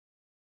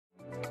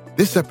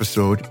This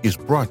episode is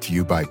brought to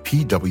you by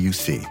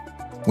PwC.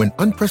 When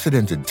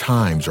unprecedented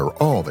times are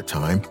all the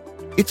time,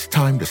 it's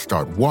time to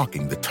start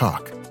walking the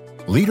talk.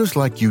 Leaders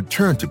like you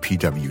turn to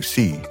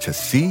PwC to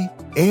see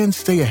and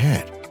stay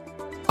ahead.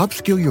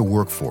 Upskill your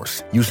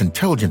workforce, use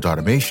intelligent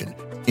automation,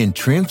 and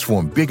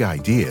transform big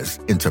ideas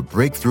into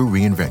breakthrough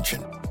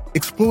reinvention.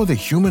 Explore the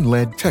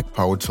human-led,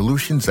 tech-powered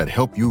solutions that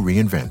help you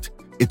reinvent.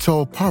 It's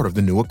all part of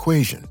the new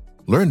equation.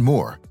 Learn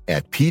more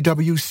at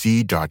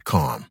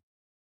pwc.com.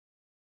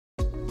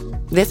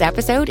 This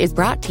episode is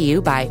brought to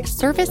you by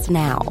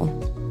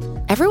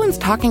ServiceNow. Everyone's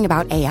talking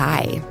about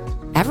AI.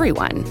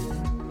 Everyone.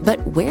 But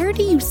where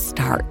do you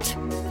start?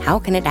 How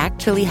can it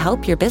actually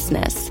help your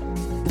business?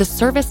 The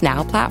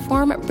ServiceNow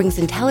platform brings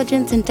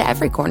intelligence into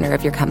every corner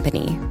of your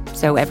company.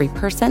 So every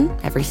person,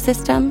 every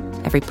system,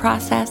 every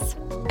process,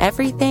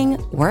 everything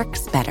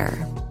works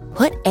better.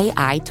 Put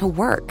AI to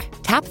work.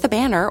 Tap the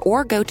banner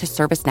or go to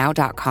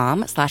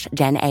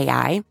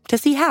servicenow.com/GenAI to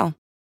see how.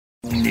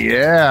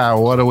 Yeah,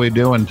 what are we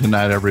doing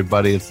tonight,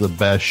 everybody? It's the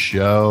best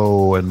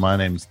show, and my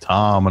name's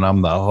Tom, and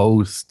I'm the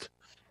host,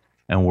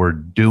 and we're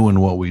doing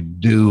what we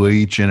do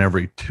each and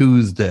every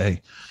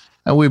Tuesday,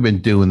 and we've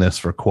been doing this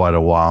for quite a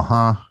while,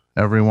 huh,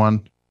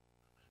 everyone?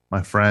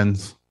 My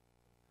friends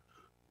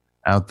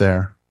out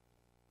there,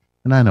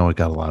 and I know we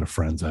got a lot of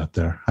friends out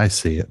there. I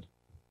see it.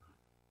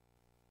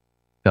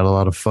 Got a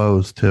lot of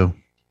foes, too.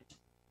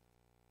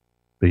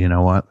 But you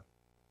know what?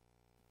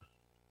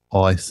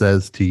 All I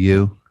says to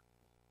you,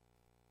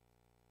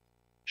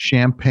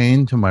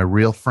 champagne to my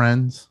real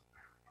friends.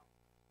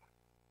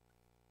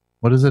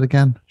 What is it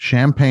again?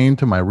 Champagne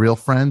to my real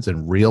friends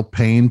and real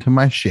pain to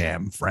my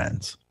sham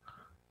friends.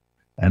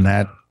 And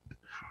that,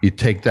 you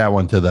take that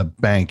one to the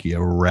bank, you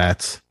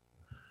rats.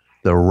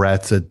 The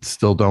rats that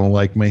still don't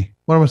like me.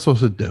 What am I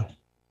supposed to do?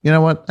 You know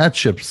what? That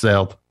ship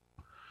sailed.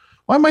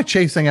 Why am I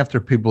chasing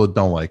after people that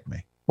don't like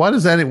me? Why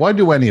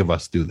do any of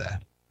us do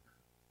that?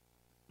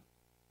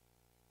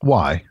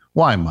 Why?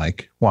 Why,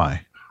 Mike?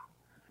 Why?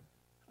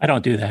 I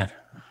don't do that.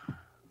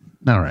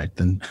 All right,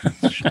 then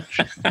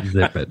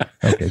zip it.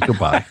 Okay,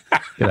 goodbye.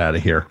 Get out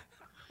of here.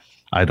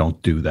 I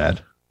don't do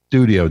that.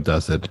 Dudio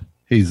does it.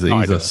 He's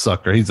a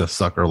sucker. He's a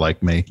sucker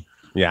like me.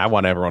 Yeah, I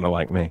want everyone to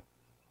like me.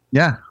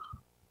 Yeah.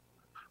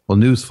 Well,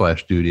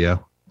 newsflash,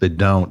 Dudio. They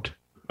don't.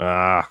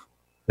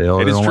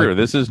 It is true.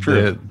 This is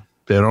true.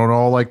 They don't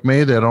all like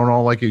me. They don't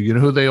all like you. You know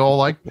who they all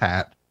like?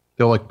 Pat.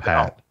 They all like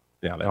Pat.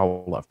 Yeah, they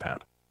all love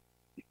Pat.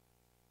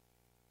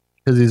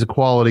 Because he's a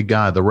quality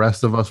guy. The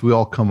rest of us, we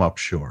all come up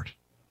short.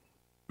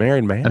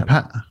 Married man. And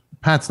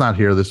Pat's not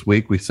here this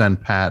week. We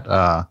send Pat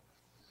the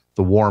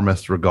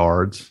warmest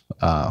regards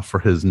for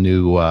his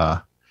new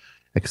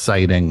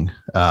exciting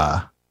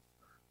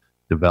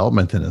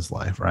development in his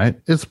life, right?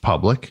 It's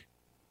public.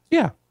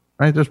 Yeah.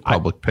 Right? There's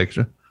public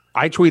picture.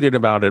 I tweeted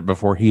about it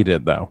before he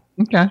did, though.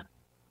 Okay.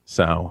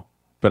 So,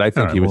 but I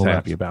think he was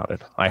happy about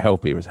it. I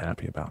hope he was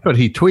happy about it. But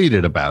he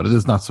tweeted about it.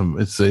 It's not some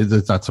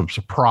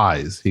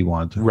surprise he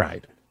wanted to.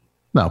 Right.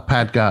 No,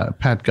 Pat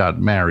got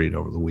married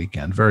over the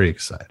weekend. Very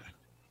exciting.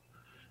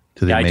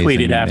 I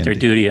tweeted after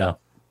Dudio.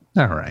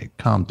 All right,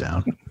 calm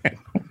down. I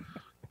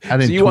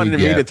didn't. So you wanted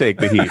me to take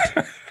the heat.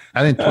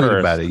 I didn't tweet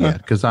about it yet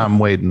because I'm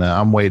waiting.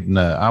 I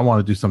want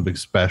to do something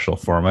special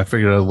for him. I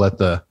figured I'd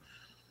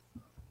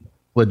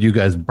let you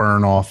guys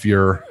burn off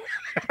your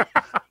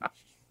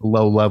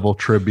low level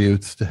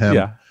tributes to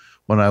him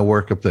when I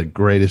work up the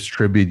greatest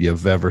tribute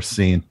you've ever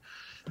seen.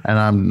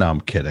 And I'm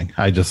kidding.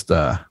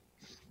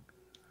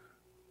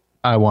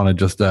 I want to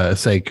just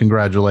say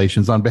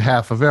congratulations on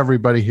behalf of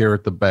everybody here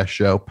at the best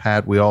show.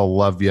 Pat, we all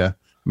love you.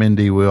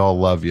 Mindy, we all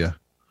love you.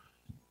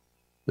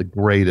 The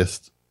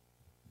greatest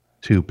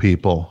two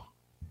people.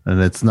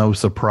 And it's no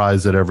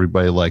surprise that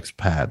everybody likes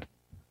Pat.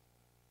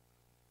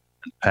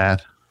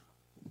 Pat,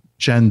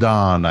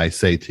 Chendon, I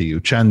say to you,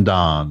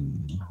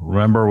 Chendon.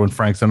 Remember when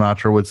Frank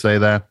Sinatra would say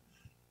that?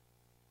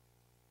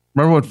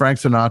 Remember when Frank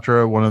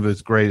Sinatra, one of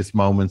his greatest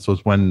moments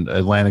was when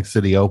Atlantic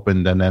City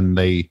opened and then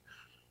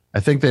I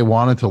think they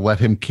wanted to let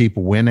him keep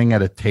winning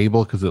at a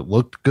table because it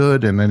looked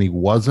good, and then he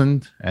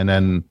wasn't. And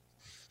then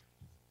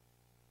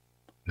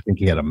I think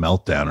he had a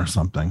meltdown or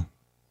something.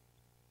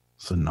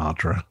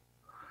 Sinatra.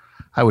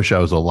 I wish I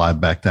was alive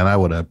back then. I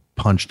would have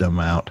punched him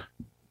out.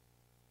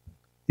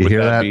 You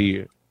hear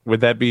that?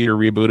 Would that be your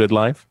rebooted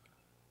life?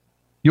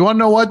 You want to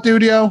know what,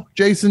 Dudio?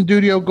 Jason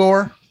Dudio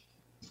Gore?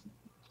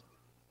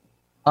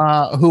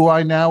 Who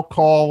I now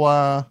call...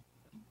 I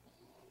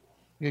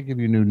gotta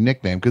give you a new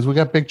nickname because we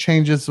got big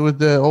changes with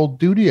the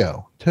old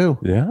Dudio too.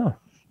 Yeah,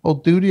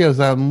 old Dudio's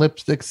out in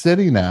Lipstick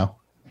City now.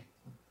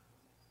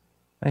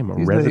 I'm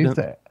a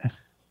resident.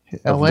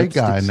 He's a LA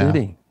guy now.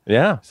 City.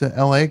 Yeah, he's an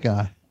LA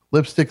guy.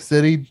 Lipstick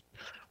City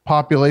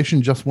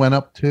population just went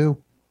up too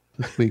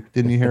this week.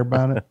 Didn't you hear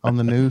about it on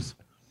the news?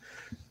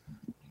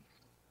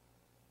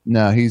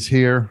 No, he's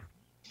here.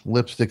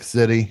 Lipstick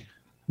City.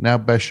 Now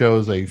best show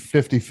is a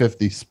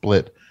 50-50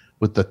 split,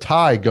 with the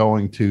tie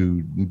going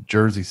to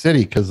Jersey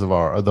City because of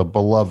the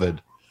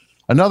beloved,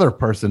 another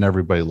person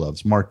everybody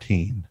loves,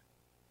 Martine.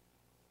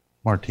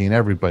 Martine,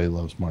 everybody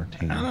loves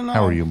Martine. I don't know.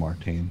 How are you,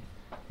 Martine?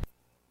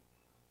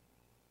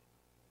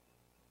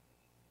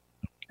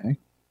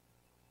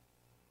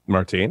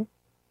 Martine.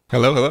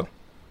 Hello.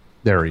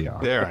 There you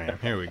are. There I am.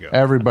 Here we go.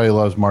 Everybody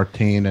loves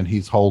Martine, and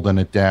he's holding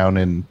it down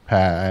in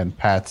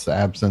Pat's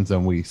absence,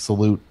 and we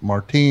salute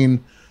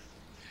Martine.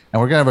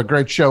 And we're going to have a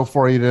great show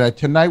for you tonight.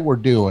 Tonight we're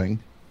talking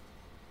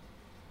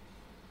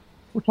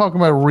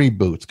about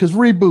reboots, because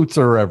reboots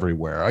are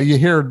everywhere. You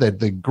hear that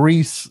the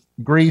Grease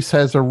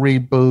has a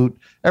reboot.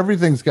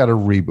 Everything's got a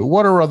reboot.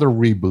 What are other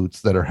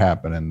reboots that are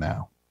happening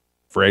now?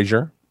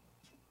 Frasier.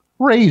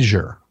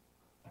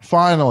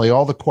 Finally,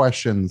 all the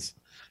questions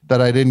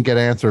that I didn't get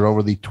answered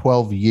over the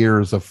 12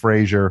 years of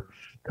Frasier,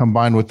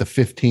 combined with the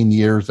 15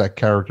 years that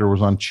character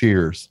was on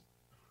Cheers.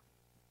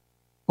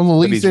 One of the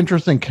least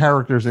interesting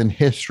characters in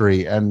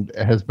history, and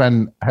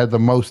had the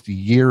most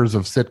years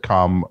of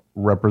sitcom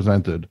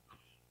represented.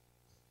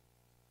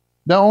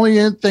 The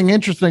only thing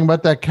interesting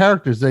about that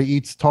character is that he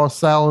eats tossed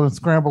salad and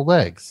scrambled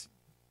eggs.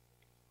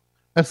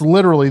 That's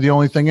literally the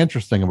only thing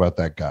interesting about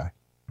that guy.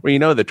 Well, you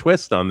know the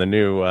twist on the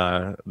new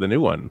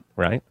one,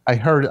 right? I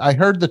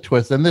heard the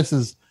twist, and this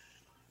is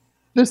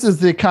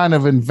the kind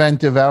of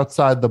inventive,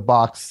 outside the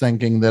box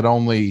thinking that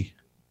only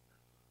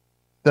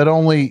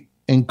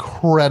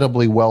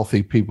incredibly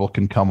wealthy people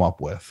can come up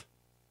with,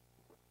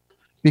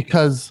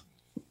 because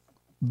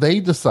they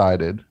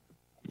decided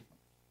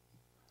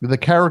the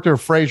character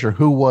of Frasier,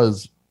 who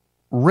was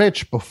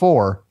rich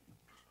before,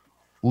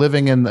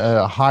 living in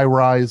a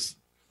high-rise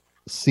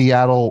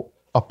Seattle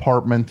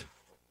apartment,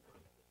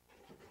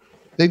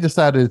 they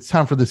decided it's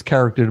time for this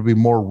character to be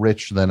more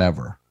rich than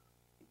ever.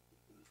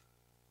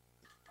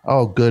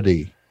 Oh,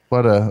 goody.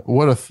 What a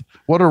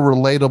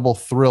relatable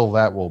thrill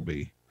that will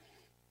be.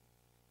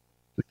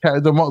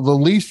 The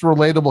least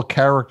relatable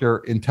character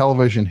in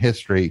television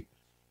history.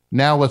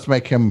 Now let's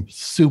make him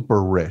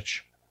super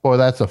rich. Boy,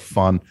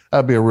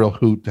 that'd be a real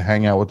hoot to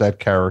hang out with that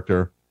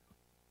character.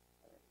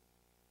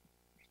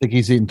 Think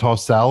he's eating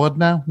tossed salad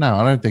now? No,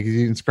 I don't think he's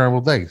eating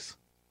scrambled eggs.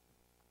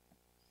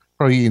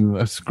 Probably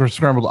eating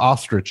scrambled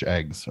ostrich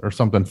eggs or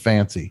something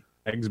fancy.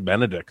 Eggs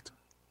Benedict.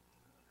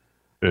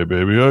 Hey,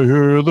 baby, I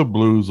hear the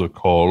blues are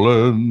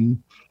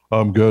calling.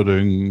 I'm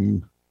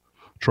getting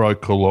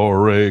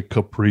tricolore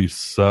caprese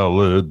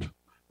salad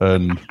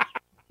and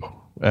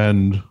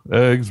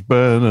eggs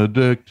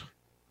Benedict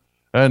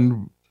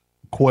and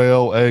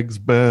quail eggs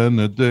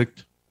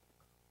Benedict.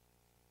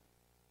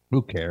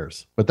 Who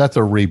cares? But that's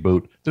a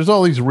reboot. There's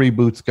all these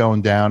reboots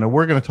going down, and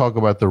we're going to talk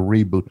about the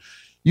reboot.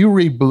 You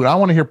reboot. I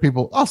want to hear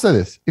people. I'll say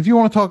this. If you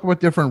want to talk about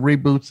different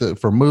reboots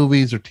for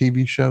movies or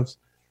TV shows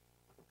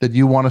that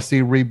you want to see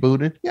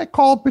rebooted, yeah,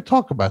 call up and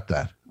talk about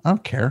that. I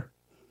don't care.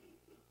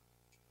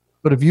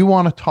 But if you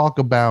want to talk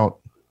about,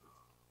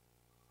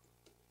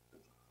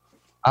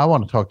 I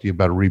want to talk to you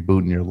about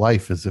rebooting your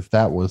life as if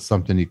that was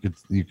something you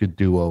could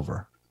do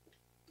over.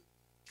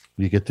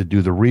 You get to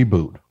do the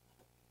reboot.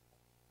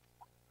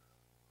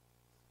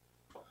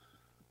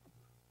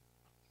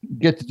 You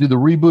get to do the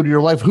reboot of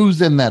your life.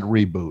 Who's in that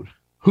reboot?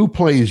 Who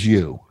plays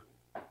you?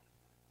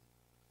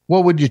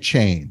 What would you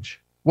change?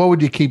 What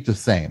would you keep the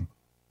same?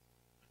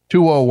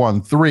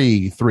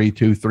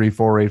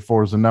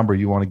 201-332-3484 is the number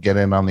you want to get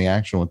in on the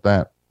action with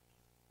that.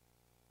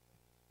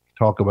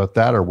 Talk about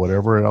that or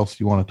whatever else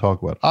you want to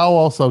talk about. I'll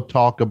also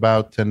talk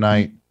about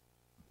tonight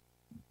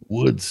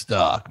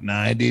Woodstock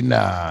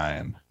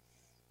 99.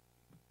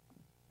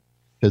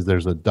 Because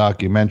there's a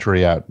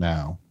documentary out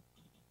now.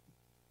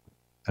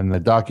 And the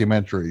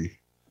documentary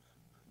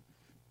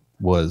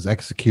was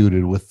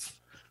executed with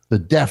the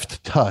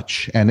deft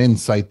touch and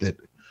insight that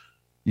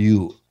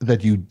you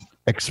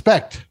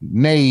expect,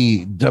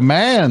 nay,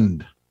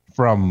 demand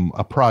from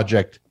a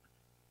project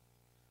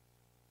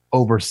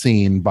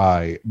overseen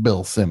by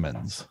Bill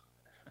Simmons.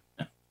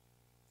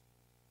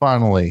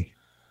 Finally,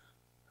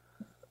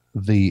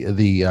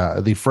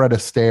 the Fred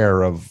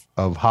Astaire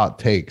of hot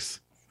takes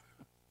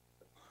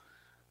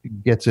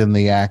gets in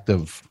the act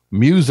of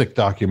music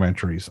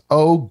documentaries.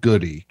 Oh,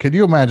 goody. Could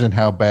you imagine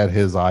how bad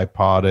his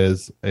iPod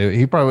is?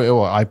 He probably,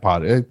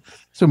 iPod,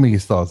 assuming he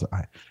still has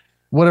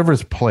whatever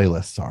his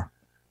playlists are.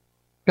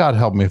 God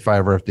help me if I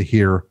ever have to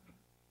hear.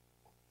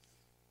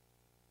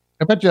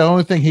 I bet you the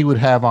only thing he would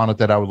have on it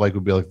that I would like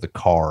would be like the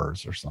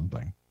Cars or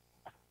something.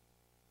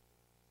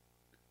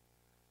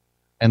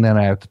 And then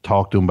I have to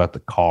talk to him about the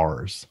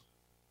Cars.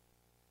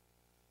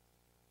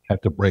 I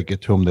have to break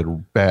it to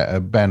him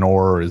that Ben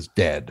Orr is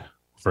dead,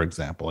 for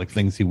example, like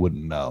things he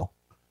wouldn't know.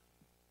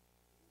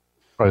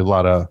 Probably a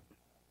lot of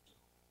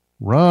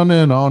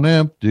running on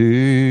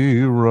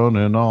empty,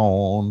 running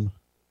on.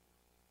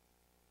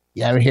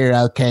 You ever hear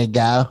OK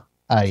Go?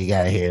 Oh, you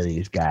got to hear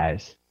these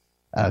guys.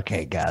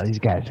 OK Go. These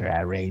guys are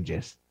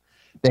outrageous.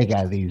 They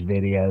got these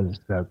videos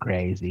so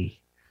crazy.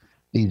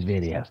 These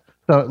videos.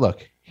 So,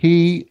 look,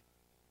 he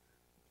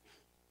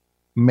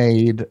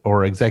made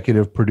or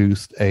executive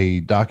produced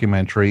a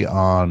documentary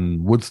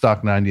on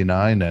Woodstock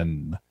 99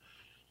 and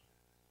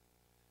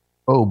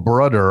oh,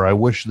 brother, I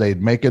wish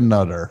they'd make a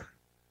nutter.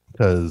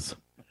 Because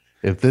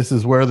if this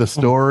is where the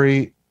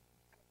story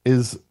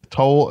is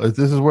told, if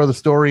this is where the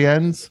story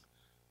ends,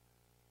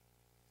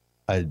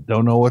 I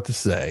don't know what to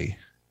say.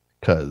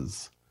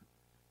 Because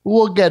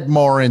We'll get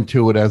more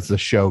into it as the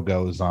show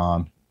goes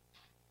on,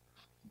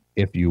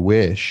 if you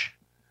wish.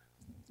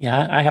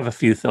 Yeah, I have a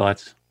few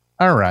thoughts.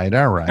 All right.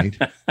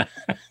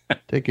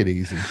 Take it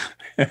easy.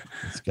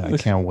 This guy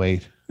can't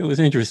wait. It was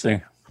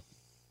interesting.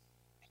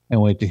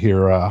 Can't wait to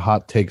hear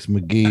Hot Takes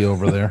McGee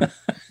over there.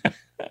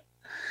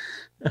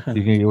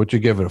 What you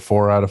give it, a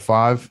 4 out of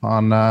 5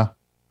 on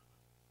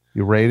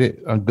you rate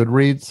it on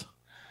Goodreads?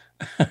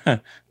 No,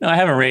 I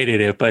haven't rated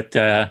it, but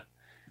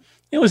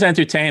it was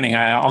entertaining.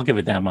 I'll give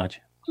it that much.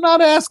 I'm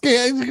not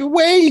asking.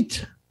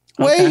 Wait.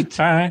 All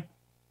right.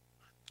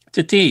 It's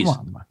a tease.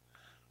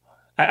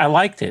 I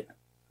liked it.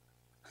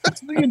 That's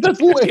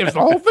the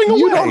whole thing away.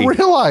 You don't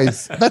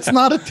realize that's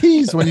not a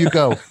tease when you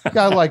go,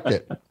 yeah, I liked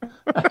it.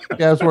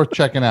 Yeah, it's worth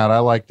checking out. I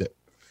liked it.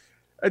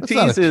 That's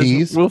tease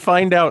is, we'll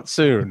find out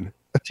soon.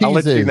 I'll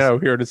let you know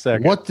here in a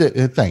second.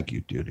 Thank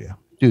you, Dudio.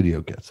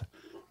 Dudio gets it.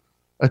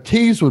 A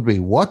tease would be,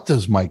 what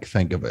does Mike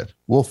think of it?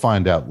 We'll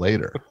find out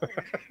later.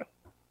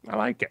 I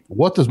like it.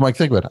 What does Mike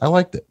think of it? I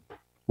liked it.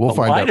 We'll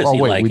find out. Does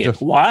he like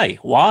it? Why?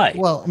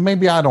 Well,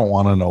 maybe I don't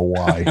want to know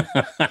why.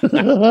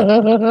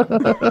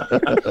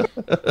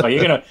 Well,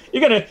 you're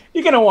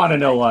gonna want to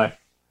know why.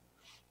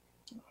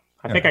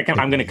 I think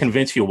I'm going to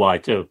convince you why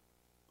too.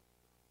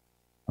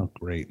 Oh,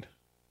 great!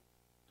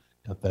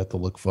 Got that to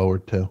look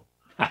forward to.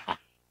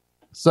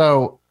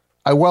 So,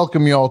 I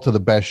welcome you all to the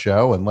best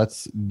show, and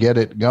let's get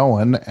it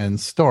going and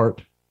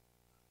start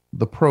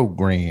the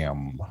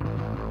program.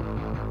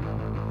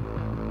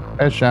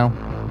 Best show.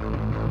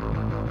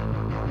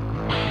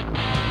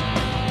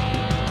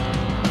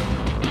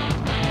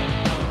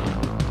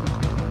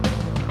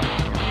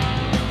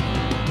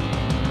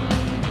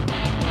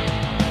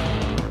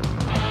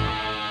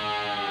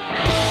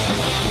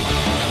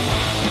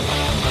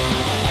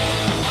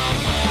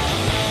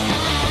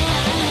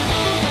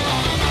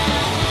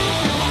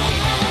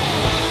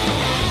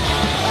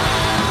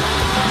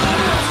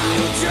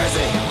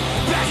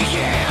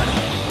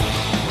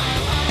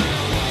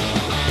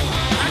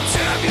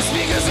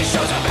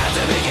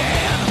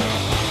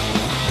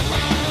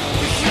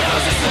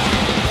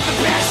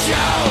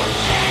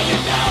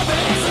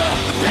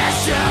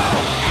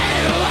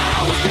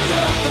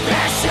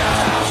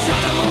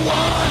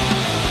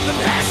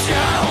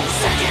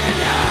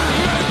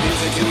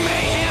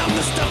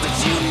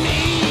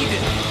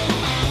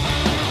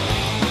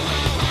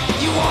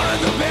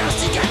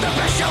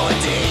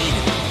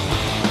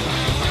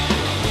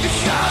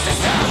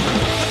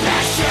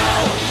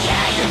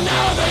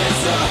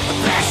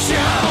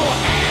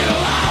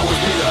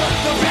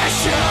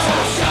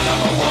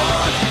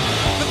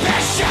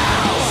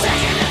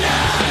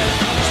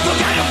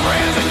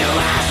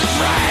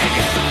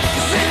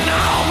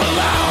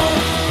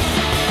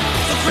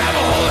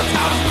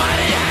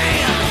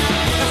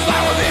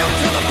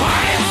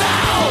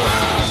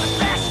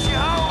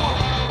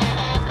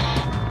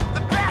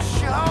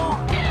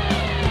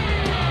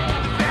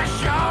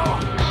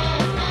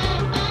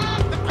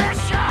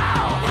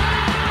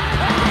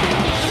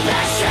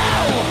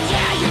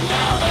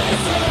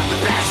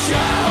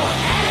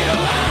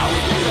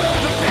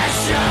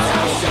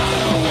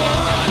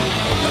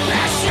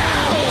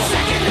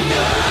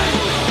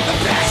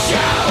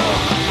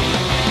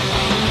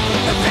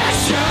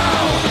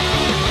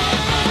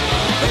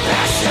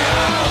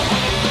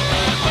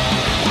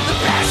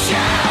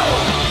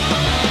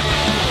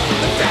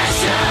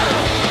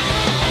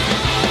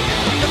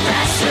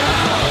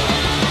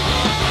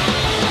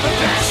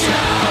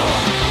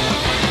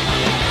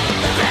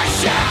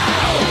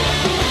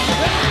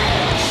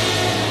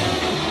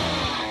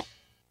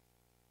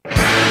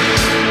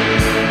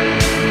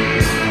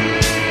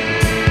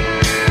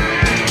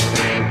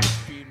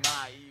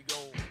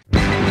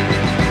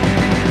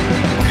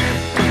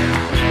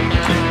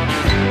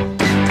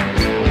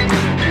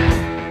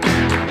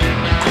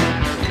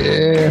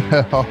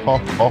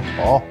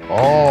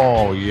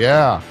 Oh,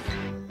 yeah.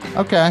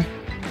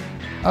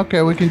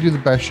 Okay, we can do the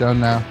best show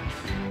now.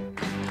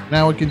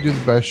 Now we can do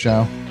the best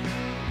show.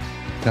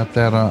 Got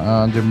that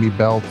under me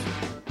belt,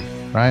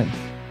 right?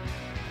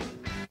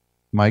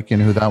 Mike,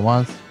 and who that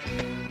was?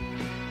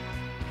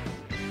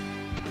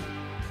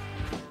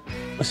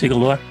 A Seagull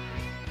Door?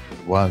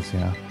 It was,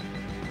 yeah.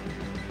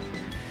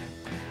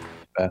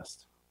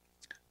 Best.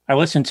 I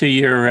listened to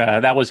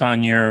your, that was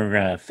on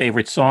your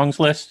favorite songs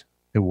list.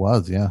 It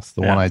was, yes.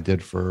 The one I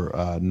did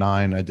for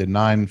 9. I did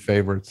 9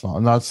 favorite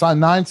songs. No,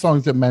 9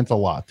 songs that meant a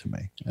lot to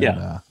me.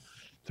 And,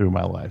 through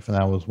my life. And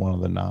that was one of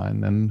the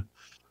 9. And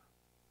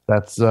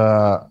that's,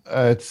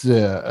 it's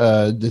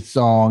the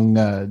song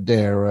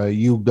there,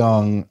 You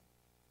Gung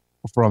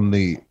from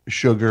the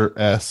Sugar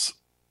S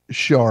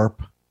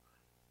Sharp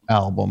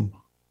album,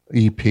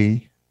 EP.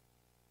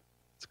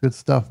 It's good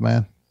stuff,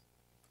 man.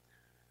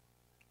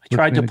 I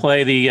tried to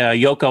play the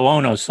Yoko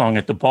Ono song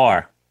at the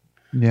bar.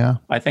 Yeah.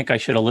 I think I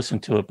should have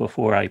listened to it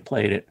before I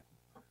played it.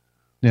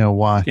 Yeah,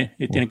 why?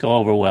 It didn't go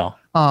over well.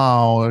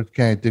 Oh,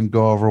 okay. It didn't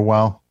go over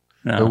well.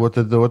 No. What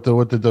did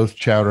those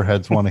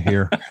chowderheads want to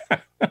hear?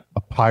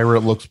 A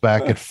pirate looks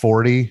back at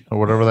 40 or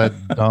whatever that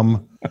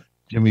dumb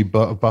Jimmy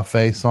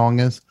Buffet song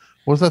is.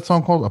 What was that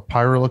song called? A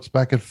Pirate Looks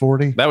Back at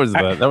 40? That was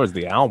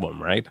the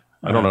album, right?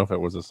 I don't know if it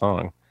was a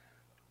song.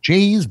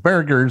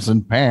 Cheeseburgers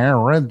in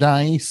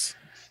Paradise.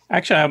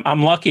 Actually,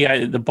 I'm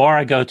lucky. The bar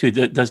I go to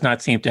does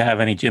not seem to have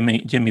any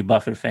Jimmy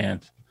Buffett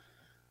fans.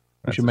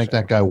 We should make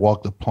that guy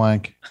walk the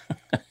plank.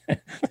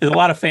 There's a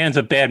lot of fans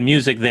of bad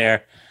music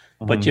there,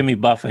 but Jimmy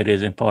Buffett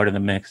isn't part of the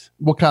mix.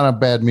 What kind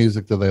of bad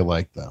music do they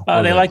like, though?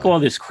 They like all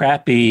this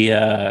crappy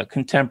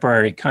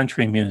contemporary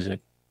country music.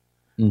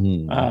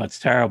 Oh, it's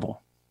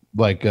terrible.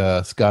 Like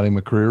Scotty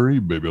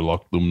McCreery, baby,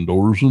 lock them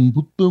doors and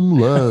put them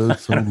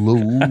lights so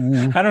low.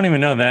 I don't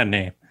even know that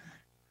name.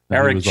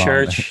 Eric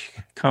Church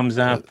comes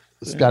up.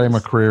 Scotty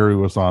McCreery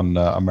was on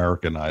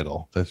American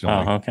Idol. That's the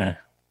only. Okay.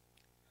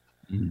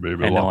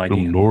 Baby, lock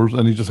them doors,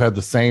 and he just had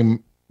the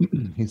same.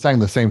 He sang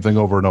the same thing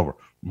over and over.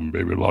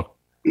 Baby, lock.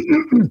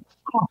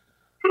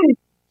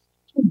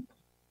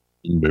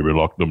 Baby,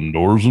 lock them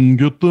doors and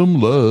get them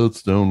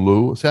lights down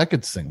low. See, I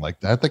could sing like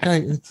that. The guy,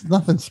 it's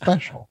nothing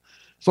special.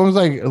 As long as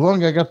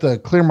I got to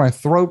clear my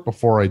throat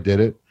before I did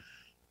it,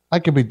 I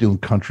could be doing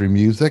country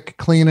music,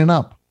 cleaning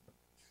up.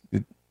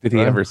 Did he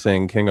ever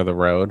sing King of the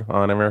Road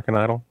on American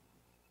Idol?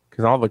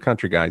 Because all the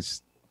country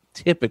guys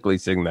typically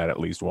sing that at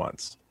least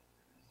once.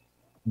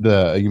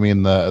 You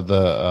mean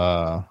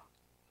the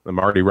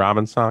Marty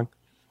Robbins song?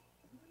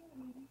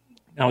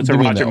 No, it's a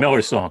Roger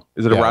Miller song.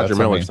 Is it a Roger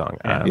Miller song?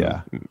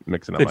 Yeah.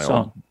 Mixing up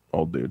my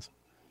old dudes.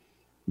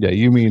 Yeah,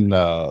 you mean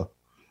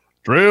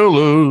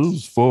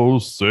trailers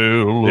for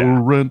sale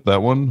or rent,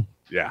 that one?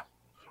 Yeah.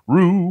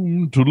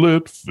 Room to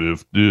let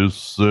 50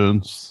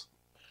 cents.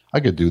 I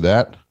could do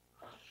that.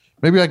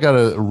 Maybe I got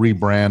to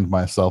rebrand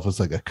myself as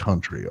like a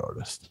country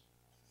artist.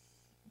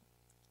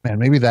 Man,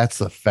 maybe that's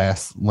the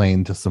fast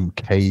lane to some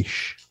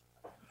cash.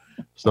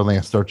 Suddenly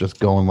I start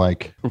just going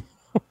like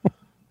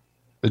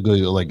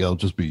I'll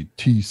just be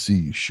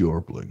TC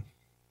Sharpling.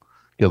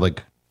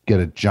 Get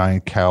a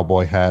giant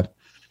cowboy hat.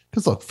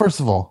 Because look, first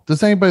of all,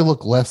 does anybody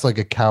look less like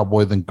a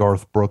cowboy than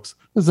Garth Brooks?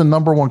 This is the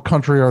 #1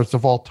 country artist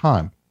of all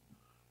time.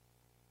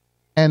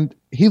 And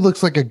he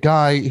looks like a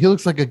guy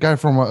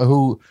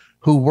from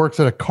who works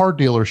at a car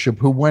dealership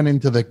who went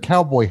into the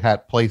cowboy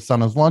hat place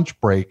on his lunch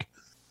break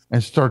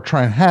and started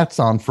trying hats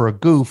on for a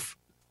goof.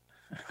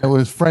 And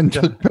his friend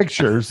took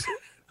pictures.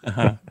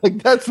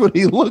 Like that's what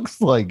he looks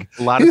like.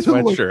 A lot of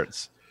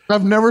sweatshirts.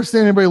 I've never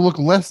seen anybody look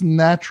less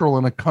natural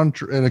in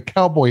a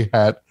cowboy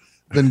hat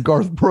than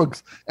Garth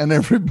Brooks, and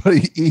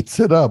everybody eats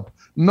it up.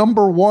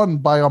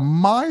 #1 by a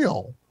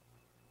mile.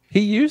 He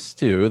used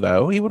to,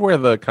 though. He would wear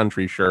the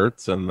country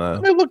shirts and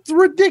it looked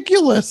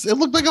ridiculous. It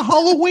looked like a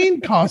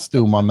Halloween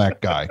costume on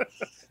that guy.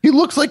 He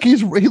looks like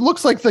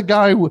the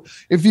guy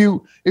if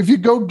you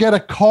go get a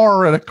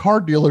car at a car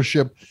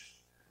dealership,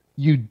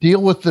 you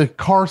deal with the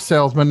car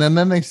salesman and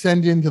then they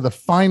send you into the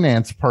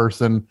finance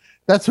person.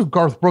 That's who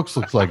Garth Brooks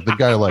looks like. The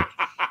guy like,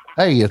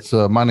 hey, it's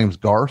my name's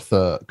Garth.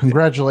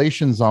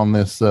 Congratulations on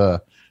this.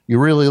 You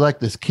really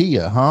like this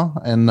Kia, huh?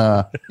 And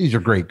these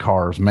are great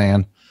cars,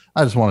 man.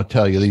 I just want to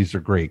tell you these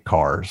are great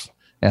cars.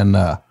 And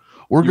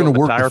we're going to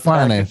work the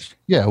finance. Package?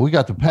 Yeah, we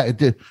got the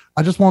package.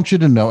 I just want you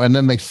to know. And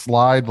then they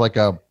slide like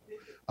a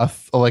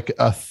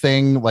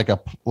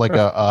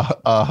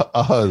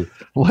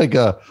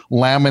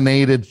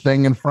laminated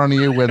thing in front of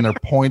you when they're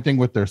pointing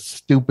with their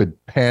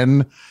stupid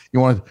pen. You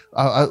want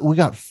we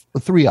got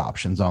 3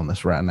 options on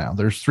this right now.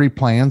 There's 3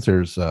 plans.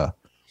 There's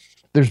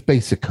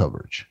basic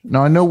coverage.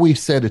 Now I know we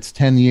said it's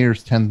 10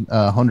 years,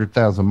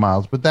 100,000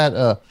 miles, but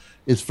that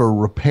is for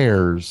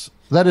repairs.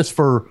 That's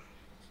for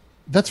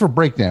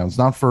breakdowns,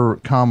 not for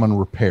common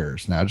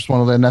repairs. Now I just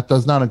want to, and that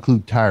does not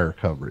include tire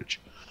coverage.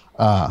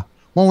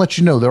 We'll let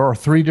you know there are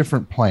 3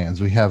 different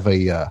plans. We have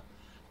a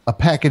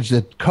package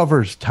that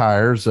covers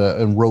tires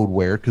and road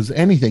wear, because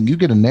anything you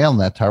get a nail in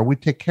that tire, we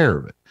take care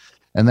of it,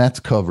 and that's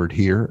covered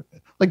here.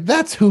 Like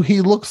that's who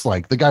he looks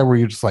like. The guy where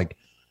you're just like,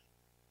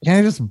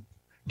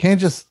 can't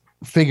just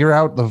figure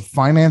out the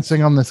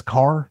financing on this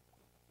car.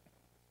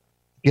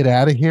 Get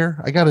out of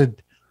here. I got to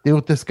deal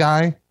with this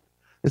guy.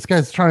 This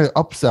guy's trying to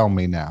upsell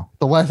me now.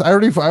 I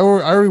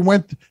already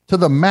went to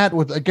the mat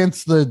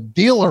against the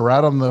dealer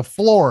out on the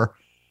floor.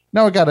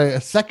 Now I got a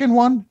second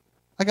one.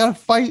 I got to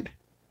fight.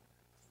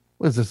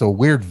 What is this, a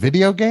weird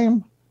video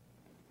game?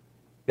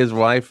 His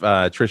wife,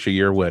 Trisha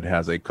Yearwood,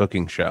 has a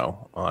cooking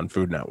show on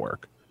Food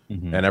Network.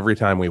 Mm-hmm. And every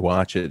time we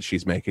watch it,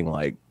 she's making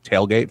like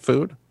tailgate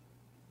food.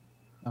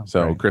 Oh,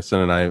 so great.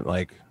 Kristen and I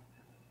like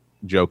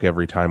joke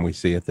every time we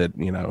see it that,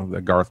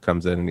 that Garth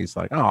comes in and he's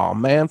like, oh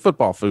man,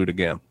 football food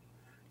again.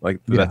 Like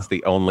that's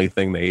the only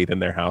thing they eat in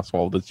their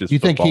household. It's just you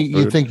think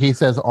he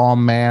says, "Oh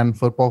man,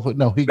 football food"?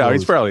 No, he goes,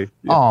 he's probably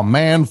 "Oh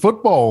man,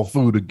 football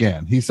food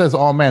again." He says,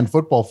 "Oh man,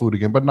 football food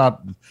again," but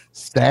not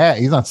sad.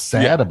 He's not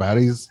sad about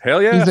it. He's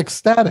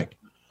ecstatic.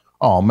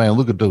 Oh man,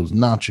 look at those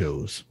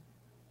nachos.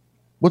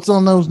 What's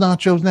on those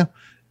nachos now?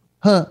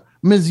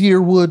 Ms.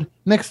 Yearwood,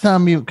 next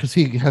time because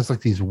he has like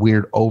these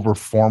weird over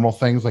formal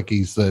things, like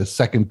he's the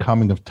second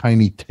coming of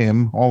Tiny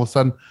Tim all of a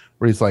sudden,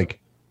 where he's like,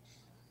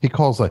 he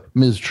calls like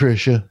Ms.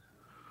 Trisha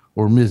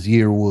or Ms.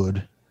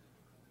 Yearwood,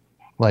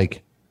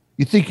 like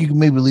You think you can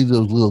maybe leave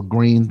those little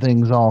green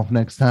things off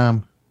next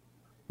time?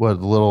 What,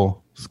 the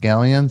little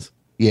scallions?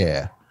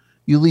 Yeah.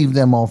 You leave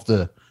them off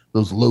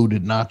those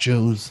loaded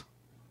nachos.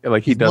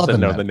 Like he doesn't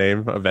know the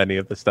name of any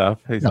of the stuff.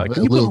 He's like,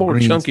 can you put more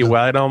chunky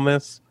white on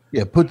this?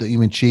 Yeah, you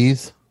mean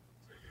cheese?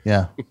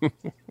 Yeah.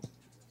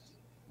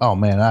 Oh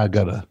man, I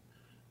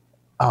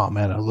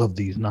love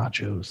these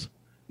nachos.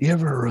 You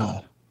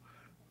ever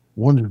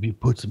wonder if you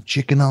put some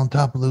chicken on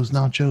top of those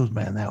nachos?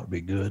 Man, that would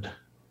be good.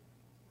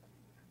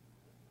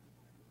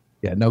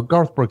 Yeah, no,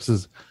 Garth Brooks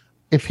is,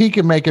 if he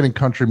can make it in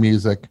country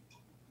music,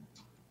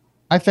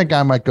 I think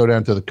I might go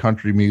down to the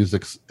country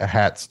music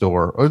hat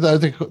store. Or they're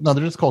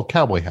just called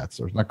cowboy hat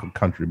stores, not called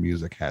country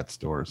music hat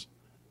stores.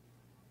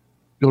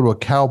 Go to a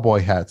cowboy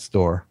hat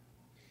store.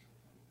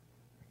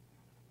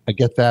 I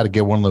get that. I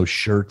get one of those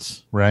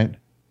shirts, right?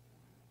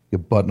 You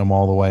button them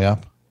all the way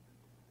up.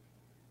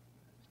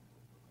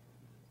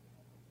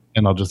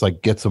 And I'll just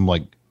like get some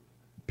like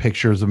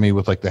pictures of me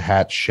with like the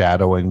hat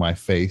shadowing my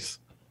face.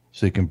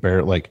 So you can bear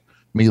it, like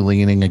me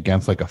leaning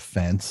against like a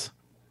fence.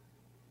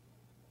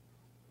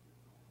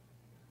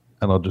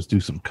 And I'll just do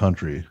some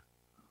country.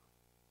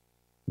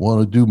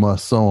 Want to do my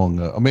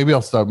song. Maybe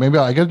I'll start. Maybe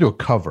I got to do a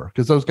cover,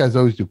 because those guys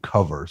always do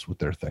covers with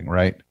their thing,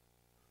 right?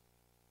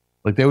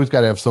 Like they always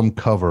got to have some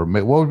cover.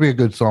 What would be a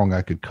good song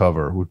I could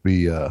cover? Would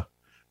be that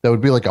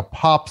would be like a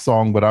pop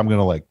song, but I'm going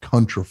to like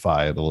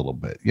countrify it a little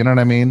bit. You know what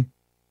I mean?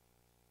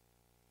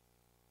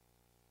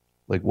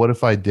 Like what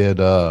if I did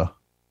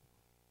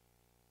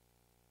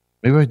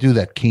maybe I do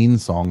that Keen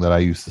song that I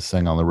used to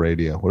sing on the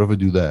radio. What if I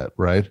do that,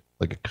 right?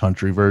 Like a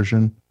country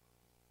version?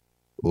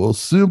 Oh,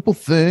 simple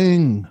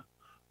thing,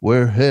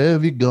 where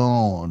have you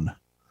gone?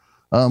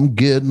 I'm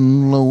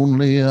getting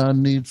lonely. I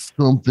need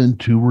something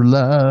to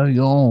rely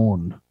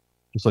on.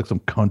 Just like some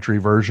country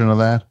version of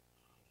that.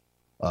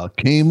 I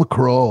came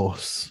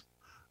across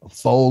a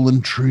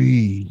fallen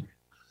tree.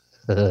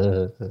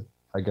 I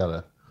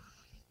gotta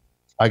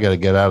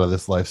get out of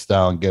this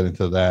lifestyle and get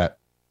into that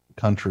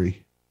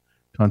country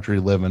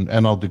living.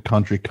 And I'll do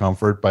Country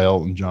Comfort by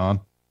Elton John.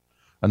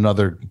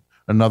 Another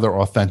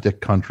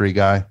authentic country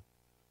guy.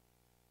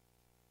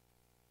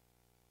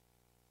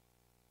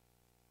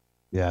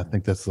 Yeah, I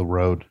think that's the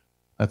road.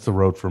 That's the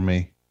road for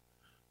me.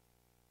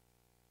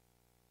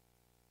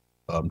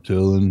 I'm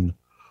telling,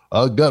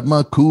 I got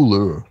my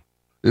cooler.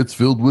 It's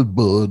filled with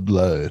Bud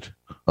Light.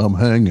 I'm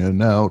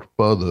hanging out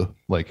by the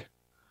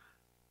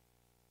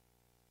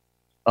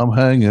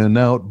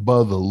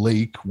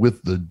lake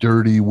with the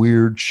dirty,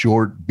 weird,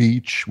 short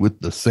beach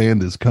with the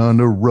sand is kind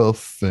of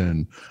rough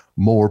and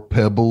more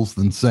pebbles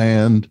than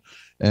sand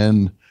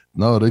and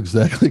not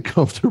exactly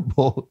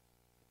comfortable.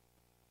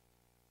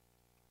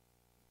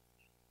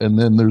 And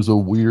then there's a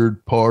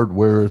weird part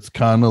where it's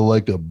kind of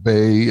like a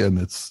bay and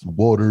its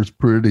water's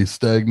pretty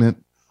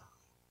stagnant.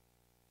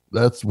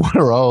 That's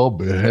where I'll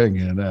be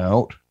hanging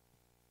out.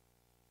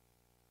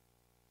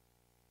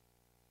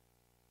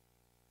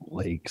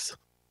 Lakes.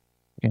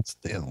 Can't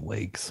stand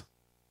lakes.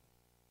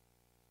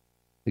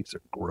 Lakes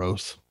are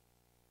gross.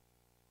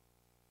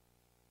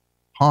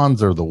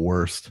 Ponds are the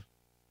worst.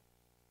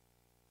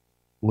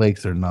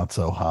 Lakes are not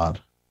so hot.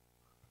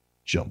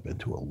 Jump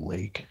into a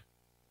lake.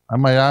 I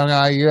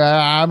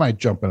might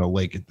jump in a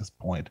lake at this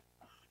point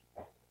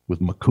with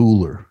my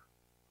cooler.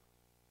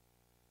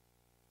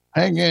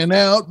 Hanging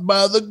out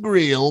by the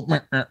grill.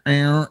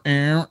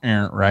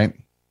 Right?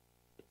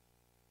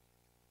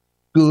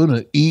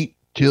 Gonna eat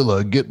till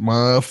I get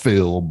my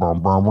fill.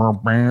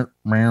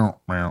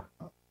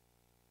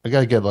 I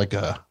gotta get like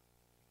a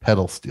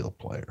pedal steel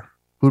player.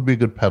 Who'd be a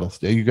good pedal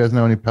steel? You guys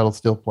know any pedal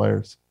steel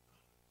players?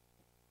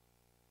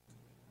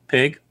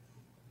 Pig?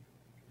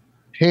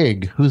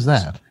 Who's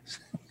that?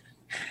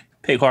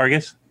 Pig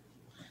Hargis.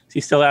 Is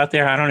he still out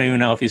there? I don't even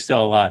know if he's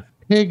still alive.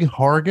 Pig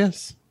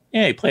Hargis?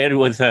 Yeah, he played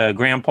with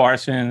Graham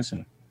Parsons.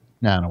 And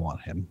no, I don't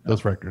want him.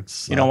 Those records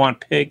suck. You don't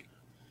want Pig?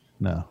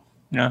 No.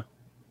 No,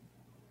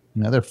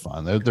 they're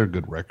fun. They're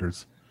good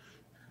records.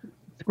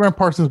 Did Graham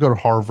Parsons go to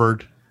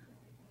Harvard?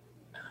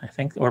 I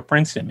think, or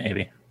Princeton,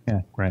 maybe.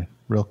 Yeah, right.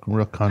 Real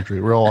country.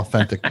 Real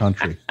authentic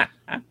country.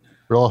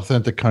 Real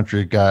authentic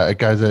country guy. A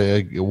guy's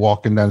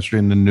walking down the street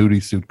in a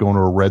nudie suit going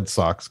to a Red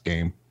Sox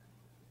game.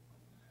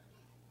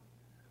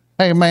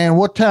 Hey man,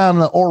 what time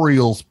the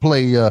Orioles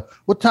play?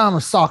 What time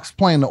the Sox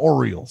playing the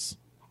Orioles?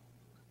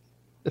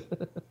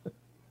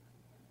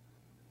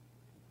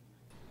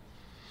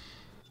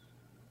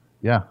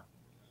 Yeah.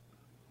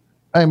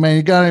 Hey man,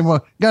 you got any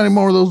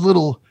more of those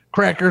little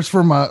crackers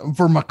for my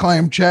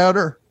clam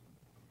chowder?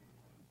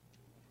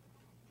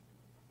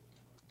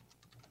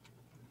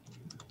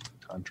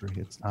 Country,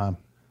 it's time.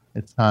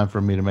 It's time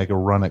for me to make a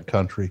run at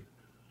country.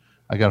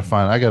 I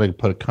gotta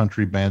put a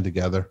country band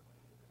together.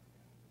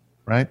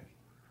 Right?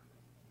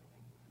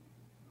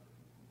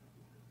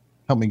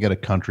 Help me get a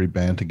country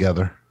band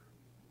together.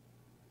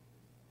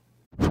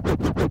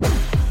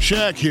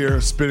 Shaq here,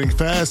 spitting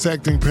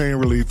fast-acting pain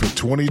relief for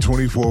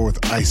 2024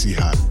 with Icy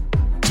Hot.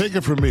 Take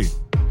it from me.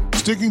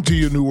 Sticking to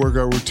your new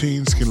workout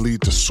routines can lead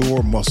to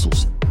sore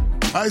muscles,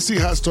 Icy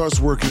Hot starts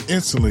working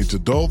instantly to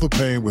dull the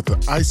pain with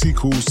the icy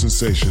cool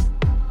sensation.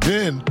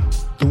 Then,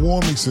 the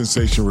warming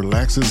sensation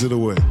relaxes it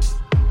away.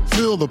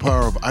 Feel the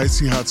power of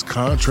Icy Hot's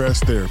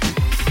contrast therapy.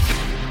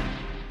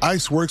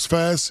 Ice works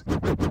fast.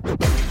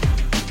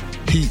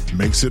 Heat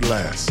makes it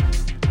last.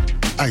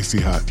 Icy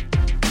Hot.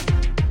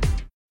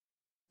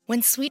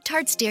 When Sweet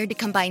Tarts dared to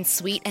combine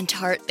sweet and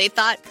tart, they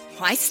thought,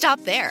 why stop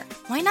there?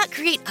 Why not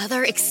create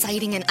other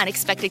exciting and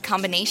unexpected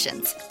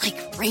combinations,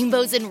 like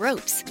rainbows and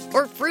ropes,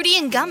 or fruity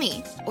and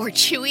gummy, or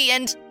chewy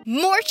and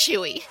more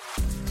chewy?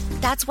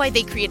 That's why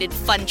they created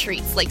fun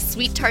treats like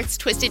Sweet Tarts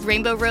Twisted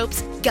Rainbow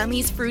Ropes,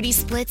 Gummies Fruity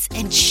Splits,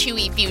 and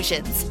Chewy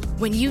Fusions.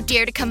 When you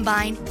dare to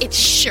combine, it's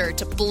sure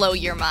to blow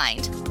your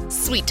mind.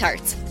 Sweet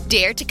Tarts,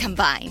 dare to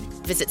combine.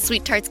 Visit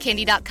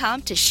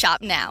sweettartscandy.com to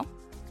shop now.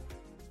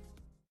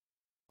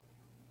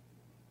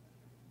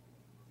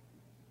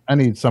 I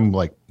need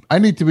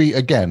to be,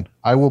 again,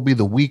 I will be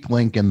the weak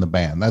link in the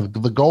band.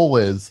 The goal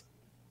is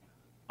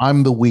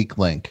I'm the weak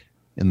link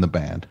in the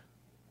band.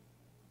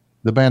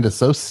 The band is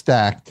so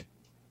stacked,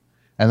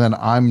 and then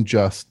I'm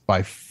just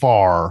by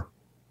far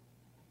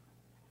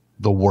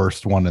the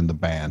worst one in the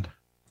band.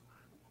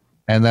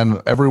 And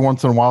then every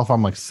once in a while, if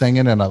I'm like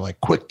singing and I like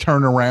quick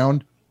turn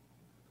around,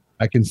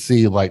 I can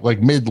see like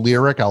mid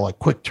lyric, I'll like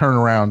quick turn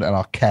around and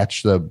I'll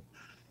catch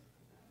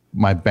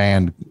my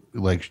band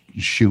like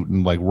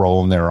shooting, like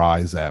rolling their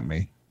eyes at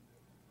me.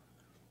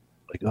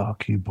 Like, oh,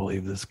 can you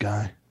believe this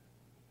guy?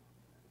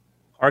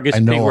 Argus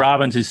Pig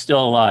Robbins is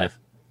still alive.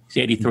 He's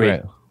 83.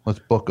 Right. Let's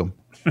book him.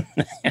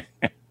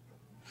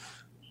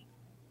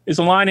 There's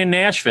a line in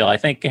Nashville. I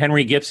think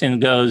Henry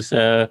Gibson goes,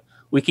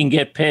 we can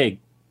get Pig.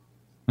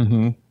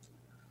 Mm-hmm.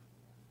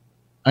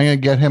 I'm going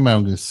to get him and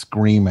I'm going to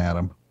scream at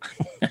him.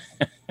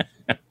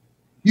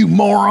 You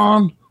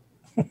moron.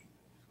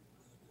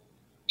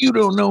 You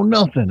don't know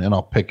nothing. And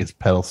I'll pick his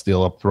pedal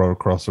steel up, throw it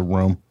across the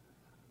room.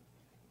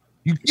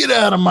 You get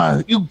out of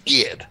my... You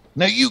get.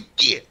 Now you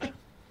get.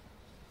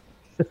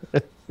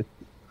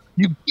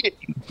 You get,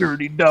 you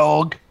dirty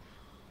dog.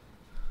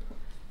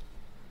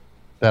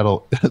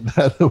 I'll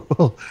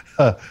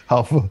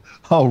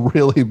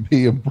really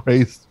be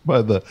embraced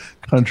by the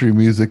country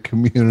music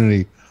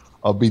community.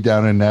 I'll be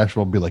down in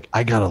Nashville and be like,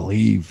 I gotta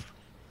leave.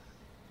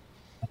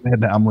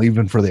 Man, I'm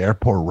leaving for the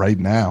airport right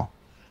now.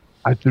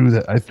 I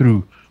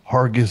threw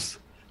Hargus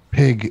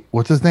Pig.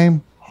 What's his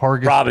name?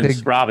 Hargus Robbins.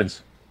 Pig.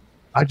 Robbins.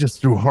 I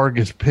just threw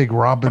Hargus Pig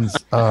Robbins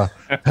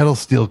pedal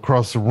steel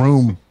across the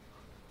room.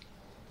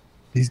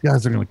 These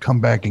guys are going to come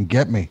back and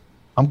get me.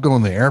 I'm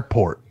going to the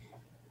airport.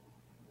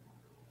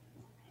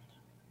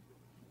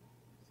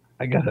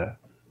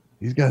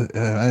 These guys,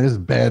 this is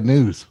bad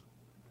news.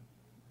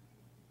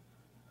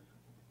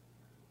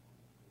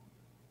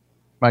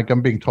 Mike,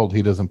 I'm being told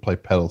he doesn't play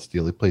pedal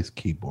steel. He plays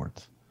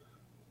keyboards.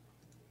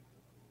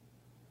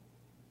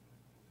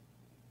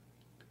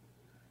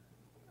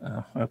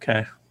 Oh,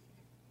 okay.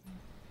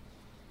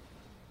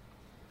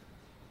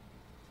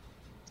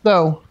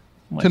 So,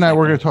 tonight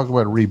we're going to talk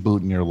about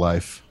rebooting your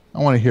life. I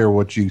want to hear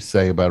what you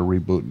say about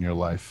rebooting your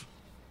life.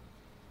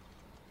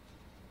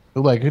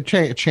 Like,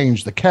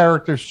 change the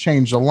characters,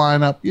 change the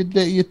lineup.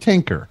 You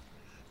tinker.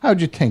 How'd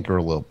you tinker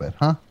a little bit,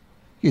 huh?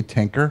 You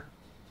tinker.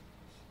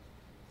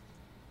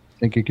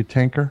 Think you could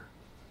tinker?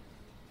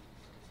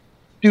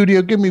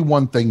 Dudio, give me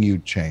one thing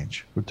you'd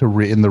change in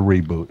the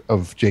reboot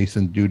of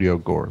Jason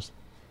Dudio Gores.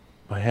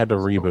 I had to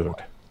reboot.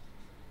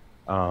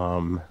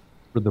 For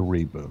the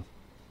reboot.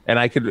 And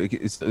I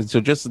could,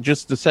 so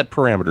just to set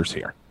parameters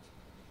here.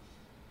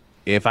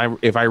 If I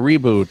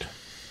reboot,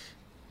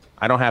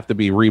 I don't have to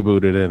be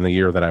rebooted in the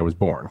year that I was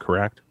born,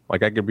 correct?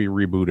 Like I could be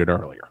rebooted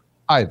earlier.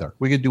 Either.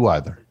 We could do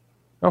either.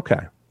 Okay.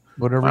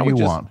 Whatever you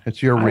want.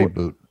 It's your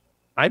reboot.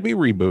 I'd be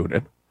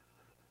rebooted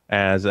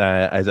as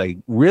a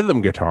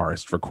rhythm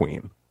guitarist for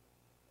Queen.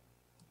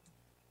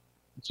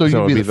 So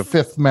you'd be the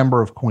fifth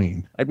member of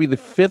Queen. I'd be the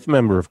fifth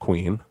member of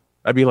Queen.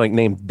 I'd be like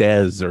named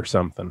Dez or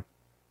something.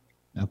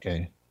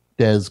 Okay.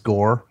 Dez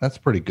Gore. That's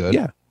pretty good.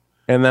 Yeah.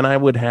 And then I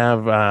would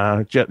have,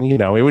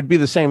 it would be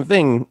the same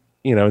thing.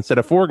 Instead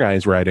of 4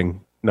 guys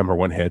writing number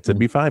 1 hits, it'd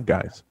be 5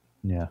 guys.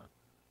 Yeah.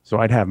 So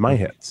I'd have my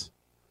hits.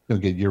 You'll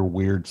get your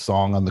weird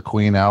song on the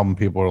Queen album.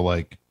 People are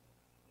like,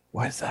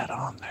 why is that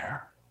on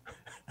there?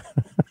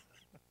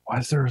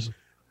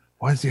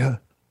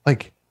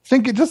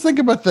 Think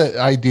about the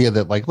idea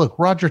that, like, look,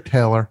 Roger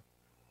Taylor,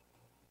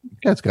 you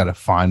guy's got a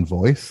fine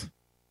voice.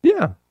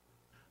 Yeah.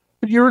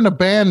 But you're in a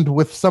band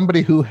with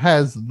somebody who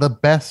has the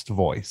best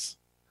voice.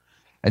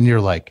 And you're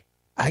like,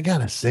 I got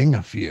to sing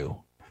a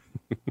few.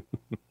 If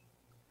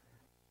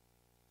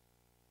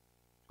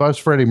I was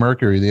Freddie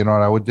Mercury, you know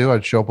what I would do?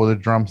 I'd show up with a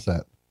drum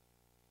set.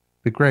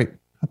 Be great.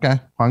 Okay.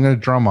 I'm going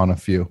to drum on a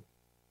few.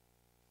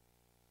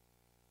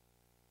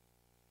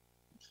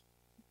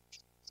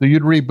 So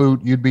you'd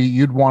reboot,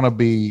 you'd want to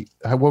be,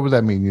 what would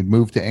that mean? You'd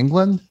move to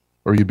England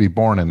or you'd be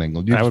born in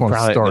England? You just want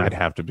to start. I'd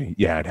have to be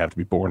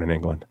born in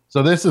England.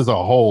 So this is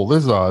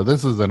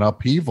this is an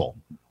upheaval.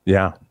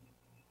 Yeah.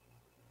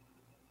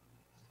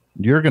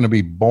 You're going to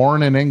be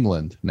born in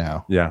England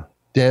now. Yeah.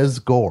 Des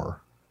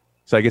Gore.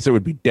 So I guess it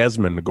would be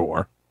Desmond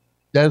Gore.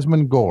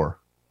 Desmond Gore.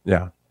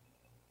 Yeah.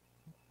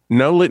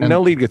 No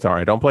lead guitar.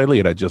 I don't play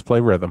lead. I just play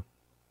rhythm.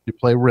 You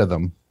play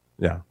rhythm.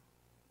 Yeah.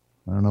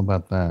 I don't know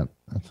about that.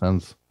 That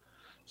sounds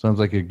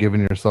like you're giving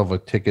yourself a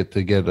ticket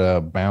to get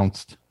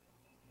bounced.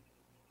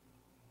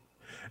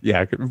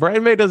 Yeah,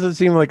 Brian May doesn't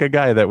seem like a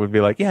guy that would be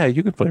like, yeah,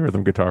 you could play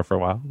rhythm guitar for a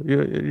while.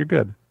 You're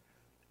good.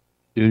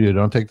 Dude,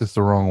 don't take this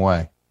the wrong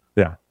way.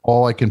 Yeah.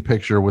 All I can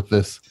picture with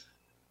this,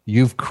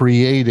 you've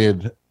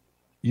created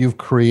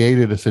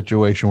a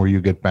situation where you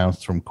get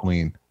bounced from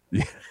Queen.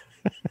 Yeah.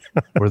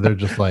 Where they're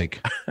just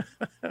like,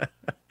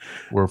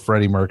 where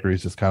Freddie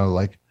Mercury's just kind of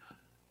like,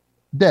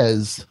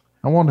 Dez,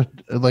 I want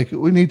to, like,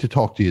 we need to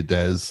talk to you,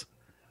 Dez.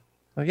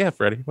 Oh, yeah,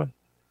 Freddie. What?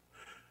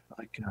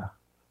 Like,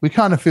 we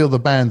kind of feel the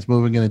band's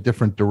moving in a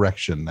different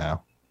direction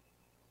now.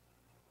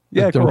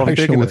 Yeah,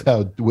 direction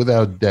without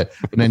Dez.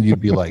 And then you'd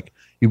be like,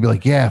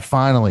 yeah,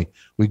 finally,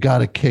 we got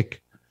to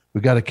kick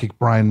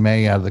Brian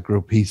May out of the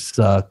group. He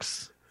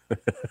sucks.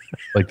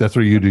 Like, that's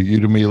what you do.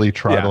 You'd immediately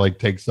try to like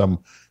take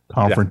some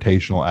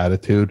confrontational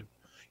attitude.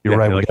 You're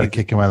right. We got to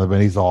kick him out of the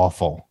band. He's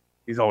awful.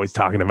 He's always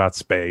talking about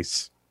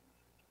space.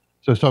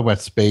 So he's talking about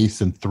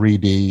space and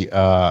 3D.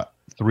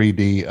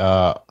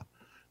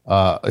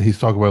 He's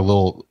talking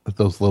about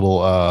those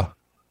little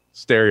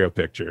stereo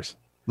pictures.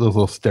 Those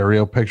little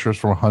stereo pictures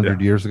from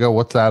 100 years ago.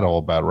 What's that all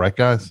about, right,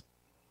 guys?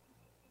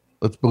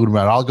 Let's boot him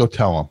out. I'll go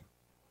tell him.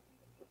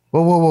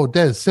 Whoa,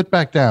 Dez, sit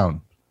back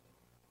down.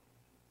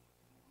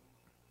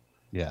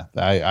 Yeah,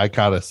 I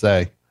gotta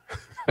say,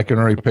 I can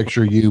already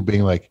picture you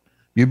being like,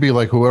 you'd be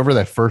like whoever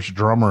that first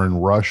drummer in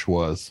Rush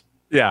was.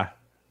 Yeah.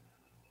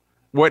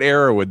 What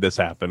era would this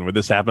happen? Would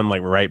this happen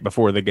like right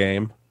before the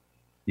game?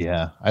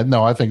 Yeah, I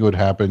think it would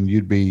happen.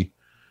 You'd be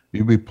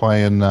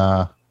playing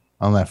on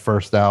that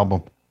first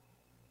album.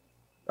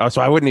 Oh,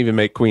 so I wouldn't even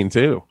make Queen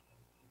 2.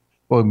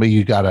 Well, but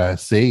you gotta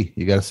see.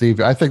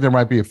 I think there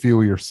might be a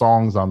few of your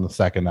songs on the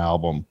second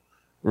album,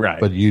 right?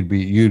 But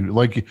you'd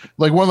like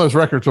one of those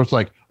records where it's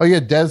like, oh yeah,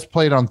 Dez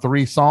played on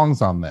 3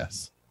 songs on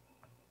this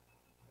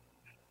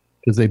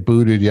because they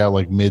booted you out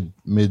like mid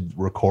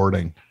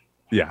recording.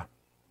 Yeah.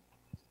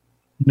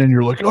 And then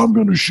you're like, I'm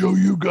gonna show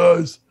you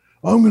guys.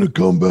 I'm gonna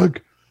come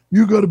back.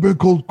 You got a band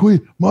called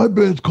Queen. My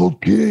band's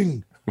called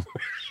King.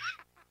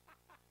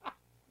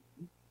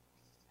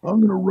 I'm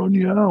gonna run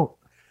you out.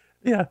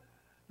 Yeah.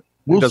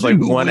 We'll does like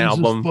one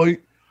album.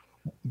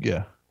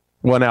 Yeah.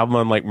 One album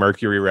on like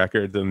Mercury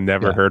Records and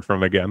never heard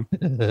from again.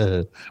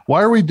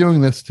 Why are we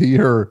doing this to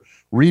your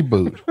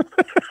reboot?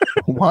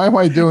 Why am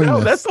I doing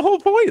this? That's the whole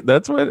point.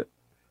 That's what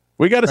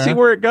we got to see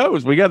where it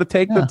goes. We got to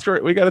take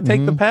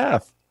the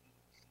path.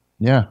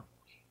 Yeah.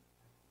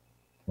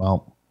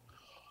 Well,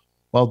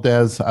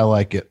 Dez, I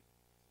like it.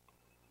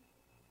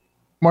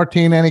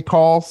 Martine, any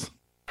calls?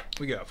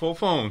 We got full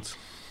phones.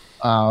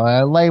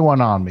 Lay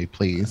one on me,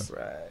 please. All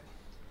right.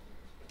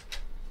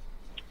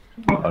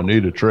 I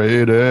need a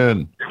trade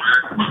in.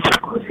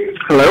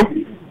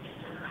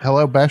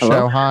 Hello, Best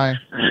Show. Hi.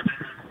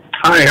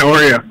 Hi, how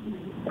are you?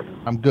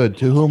 I'm good.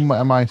 To whom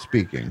am I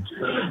speaking?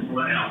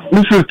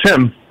 This is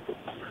Tim.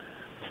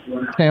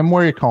 Tim,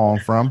 where are you calling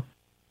from?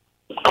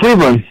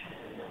 Cleveland.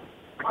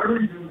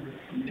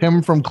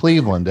 Tim from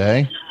Cleveland,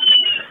 eh?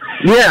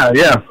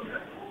 Yeah.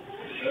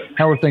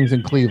 How are things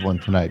in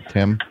Cleveland tonight,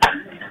 Tim?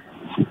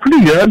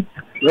 Pretty good.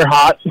 They're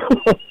hot.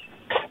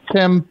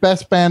 Tim,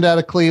 best band out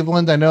of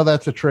Cleveland. I know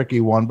that's a tricky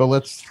one, but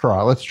let's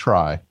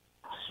try.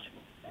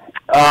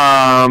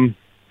 Best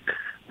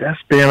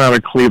band out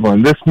of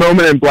Cleveland. This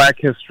moment in Black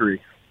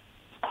history.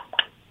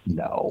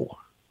 No.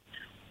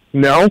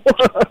 You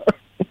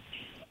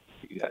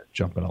got to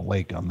jump in a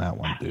lake on that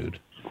one, dude.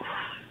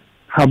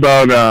 How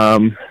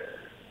about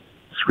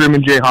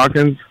Screaming Jay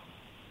Hawkins?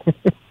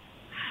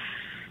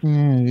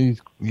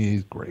 He's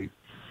great,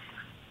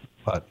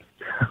 but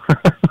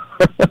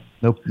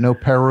no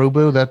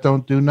Perubu. That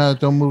don't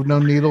move no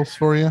needles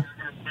for you.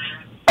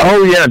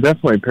 Oh yeah,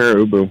 definitely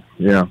Perubu.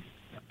 Yeah.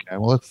 Okay,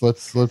 well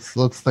let's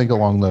think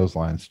along those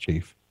lines,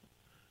 Chief.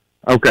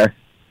 Okay.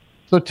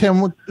 So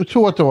Tim, to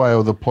what do I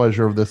owe the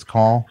pleasure of this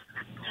call?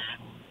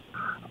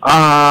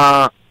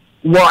 Well,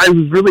 I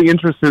was really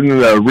interested in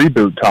the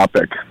reboot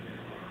topic.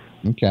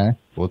 Okay,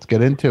 let's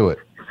get into it.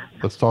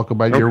 Let's talk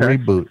about your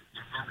reboot.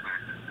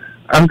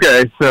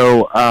 Okay,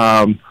 so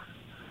I've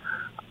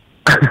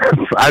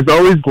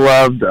always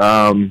loved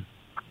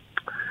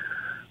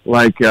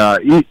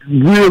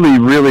really,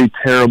 really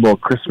terrible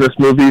Christmas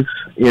movies,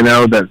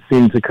 that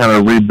seem to kind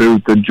of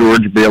reboot the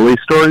George Bailey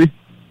story.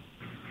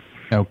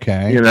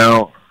 Okay.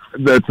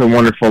 That's a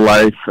Wonderful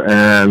Life,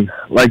 and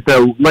like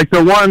the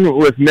one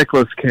with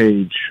Nicolas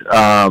Cage.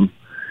 Family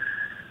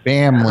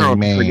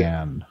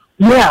Man.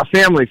 Yeah,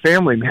 Family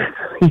Man.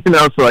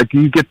 So like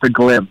you get the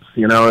glimpse.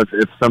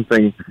 If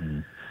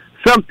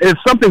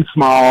something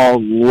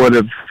small would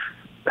have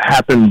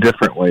happened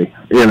differently,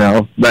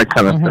 that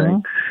kind of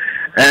thing.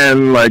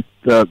 And like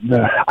the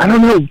I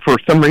don't know, for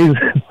some reason,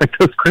 like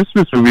those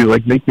Christmas movies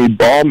like make me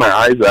bawl my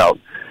eyes out,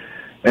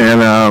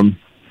 and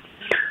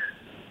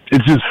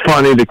it's just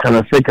funny to kind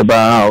of think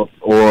about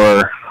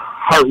or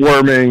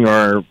heartwarming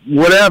or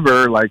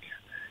whatever, like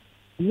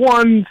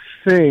one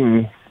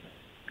thing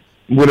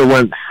would have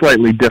went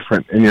slightly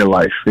different in your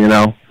life, you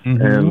know,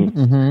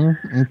 and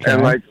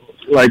like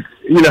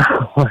you know,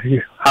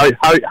 like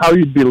how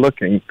you'd be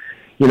looking,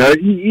 you know,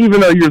 even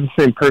though you're the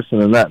same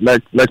person and that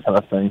kind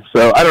of thing.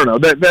 So I don't know,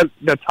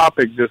 that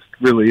topic just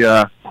really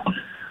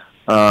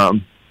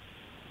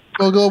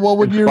what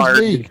would yours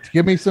be?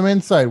 Give me some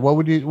insight. What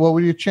would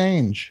you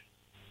change?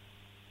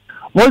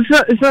 Well,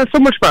 it's not so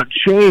much about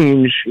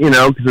change, you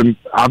know, because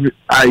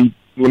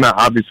well, not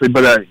obviously,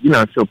 but you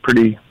know, I feel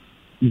pretty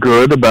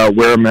good about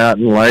where I'm at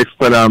in life.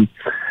 But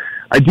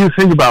I do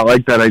think about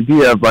like that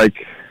idea of like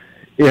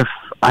if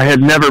I had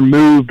never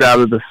moved out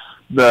of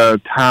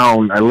the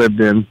town I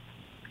lived in,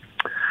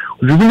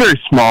 which is a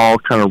very small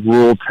kind of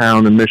rural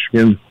town in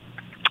Michigan,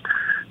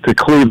 to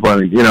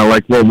Cleveland, you know,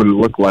 like what would it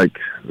look like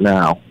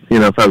now? You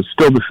know, if I was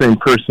still the same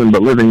person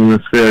but living in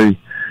this very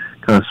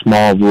kind of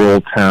small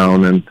rural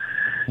town, and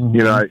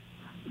you know,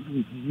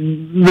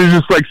 there's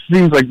just like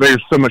seems like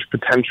there's so much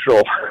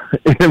potential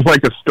in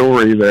like a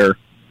story there,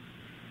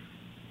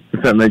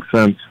 if that makes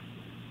sense.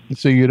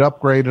 So you'd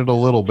upgrade it a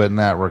little bit in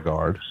that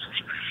regard.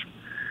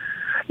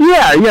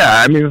 Yeah.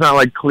 I mean, it's not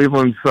like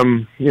Cleveland's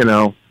some, you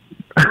know,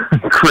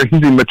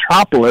 crazy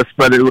metropolis,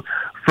 but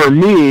for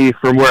me,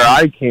 from where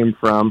I came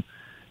from,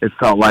 it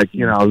felt like,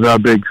 you know, the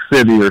big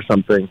city or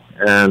something.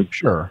 And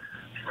sure.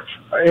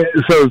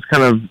 So it's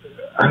kind of,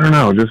 I don't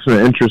know, just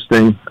an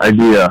interesting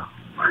idea.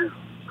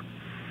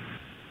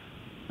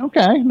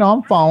 Okay, no,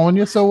 I'm following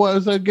you. So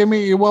what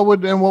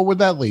would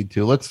that lead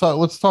to? Let's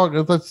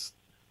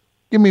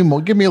give me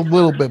a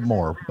little bit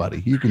more,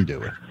 buddy. You can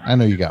do it. I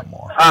know you got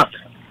more.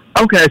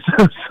 Okay,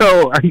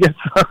 so I guess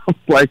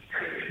like,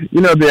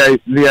 you know,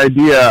 the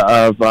idea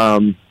of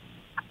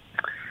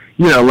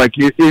you know, like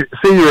you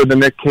say you were the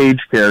Nick Cage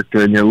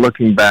character and you're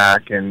looking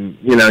back and,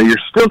 you know, you're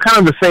still kind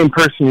of the same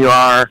person you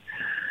are,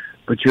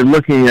 but you're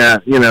looking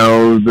at, you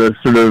know, the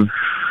sort of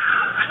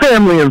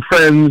family and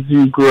friends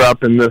you grew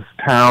up in this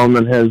town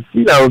that has,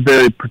 you know, a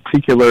very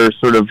particular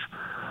sort of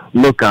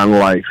look on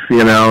life,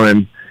 you know,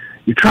 and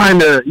you're trying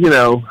to, you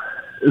know,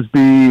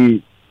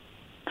 be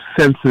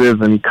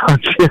sensitive and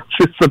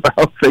conscientious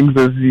about things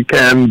as you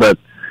can, but,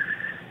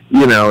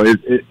 you know,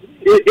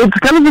 it's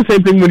kind of the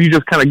same thing when you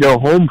just kind of go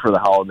home for the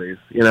holidays,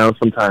 you know.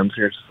 Sometimes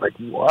you're just like,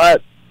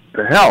 what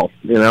the hell,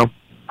 you know,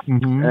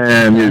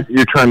 and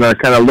you're trying to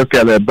kind of look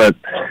at it, but,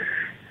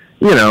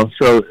 you know,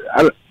 so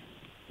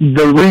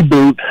the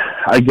reboot,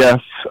 I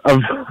guess, of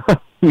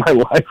my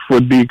life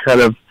would be kind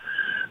of,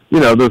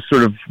 you know, those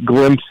sort of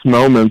glimpse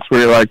moments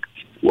where you're like,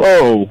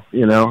 whoa,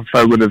 you know, if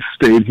I would have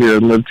stayed here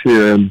and lived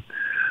here, and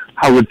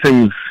how would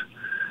things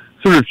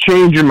sort of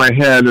change in my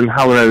head and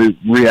how would I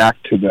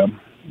react to them,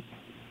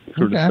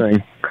 sort of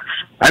thing.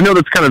 I know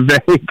that's kind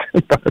of vague.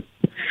 But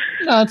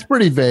no, it's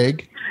pretty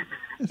vague.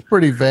 It's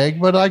pretty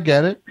vague, but I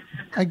get it.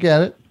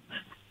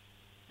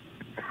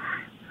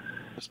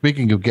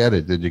 Speaking of get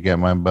it, did you get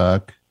my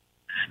book?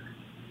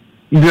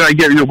 Did I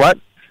get your what?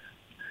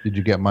 Did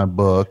you get my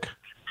book?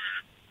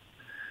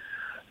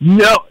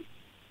 No.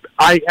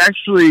 I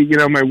actually, you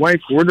know, my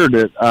wife ordered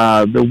it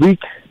the week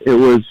it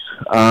was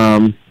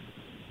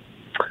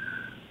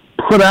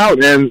put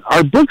out, and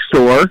our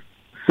bookstore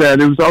said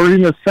it was already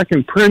in the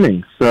second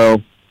printing.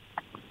 So,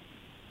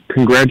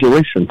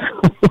 congratulations.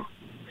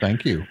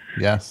 Thank you.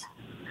 Yes.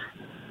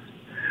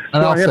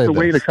 And I have to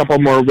wait a couple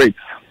more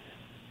weeks.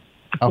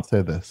 I'll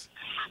say this.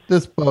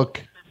 This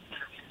book,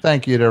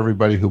 thank you to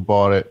everybody who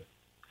bought it.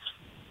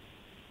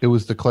 It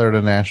was declared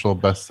a national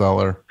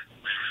bestseller.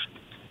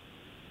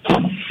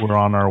 We're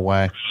on our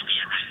way.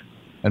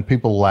 And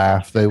people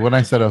laughed. When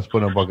I said I was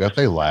putting a book out,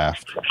 they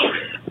laughed.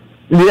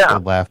 Yeah.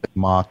 They laughed. They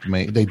mocked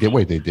me. They did.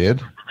 Wait, they did?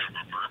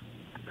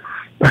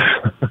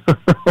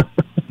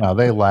 No,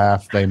 they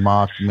laughed. They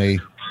mocked me.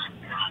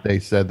 They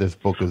said this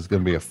book is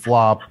going to be a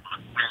flop.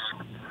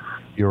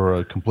 You're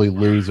a complete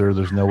loser.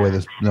 There's no way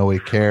nobody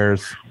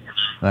cares.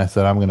 And I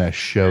said, I'm going to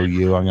show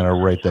you. I'm going to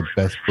write the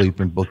best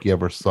bleeping book you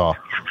ever saw.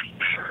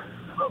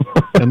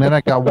 And then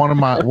I got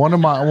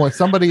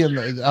somebody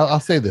I'll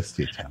say this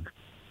to you, Tim.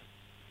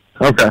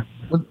 Okay.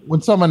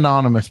 When some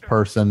anonymous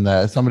person,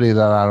 somebody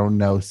that I don't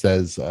know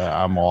says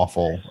I'm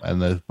awful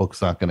and the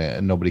book's not going to,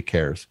 and nobody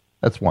cares.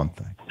 That's one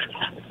thing.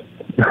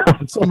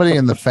 When somebody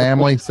in the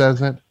family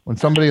says it, when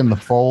somebody in the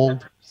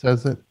fold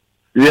says it,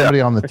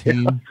 somebody on the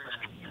team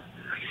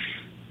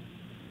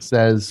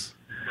says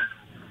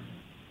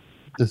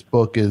this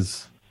book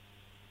is,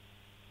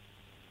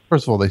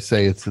 first of all, they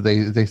say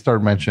they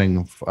start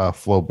mentioning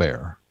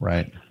Flaubert,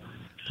 right?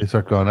 They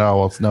start going, oh,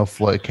 well, it's no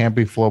Flaubert. It can't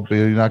be Flaubert.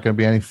 You're not going to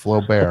be any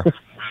Flaubert.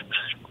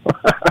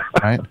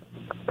 Right?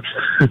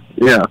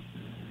 Yeah.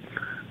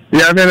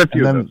 Yeah, I've had a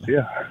few of those,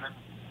 yeah.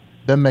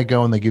 Then they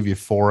go and they give you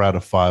 4 out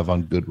of 5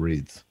 on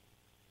Goodreads.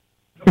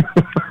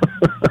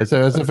 It's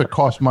as if it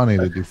costs money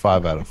to do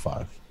 5 out of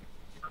 5.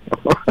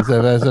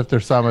 As if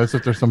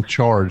there's some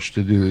charge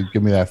to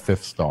give me that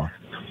 5th star.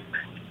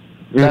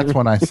 That's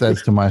when I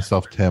says to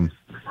myself, Tom,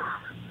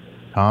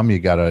 you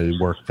got to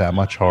work that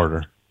much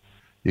harder.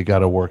 you got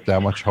to work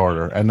that much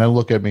harder. And then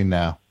look at me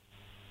now.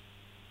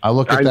 I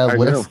look at that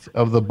list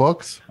of the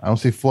books. I don't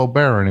see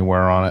Flaubert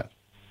anywhere on it.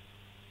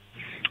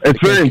 It's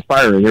very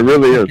inspiring. It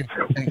really is.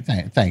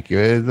 Thank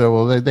you.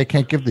 Well, they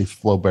can't give these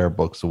Flaubert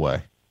books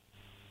away.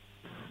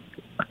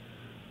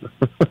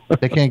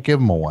 They can't give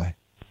them away.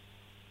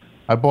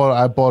 I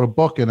bought a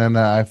book, and then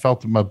I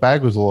felt that my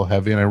bag was a little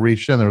heavy, and I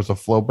reached in. There was a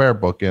Flaubert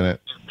book in it,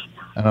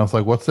 and I was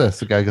like, "What's this?"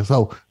 The guy goes,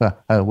 "Oh,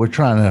 we're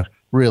trying to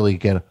really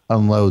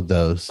unload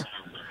those."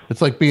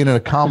 It's like being in a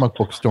comic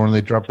book store and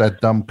they drop that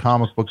dumb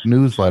comic book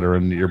newsletter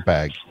into your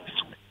bag.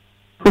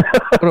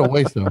 What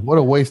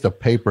a waste of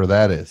paper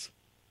that is.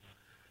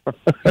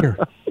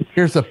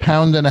 Here's a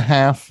pound and a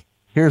half.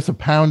 Here's a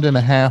pound and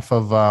a half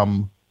of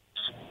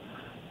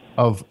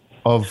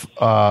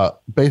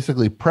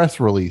basically press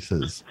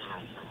releases.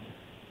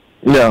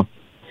 Yeah.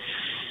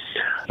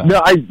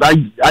 No, I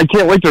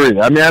can't wait to read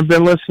it. I mean, I've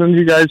been listening to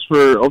you guys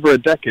for over a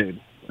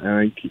decade,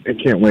 and I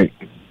can't wait.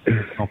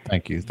 Oh,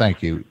 thank you,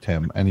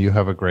 Tim, and you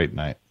have a great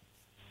night.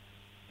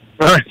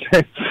 All right,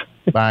 thanks.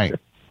 Bye.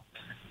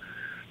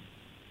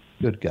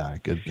 Good guy.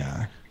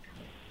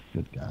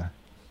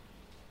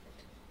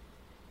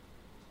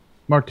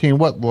 Martine,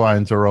 what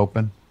lines are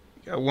open?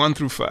 You got 1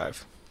 through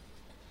 5.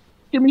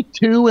 Give me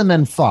 2 and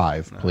then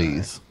 5,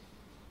 please.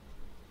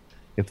 Right.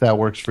 If that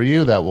works for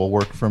you, that will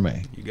work for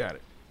me. You got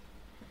it.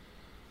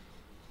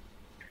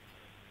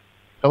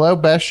 Hello,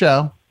 best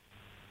show.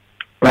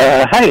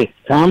 Hi,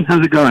 Tom.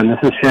 How's it going? This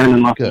is Sharon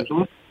in Los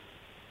Angeles.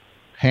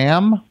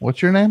 Ham?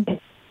 What's your name?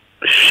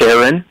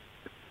 Sharon.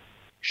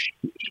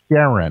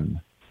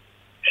 Sharon.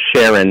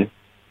 Sharon.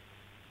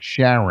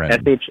 Sharon.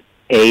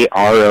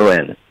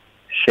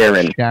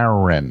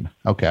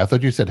 Okay, I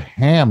thought you said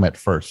ham at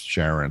first,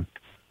 Sharon.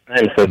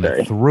 I'm so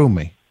sorry. It threw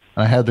me.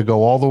 I had to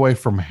go all the way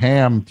from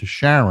ham to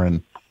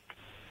Sharon,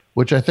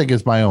 which I think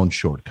is my own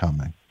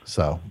shortcoming.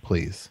 So,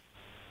 please.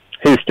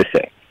 Who's to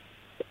say?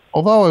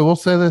 Although I will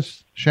say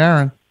this,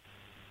 Sharon,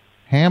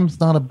 Ham's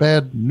not a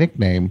bad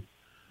nickname.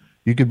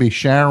 You could be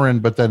Sharon,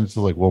 but then it's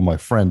like, well, my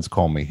friends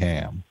call me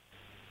Ham.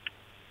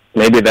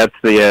 Maybe that's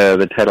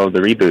the title of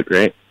the reboot,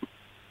 right?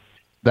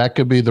 That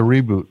could be the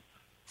reboot,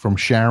 from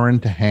Sharon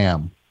to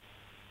Ham.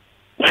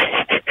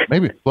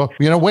 Maybe. Look,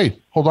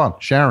 wait, hold on,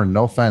 Sharon.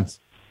 No offense,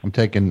 I'm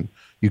taking.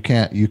 You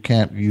can't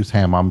use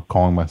Ham. I'm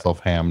calling myself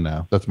Ham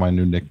now. That's my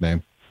new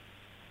nickname.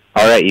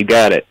 All right, you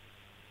got it.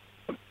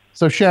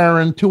 So,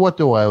 Sharon, to what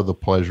do I owe the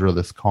pleasure of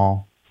this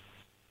call?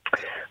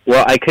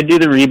 Well, I could do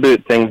the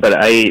reboot thing, but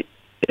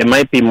it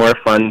might be more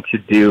fun to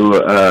do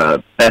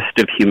Best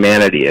of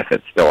Humanity if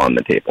it's still on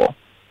the table.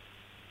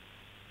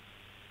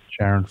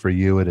 Sharon, for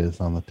you, it is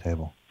on the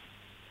table.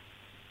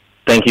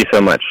 Thank you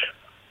so much.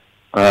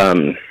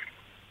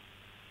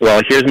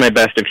 Well, here's my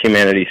Best of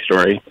Humanity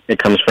story. It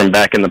comes from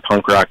back in the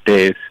punk rock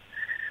days.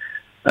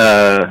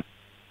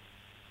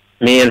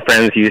 Me and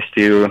friends used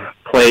to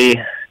play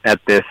at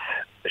this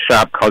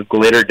shop called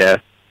Glitter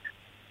Death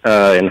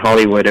in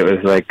Hollywood. It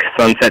was like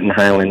Sunset and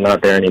Highland,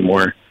 not there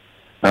anymore.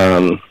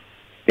 And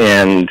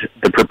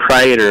the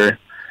proprietor,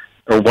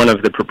 or one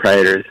of the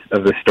proprietors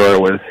of the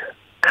store, was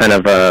kind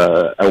of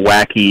a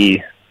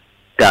wacky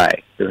guy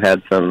who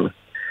had some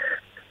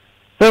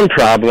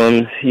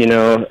problems,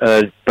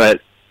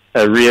 but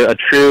a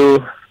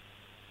true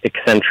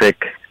eccentric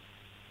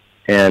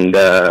and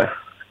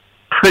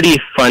pretty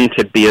fun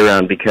to be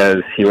around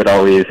because he would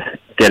always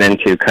get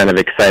into kind of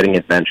exciting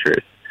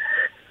adventures.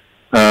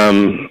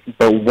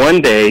 But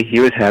one day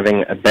he was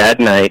having a bad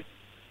night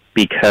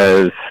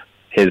because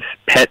his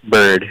pet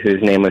bird,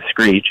 whose name was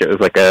Screech, it was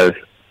like a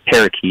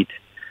parakeet,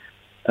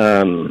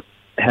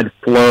 had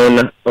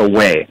flown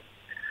away.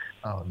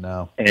 Oh,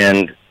 no.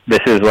 And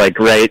this is like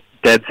right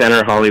dead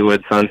center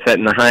Hollywood, Sunset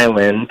in the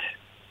Highland.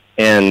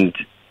 And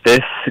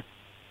this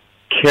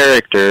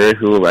character,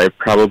 who I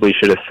probably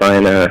should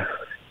assign a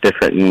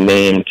different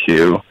name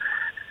to,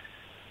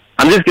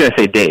 I'm just going to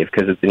say Dave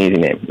because it's an easy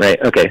name, right?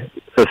 Okay,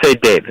 so say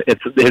Dave.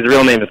 His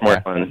real name is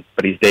more fun,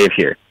 but he's Dave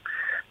here.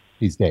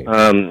 He's Dave.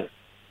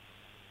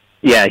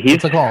 Yeah,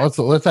 he's.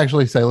 Let's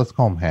actually say let's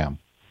call him Ham.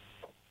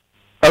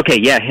 Okay,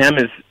 yeah, Ham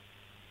is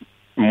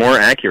more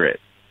accurate.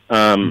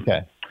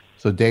 Okay,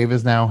 so Dave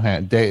is now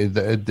Ham. Dave,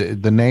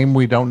 the name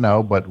we don't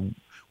know, but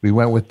we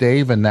went with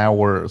Dave, and now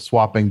we're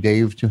swapping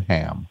Dave to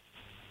Ham.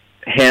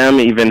 Ham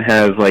even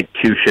has like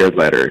 2 shared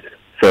letters,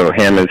 so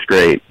Ham is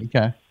great.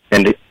 Okay,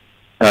 and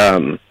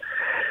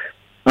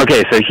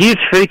okay, so he's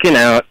freaking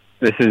out.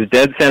 This is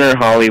dead center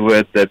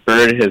Hollywood. The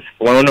bird has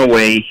flown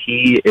away.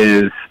 He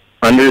is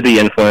under the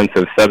influence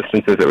of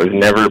substances that was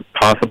never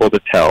possible to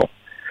tell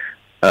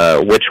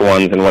which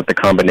ones and what the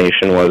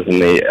combination was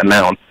and the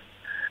amount.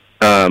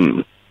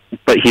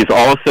 But he's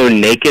also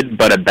naked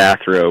but a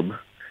bathrobe.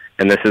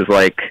 And this is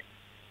like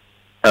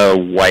a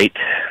white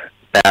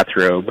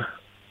bathrobe.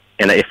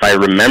 And if I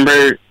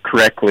remember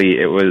correctly,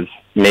 it was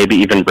maybe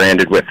even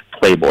branded with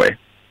Playboy.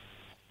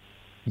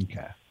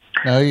 Okay.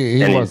 No,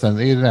 he wasn't.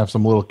 He didn't have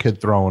some little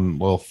kid throwing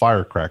little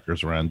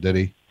firecrackers around, did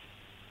he?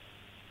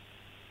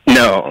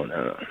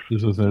 No.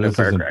 This isn't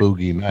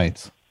Boogie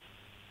Nights.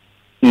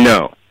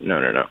 No.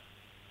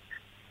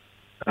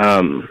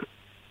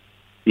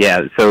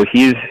 Yeah, so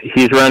he's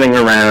running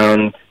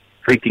around,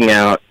 freaking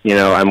out. You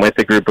know, I'm with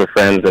a group of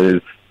friends that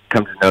has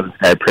come to know this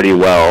guy pretty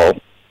well.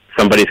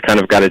 Somebody's kind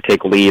of got to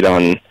take lead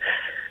on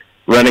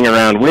running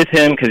around with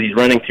him because he's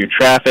running through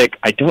traffic.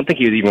 I don't think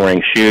he was even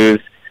wearing shoes.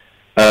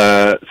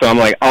 So I'm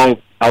like,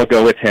 I'll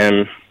go with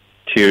him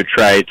to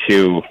try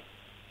to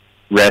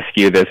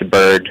rescue this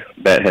bird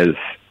that has,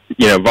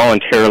 you know,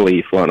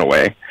 voluntarily flown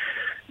away.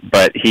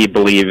 But he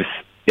believes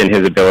in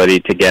his ability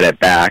to get it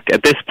back.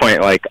 At this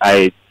point, like,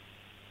 I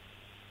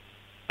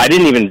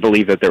didn't even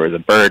believe that there was a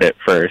bird at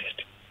first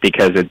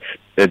because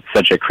it's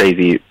such a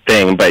crazy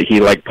thing. But he,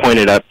 like,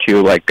 pointed up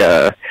to, like,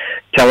 a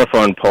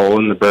telephone pole,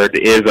 and the bird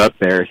is up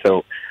there.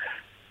 So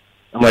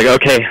I'm like,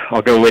 okay,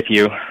 I'll go with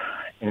you.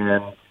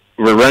 And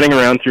we're running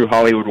around through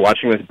Hollywood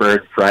watching this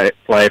bird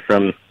fly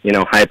from, you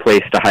know, high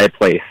place to high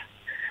place.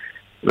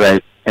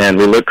 Right? And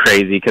we look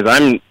crazy because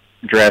I'm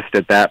dressed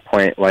at that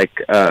point like,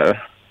 I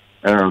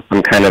don't know,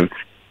 some kind of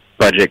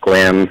budget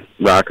glam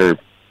rocker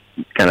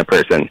kind of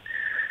person.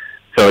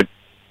 So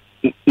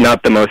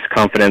not the most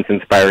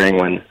confidence-inspiring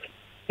when,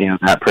 you know,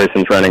 that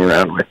person's running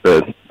around with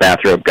the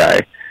bathrobe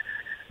guy.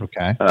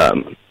 Okay.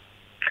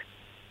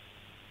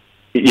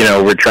 You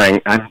know,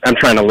 I'm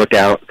trying to look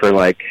out for,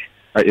 like,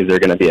 is there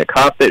going to be a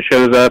cop that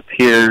shows up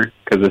here?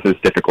 Because this is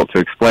difficult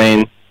to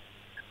explain.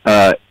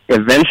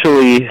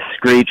 Eventually,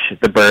 Screech,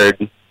 the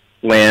bird,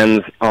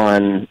 lands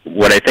on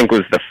what I think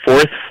was the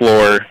 4th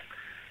floor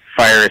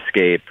fire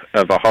escape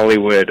of a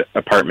Hollywood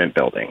apartment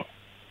building.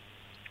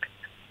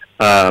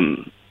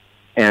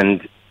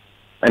 And,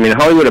 I mean,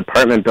 Hollywood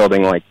apartment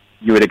building, like,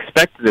 you would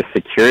expect the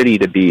security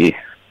to be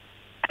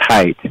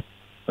tight,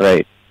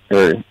 right?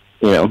 Or,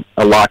 you know,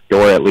 a locked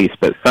door at least.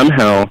 But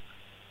somehow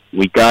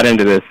we got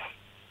into this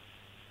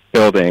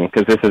building,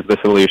 because this is the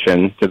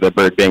solution to the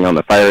bird being on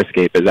the fire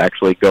escape, is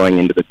actually going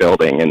into the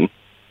building. And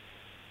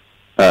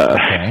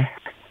okay.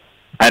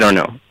 I don't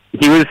know.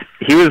 He was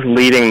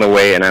leading the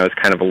way, and I was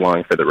kind of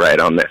along for the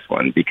ride on this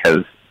one,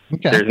 because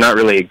there's not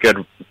really a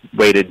good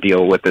way to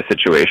deal with the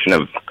situation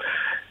of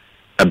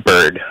a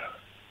bird,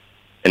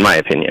 in my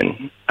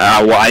opinion.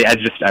 I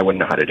wouldn't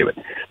know how to do it.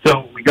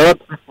 So we go up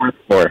to the 4th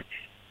floor,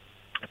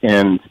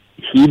 and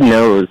he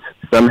knows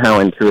somehow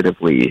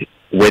intuitively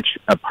which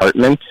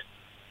apartment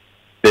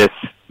this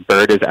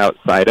bird is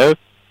outside of.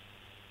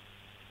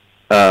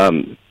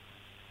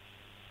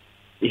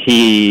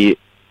 He,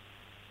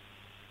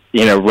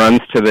 you know, runs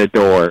to the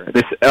door.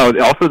 This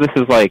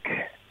is like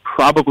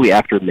probably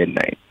after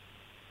midnight.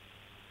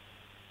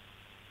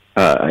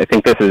 I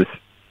think this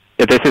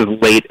is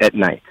late at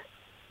night.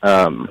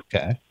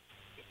 Okay.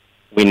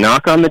 We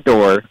knock on the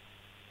door,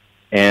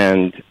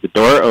 and the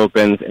door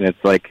opens, and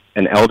it's like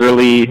an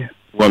elderly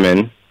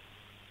woman,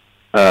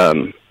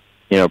 you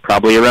know,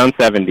 probably around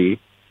 70,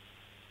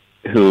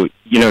 who,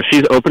 you know,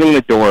 she's opening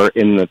the door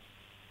in the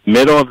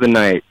middle of the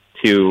night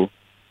to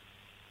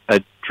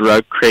a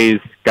drug-crazed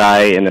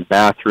guy in a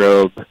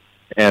bathrobe,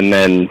 and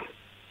then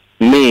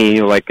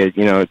me, like a,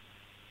 you know,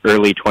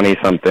 early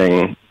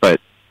 20-something,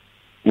 but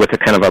with a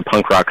kind of a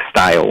punk rock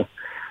style.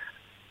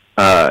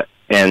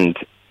 And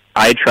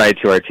I tried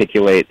to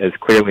articulate as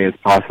clearly as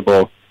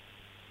possible,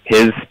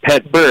 his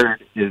pet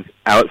bird is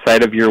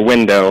outside of your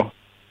window,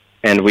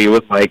 and we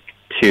would like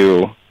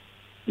to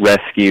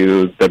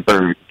rescue the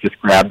bird. Just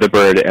grab the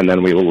bird, and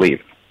then we will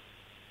leave.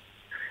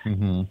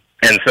 Mm-hmm.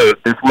 And so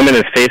this woman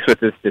is faced with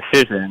this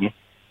decision,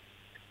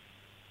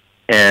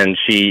 and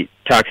she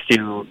talks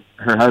to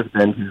her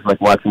husband, who's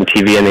like watching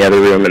TV in the other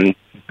room, and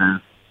she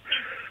says,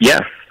 yeah,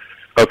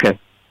 okay.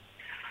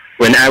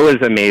 When I was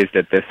amazed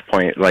at this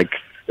point, like,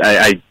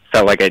 I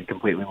felt like I'd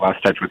completely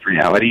lost touch with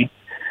reality.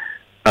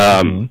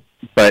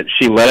 But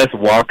she let us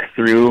walk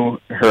through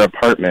her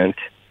apartment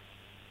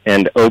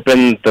and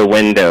open the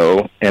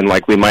window, and,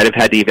 like, we might have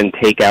had to even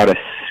take out a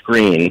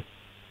screen.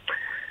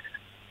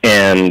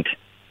 And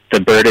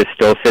the bird is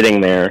still sitting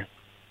there,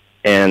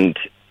 and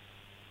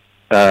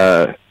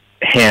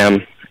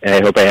Ham, and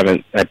I hope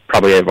I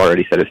probably have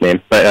already said his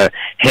name, but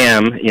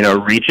Ham, you know,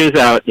 reaches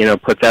out, you know,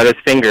 puts out his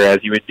finger as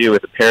you would do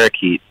with a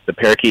parakeet. The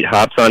parakeet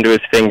hops onto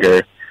his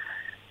finger,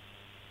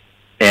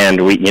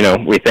 and we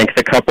thank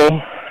the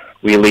couple,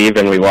 we leave,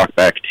 and we walk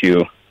back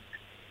to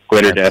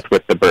Glitter Death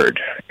with the bird.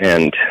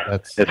 And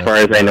as far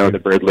as I know, the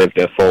bird lived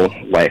a full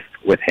life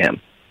with Ham.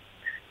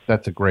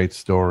 That's a great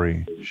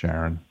story,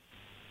 Sharon.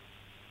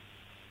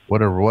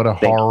 What a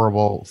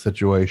horrible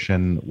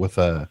situation with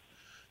a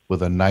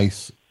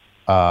nice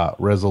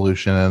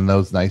resolution, and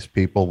those nice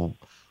people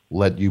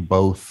let you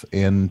both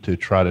in to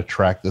try to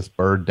track this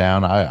bird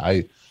down.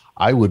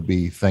 I would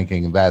be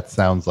thinking that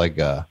sounds like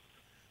a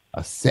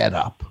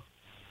setup.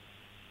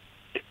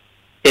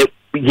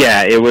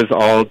 It was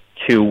all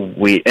too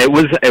weird. It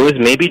was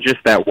maybe just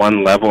that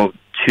one level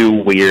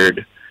too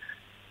weird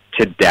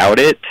to doubt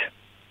it,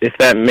 if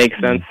that makes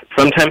sense.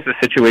 Sometimes the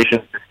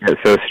situations get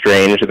so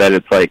strange that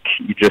it's like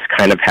you just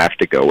kind of have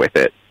to go with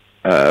it.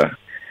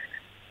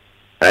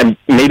 And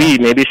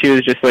maybe she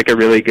was just like a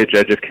really good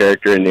judge of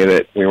character and knew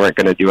that we weren't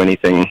going to do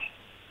anything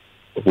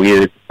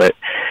weird. But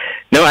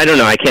no, I don't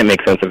know. I can't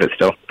make sense of it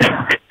still.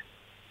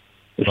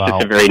 He's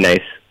just a very nice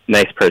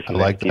person. I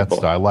like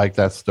that. I like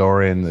that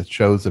story, and it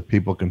shows that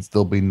people can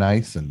still be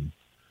nice and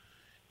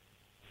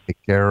take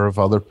care of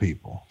other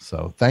people.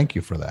 So thank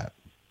you for that.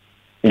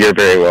 You're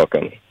very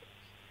welcome.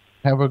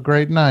 Have a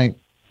great night.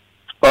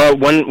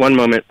 One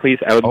moment, please.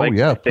 I would like to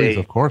say, please,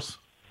 of course.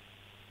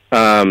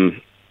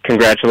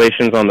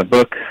 Congratulations on the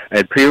book.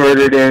 I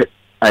pre-ordered it.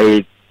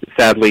 I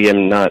sadly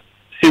am not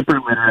super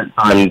literate.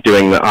 I'm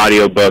doing the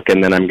audiobook,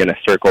 and then I'm going to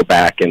circle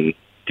back and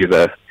do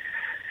the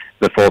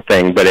full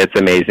thing. But it's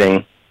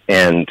amazing,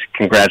 and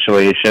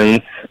congratulations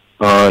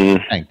on.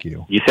 Thank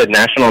you. You said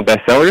national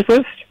bestsellers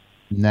list.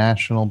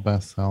 National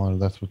bestseller.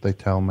 That's what they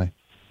tell me.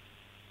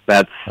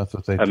 That's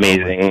what they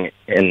amazing,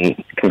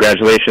 and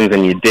congratulations!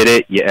 And you did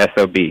it. You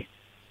SOB.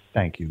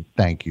 Thank you,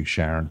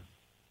 Sharon.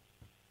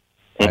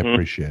 I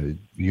appreciate it.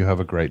 You have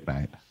a great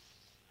night.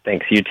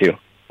 Thanks. You too.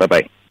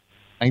 Bye-bye.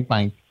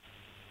 Bye.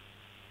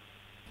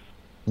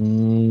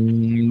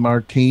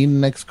 Martine,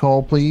 next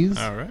call, please.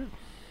 All right.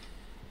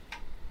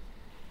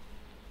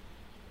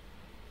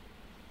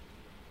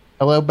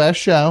 Hello, Best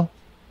Show.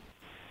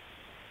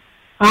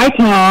 Hi,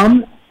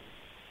 Tom.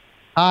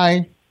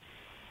 Hi.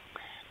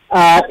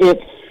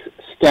 It's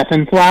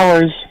Stefan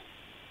Flowers.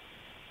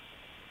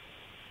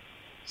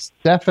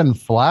 Stefan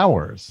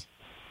Flowers.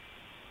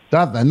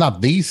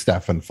 Not the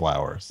Stefan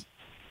Flowers.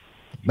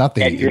 Not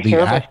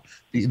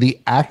the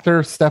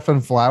actor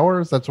Stefan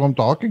Flowers. That's what I'm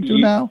talking to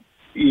now.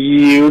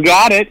 You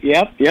got it.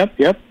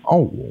 Yep.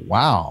 Oh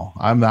wow.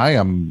 I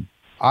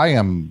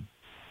am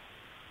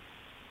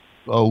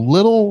a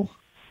little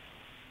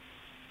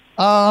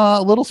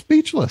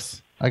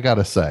speechless. I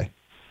gotta say.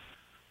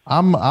 I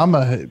am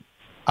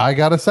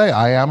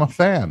a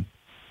fan.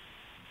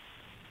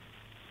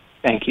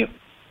 Thank you.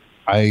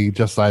 I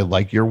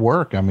like your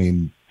work. I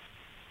mean,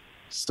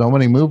 so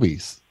many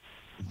movies.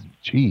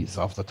 Jeez,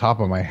 off the top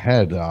of my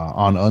head,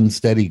 On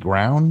Unsteady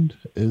Ground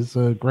is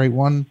a great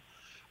one.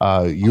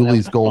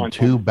 Yuli's Gold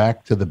 2,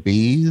 Back to the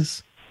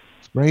Bees.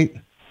 It's great.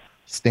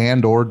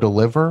 Stand or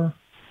Deliver.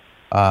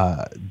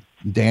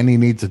 Danny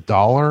Needs a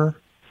Dollar.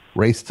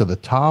 Race to the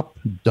Top.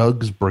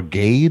 Doug's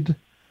Brigade.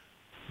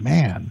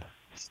 Man,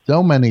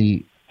 so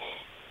many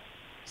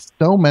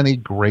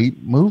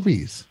great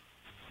movies.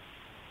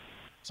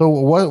 So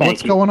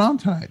what's going on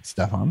tonight,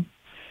 Stefan?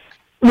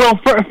 Well,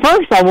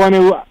 first I want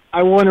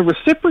to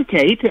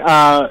reciprocate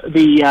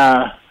the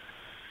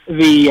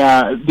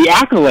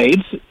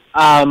accolades.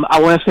 I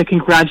want to say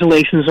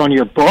congratulations on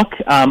your book.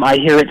 I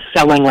hear it's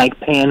selling like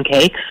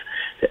pancakes.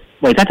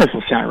 Wait, that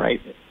doesn't sound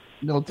right.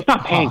 No, it's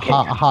not pancakes.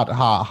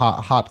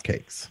 Hot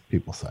cakes.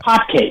 People say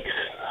hot cakes.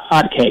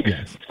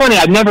 Yes. It's funny.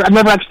 I've never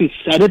actually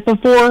said it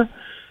before,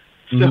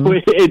 so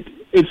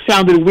it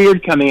sounded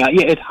weird coming out.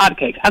 Yeah, it's hot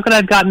cakes. How could I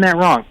have gotten that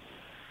wrong?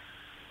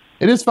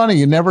 It is funny.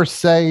 You never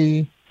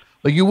say,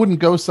 like, you wouldn't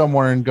go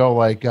somewhere and go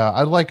like,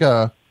 I'd like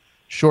a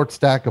short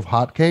stack of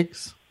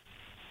hotcakes.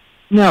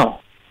 No,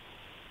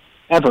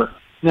 ever.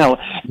 No.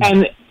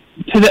 And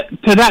to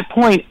that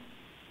point,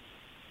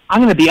 I'm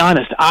going to be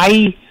honest.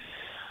 I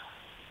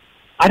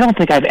don't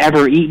think I've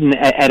ever eaten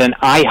at an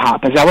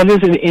IHOP. Is that what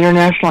it is? An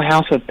International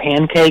House of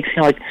Pancakes?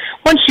 You know, like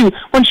once you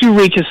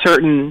reach a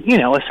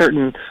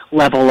certain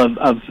level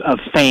of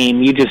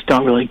fame, you just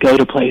don't really go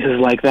to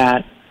places like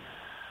that.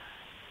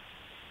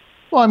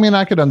 Well, I mean,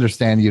 I could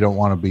understand you don't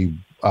want to be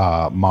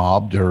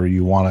mobbed, or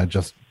you want to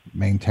just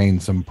maintain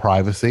some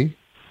privacy.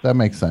 That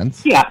makes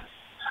sense. Yeah,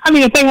 I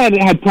mean, if they had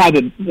a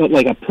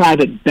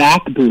private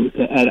back booth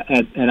at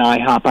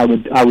IHOP,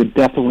 I would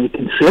definitely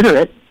consider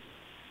it.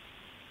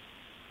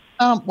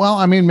 Well,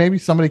 I mean, maybe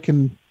somebody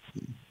can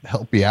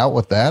help you out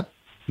with that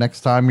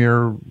next time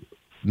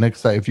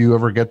if you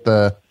ever get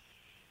a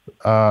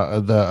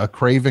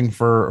craving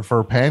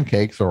for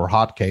pancakes or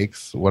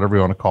hotcakes, whatever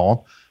you want to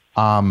call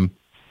them.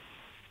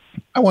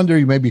 I wonder,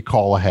 you maybe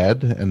call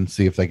ahead and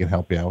see if they can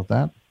help you out with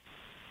that.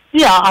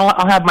 Yeah,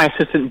 I'll have my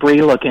assistant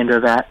Bree look into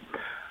that.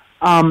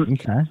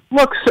 Okay.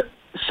 Look,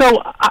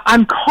 so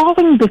I'm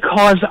calling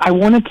because I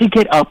wanted to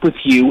get up with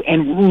you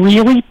and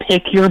really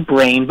pick your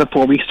brain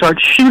before we start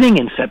shooting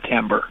in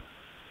September.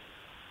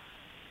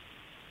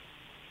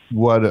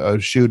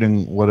 What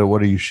shooting? What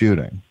are you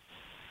shooting?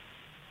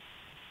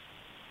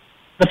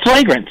 The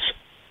Flagrants.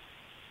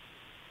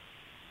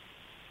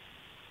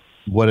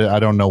 I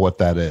don't know what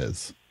that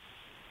is.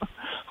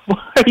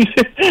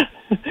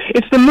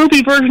 It's the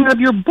movie version of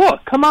your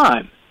book. Come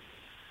on.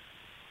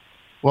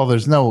 Well,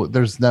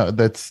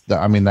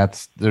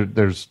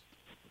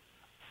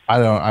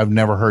 I've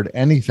never heard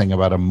anything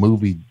about a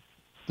movie.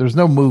 There's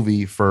no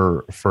movie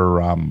for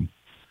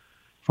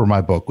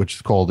my book, which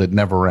is called It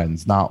Never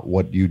Ends. Not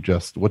what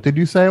did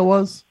you say it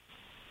was?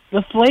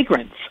 The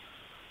Flagrants.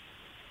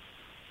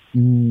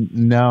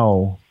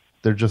 No,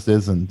 there just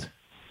isn't.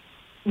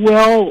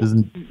 Well,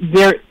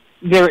 there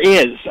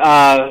is.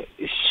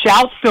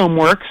 Shout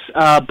Filmworks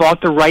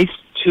bought the rights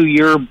to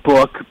your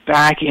book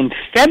back in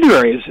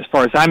February, as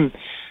far as I'm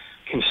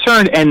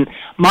concerned, and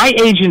my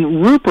agent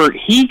Rupert,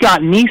 he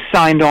got me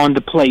signed on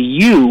to play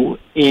you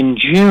in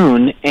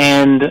June,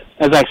 and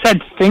as I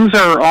said, things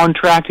are on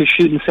track to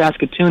shoot in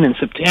Saskatoon in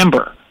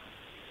September.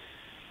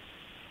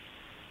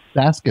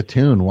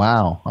 Saskatoon.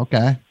 Wow.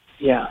 Okay.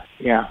 Yeah.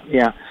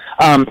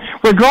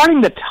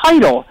 Regarding the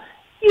title,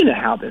 you know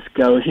how this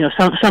goes. You know,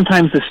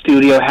 sometimes the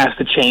studio has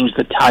to change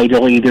the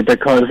title either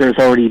because there's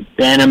already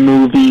been a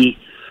movie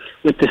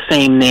with the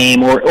same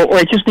name, or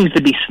it just needs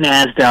to be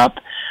snazzed up.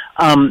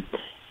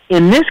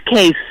 In this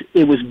case,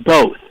 it was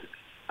both.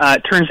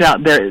 It turns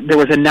out there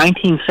was a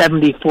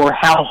 1974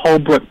 Hal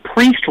Holbrook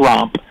priest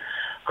romp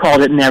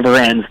called It Never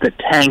Ends that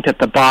tanked at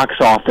the box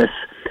office.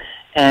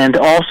 And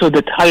also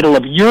the title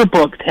of your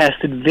book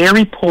tested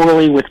very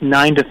poorly with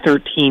 9 to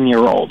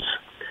 13-year-olds.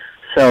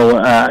 So,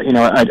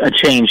 a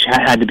change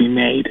had to be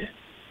made.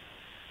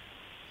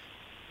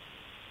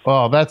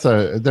 Well, there's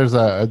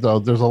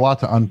a lot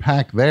to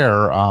unpack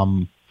there.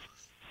 I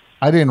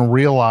didn't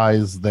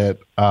realize that.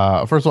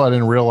 First of all, I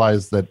didn't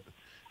realize that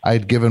I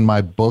had given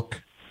my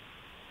book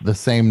the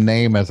same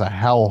name as a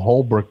Hal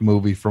Holbrook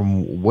movie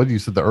from what you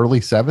said, the early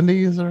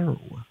 70s, or?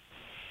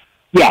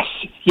 Yes,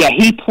 yeah.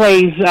 He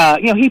plays.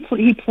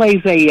 He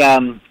plays a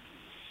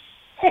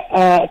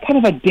kind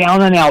of a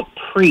down and out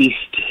priest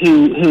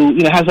who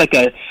has like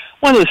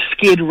one of those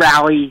Skid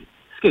Row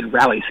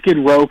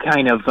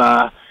kind of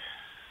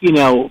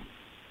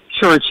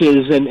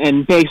churches,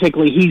 and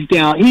basically he's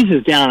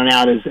as down and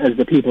out as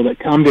the people that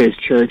come to his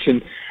church.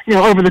 And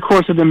over the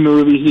course of the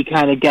movie, he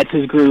kind of gets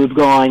his groove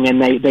going,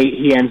 and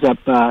he ends up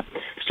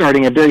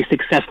starting a very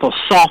successful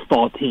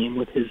softball team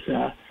with his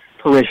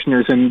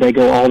parishioners, and they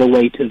go all the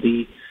way to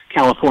the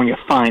California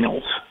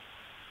finals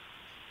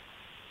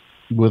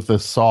with a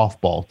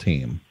softball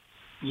team.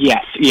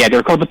 Yes, yeah,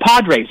 they're called the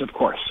Padres, of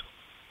course.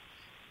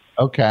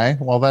 Okay,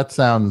 well, that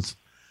sounds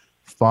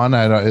fun.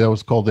 It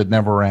was called It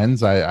Never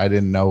Ends. I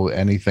didn't know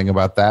anything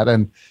about that,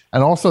 and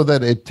also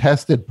that it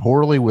tested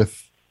poorly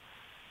with.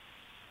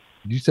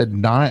 You said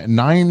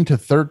 9 to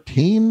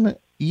 13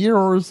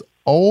 years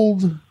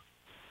old.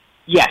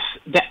 Yes,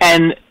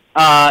 and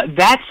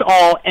that's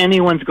all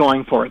anyone's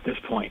going for at this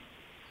point.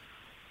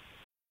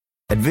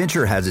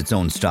 Adventure has its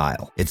own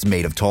style. It's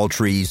made of tall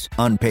trees,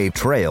 unpaved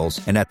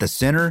trails, and at the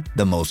center,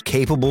 the most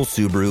capable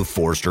Subaru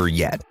Forester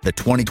yet, the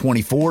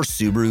 2024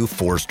 Subaru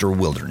Forester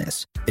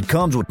Wilderness. It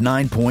comes with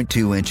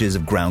 9.2 inches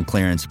of ground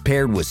clearance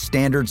paired with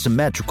standard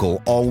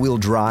symmetrical all-wheel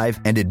drive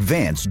and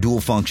advanced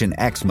dual-function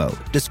X mode.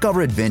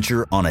 Discover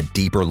adventure on a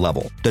deeper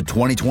level. The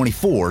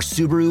 2024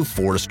 Subaru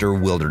Forester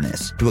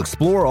Wilderness. To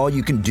explore all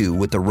you can do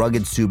with the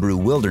rugged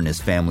Subaru Wilderness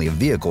family of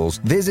vehicles,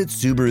 visit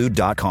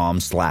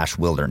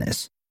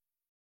Subaru.com/wilderness.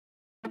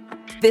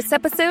 This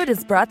episode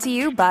is brought to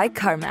you by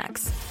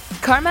CarMax.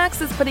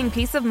 CarMax is putting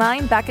peace of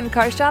mind back in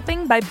car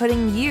shopping by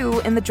putting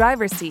you in the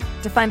driver's seat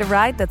to find a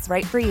ride that's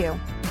right for you.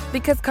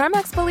 Because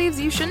CarMax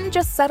believes you shouldn't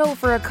just settle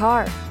for a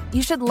car.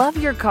 You should love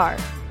your car.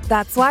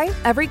 That's why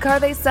every car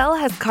they sell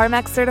has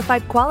CarMax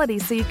certified quality,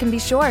 so you can be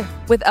sure,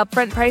 with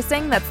upfront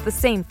pricing that's the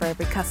same for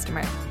every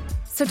customer.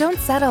 So don't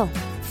settle.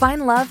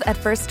 Find love at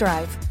first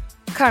drive.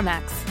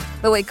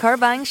 CarMax, the way car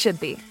buying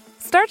should be.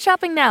 Start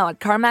shopping now at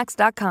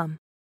CarMax.com.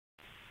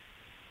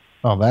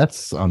 Oh,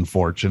 that's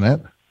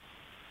unfortunate.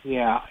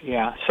 Yeah.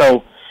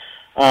 So,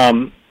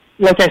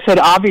 like I said,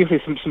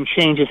 obviously some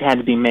changes had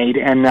to be made,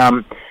 and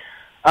I've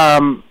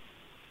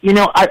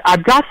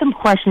got some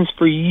questions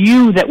for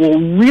you that will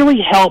really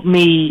help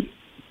me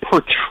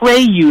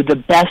portray you the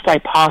best I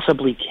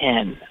possibly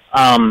can.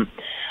 I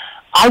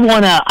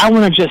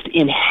wanna just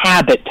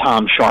inhabit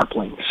Tom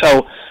Sharpling.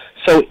 So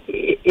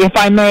if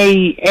I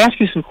may ask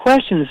you some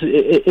questions,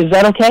 is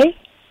that okay?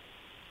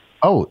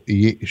 Oh,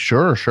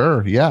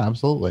 sure. Yeah,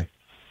 absolutely.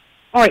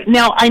 All right.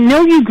 Now, I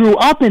know you grew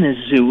up in a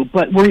zoo,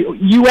 but were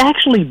you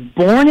actually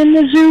born in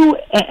the zoo?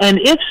 And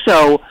if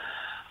so,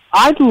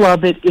 I'd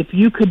love it if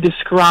you could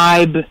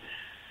describe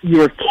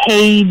your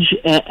cage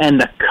and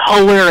the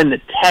color and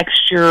the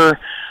texture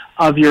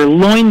of your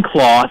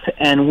loincloth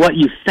and what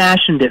you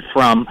fashioned it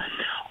from.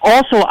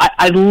 Also,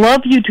 I'd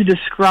love you to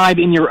describe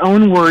in your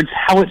own words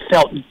how it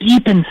felt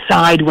deep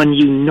inside when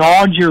you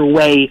gnawed your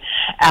way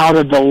out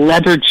of the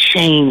leather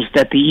chains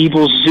that the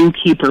evil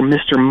zookeeper,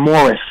 Mr.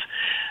 Morris,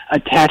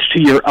 attached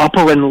to your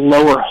upper and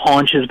lower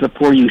haunches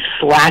before you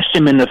slashed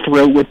him in the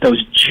throat with those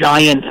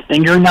giant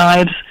finger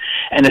knives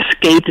and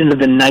escaped into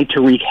the night to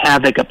wreak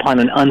havoc upon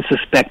an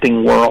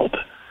unsuspecting world.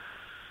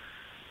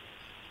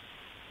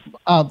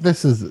 I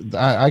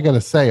got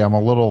to say, I'm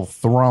a little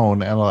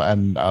thrown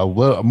and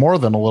more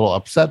than a little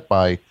upset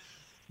by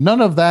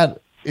none of that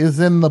is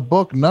in the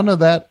book. None of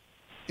that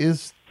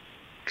is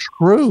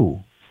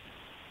true.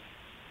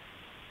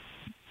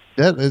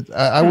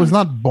 I was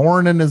not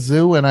born in a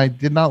zoo, and I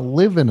did not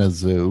live in a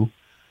zoo,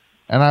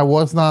 and I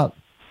was not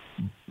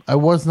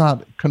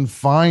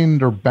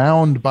confined or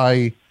bound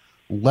by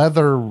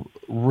leather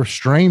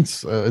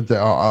restraints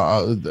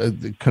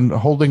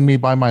holding me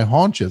by my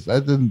haunches.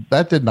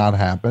 That did not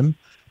happen.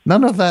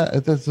 None of that.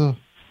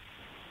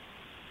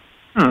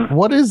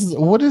 What is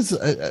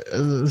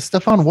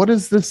Stefan? What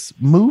is this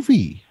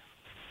movie?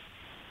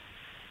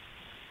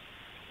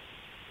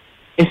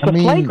 It's the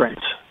flagrant.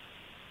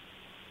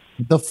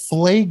 The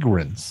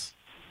flagrants.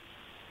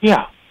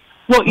 Yeah.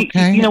 Well,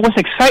 okay.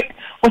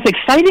 What's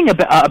exciting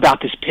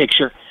about this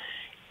picture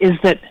is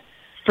that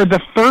For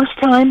the first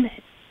time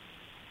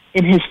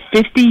in his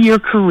 50-year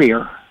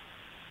career,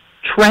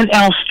 Trent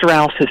L.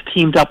 Strauss has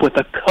teamed up with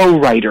a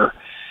co-writer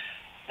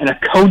and a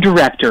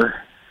co-director,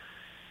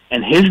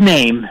 and his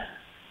name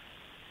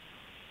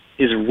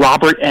is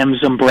Robert M.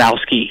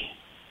 Zombrowski,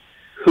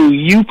 who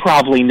you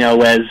probably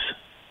know as,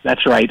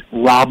 that's right,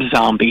 Rob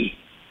Zombie.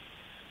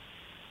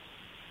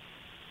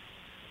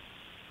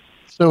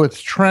 So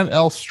it's Trent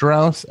L.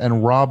 Strauss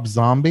and Rob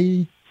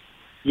Zombie?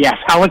 Yes,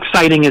 how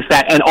exciting is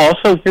that? And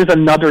also, here's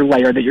another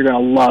layer that you're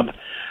going to love.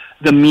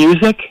 The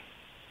music.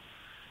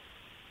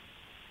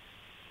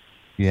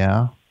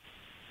 Yeah.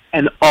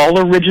 An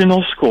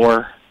all-original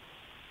score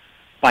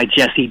by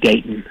Jesse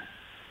Dayton.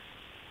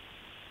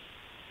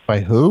 By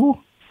who?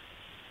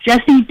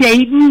 Jesse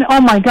Dayton?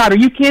 Oh, my God, are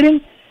you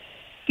kidding?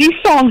 These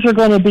songs are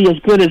going to be as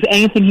good as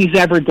anything he's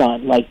ever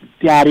done, like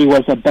Daddy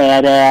Was a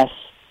Badass,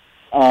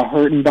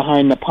 Hurtin'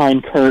 Behind the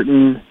Pine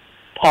Curtain,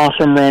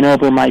 Possum Ran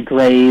Over My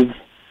Grave,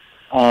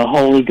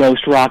 Holy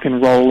Ghost Rock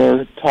and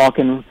Roller,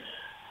 Talkin'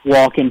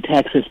 Walkin'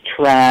 Texas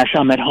Trash,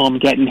 I'm at Home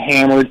Getting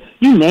Hammered.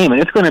 You name it,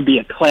 it's going to be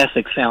a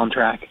classic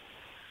soundtrack.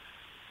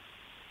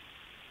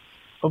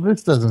 Well,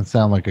 this doesn't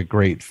sound like a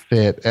great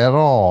fit at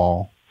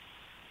all.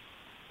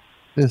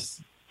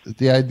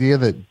 The idea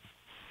that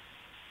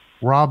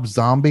Rob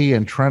Zombie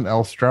and Trent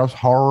L. Strauss,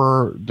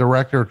 horror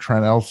director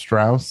Trent L.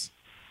 Strauss.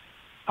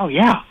 Oh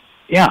yeah,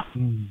 yeah.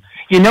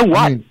 You know what?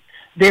 I mean,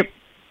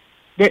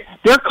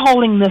 they're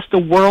calling this the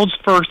world's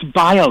first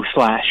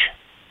bio-slash.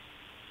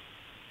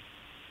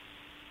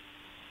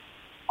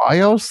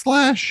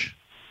 Bio-slash?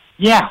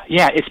 Yeah.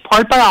 It's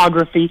part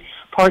biography,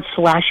 part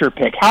slasher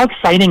pick. How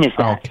exciting is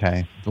that?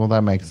 Okay, well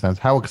that makes sense.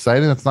 How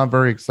exciting? It's not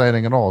very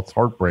exciting at all. It's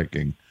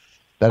heartbreaking.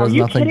 That has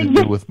nothing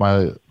to do with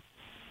my...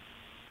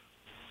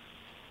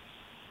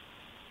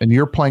 And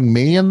you're playing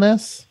me in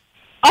this?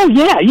 Oh,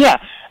 yeah.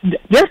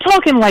 They're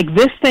talking like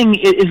this thing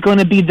is going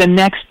to be the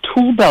next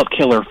Tool Belt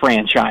Killer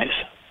franchise.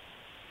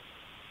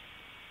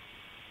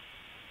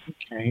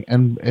 Okay,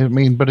 and I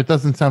mean, but it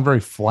doesn't sound very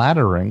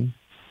flattering.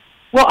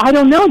 Well, I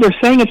don't know. They're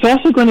saying it's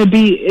also going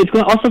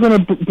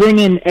to bring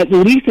in at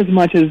least as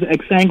much as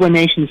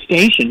Exsanguination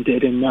Station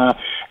did in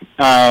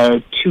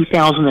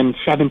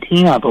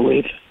 2017, I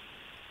believe.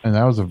 And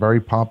that was a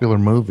very popular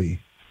movie.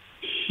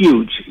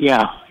 Huge,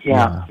 yeah.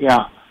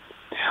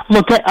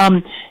 Look,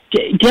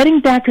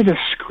 getting back to the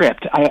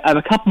script, I have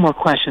a couple more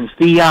questions.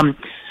 The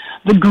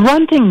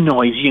grunting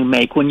noise you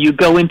make when you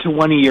go into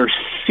one of your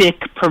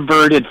sick,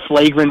 perverted,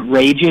 flagrant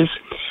rages,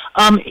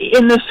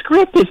 in the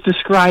script it's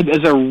described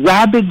as a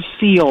rabid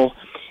seal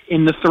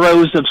in the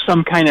throes of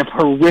some kind of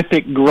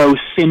horrific, gross,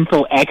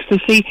 sinful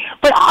ecstasy.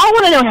 But I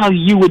want to know how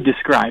you would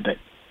describe it.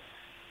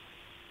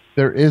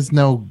 There is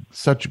no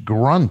such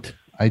grunt.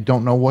 I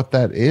don't know what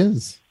that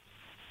is.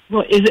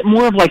 Well, is it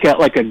more of like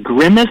a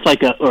grimace,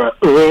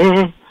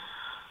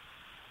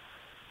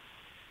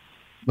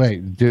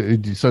 Wait,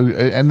 so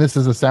and this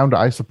is a sound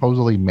I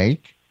supposedly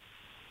make?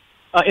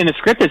 In the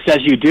script it says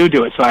you do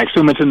it, so I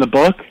assume it's in the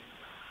book?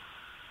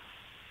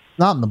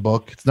 Not in the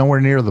book. It's nowhere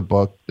near the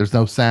book. There's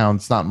no sound.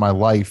 It's not in my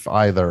life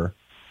either.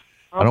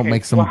 Okay. I don't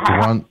make some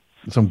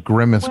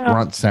grimace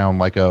grunt sound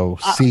like a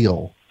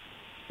seal.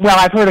 Well,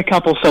 I've heard a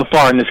couple so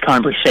far in this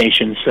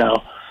conversation,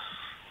 so...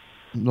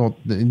 No.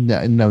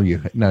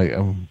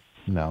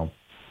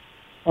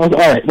 All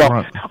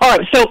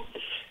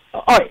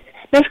right.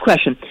 Next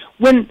question: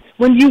 When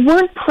you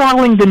weren't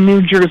prowling the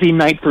New Jersey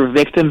night for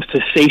victims to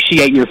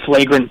satiate your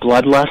flagrant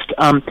bloodlust,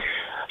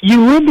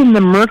 you lived in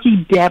the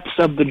murky depths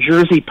of the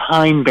Jersey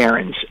Pine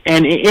Barrens,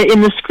 and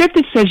in the script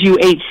it says you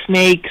ate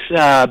snakes,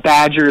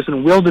 badgers,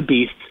 and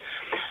wildebeests.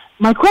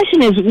 My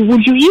question is: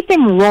 would you eat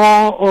them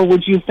raw, or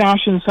would you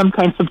fashion some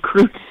kind of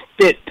crude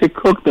spit to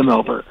cook them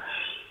over?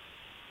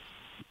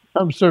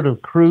 Some sort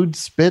of crude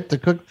spit to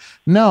cook?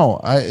 No,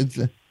 I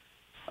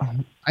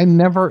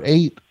never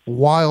ate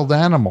wild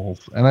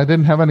animals, and I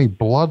didn't have any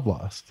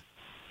bloodlust.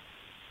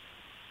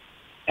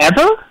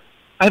 Ever?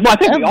 I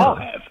think we all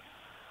have.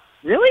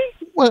 Really?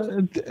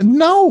 Well,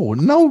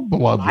 no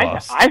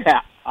bloodlust.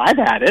 I've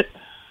had it.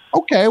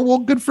 Okay, well,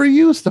 good for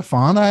you,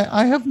 Stefan.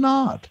 I have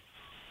not.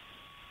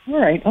 All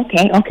right.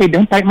 Okay.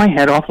 Don't bite my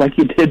head off like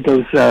you did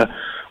those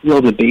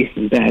wildebeest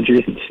and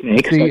badgers and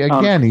snakes. See,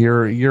 again,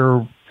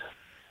 you're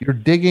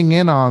digging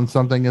in on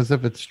something as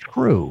if it's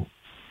true.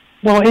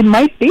 Well, it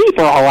might be,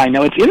 for all I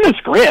know. It's in the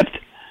script.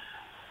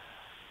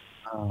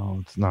 Oh,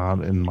 it's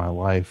not in my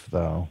life,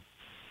 though.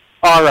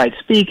 All right.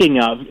 Speaking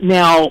of,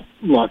 now,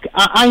 look,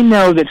 I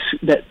know that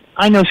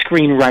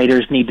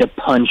screenwriters need to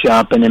punch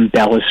up and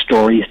embellish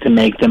stories to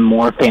make them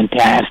more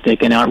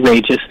fantastic and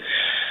outrageous.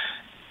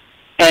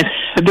 And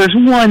there's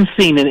one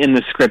scene in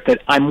the script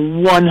that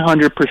I'm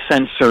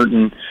 100%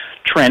 certain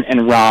Trent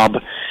and Rob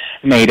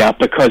made up,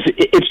 because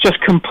it's just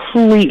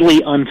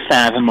completely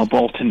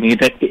unfathomable to me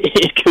that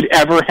it could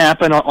ever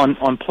happen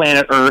on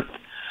planet Earth.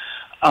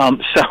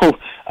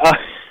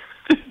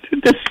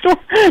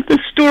 The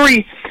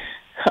story,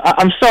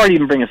 I'm sorry to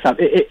even bring this up.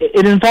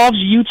 It involves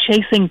you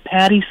chasing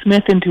Patti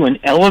Smith into an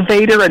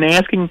elevator and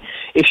asking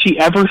if she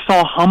ever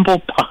saw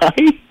Humble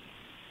Pie.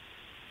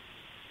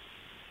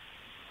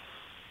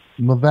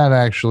 Well, that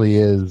actually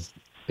is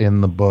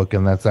in the book,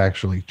 and that's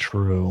actually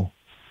true.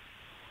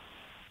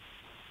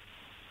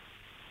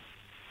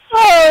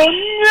 Oh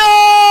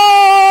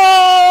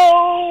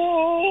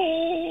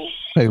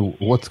Hey,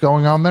 what's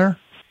going on there?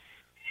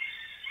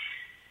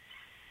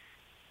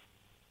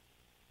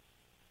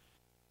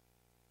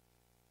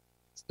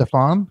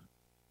 Stefan?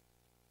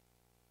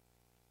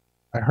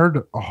 I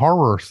heard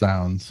horror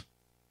sounds.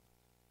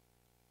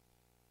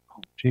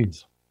 Oh,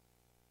 jeez.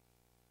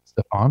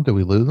 Stefan, did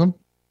we lose him?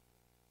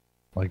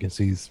 I guess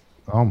he's...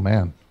 Oh,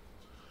 man.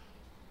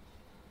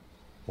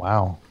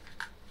 Wow.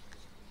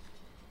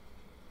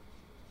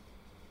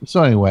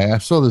 So anyway, I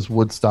saw this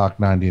Woodstock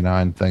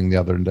 99 thing the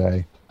other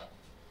day.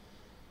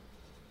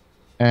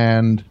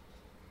 And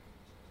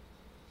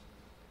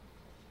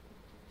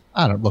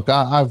I don't look,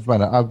 I've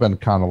been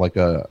kind of like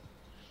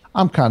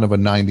I'm kind of a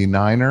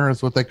 99er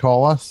is what they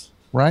call us,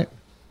 right?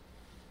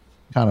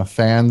 Kind of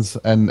fans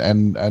and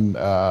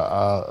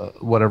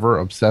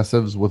whatever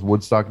obsessives with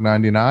Woodstock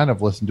 99.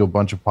 I've listened to a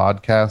bunch of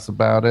podcasts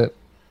about it,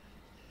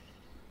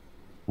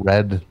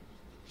 read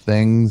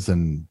things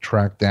and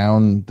tracked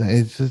down.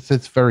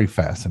 It's very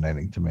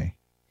fascinating to me.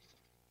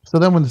 So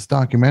then when this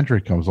documentary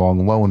comes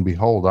along, lo and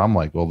behold, I'm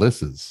like, well,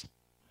 this is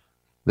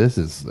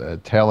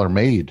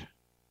tailor-made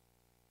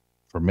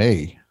for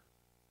me.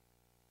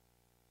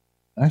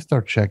 I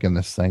start checking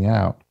this thing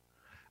out.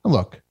 And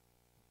look,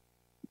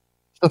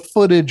 the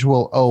footage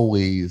will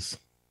always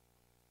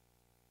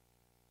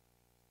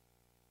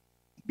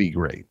be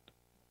great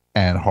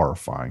and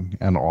horrifying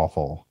and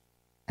awful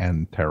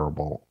and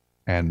terrible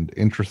and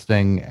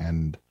interesting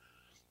and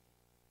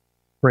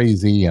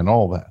crazy and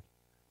all that.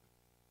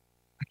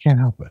 I can't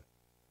help it.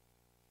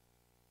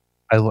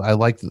 I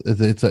like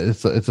it's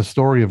a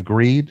story of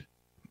greed.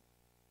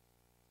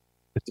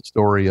 It's a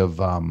story of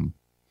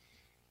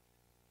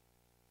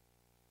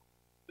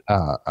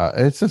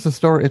it's just a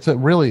story. It's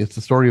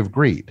a story of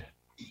greed,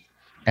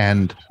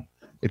 and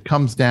it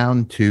comes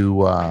down to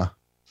well,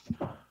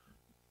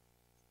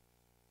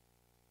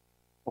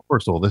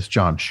 first of all, this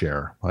John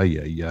Scher.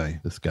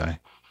 This guy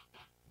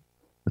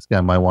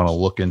might want to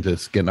look into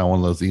getting on one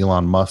of those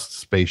Elon Musk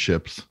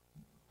spaceships.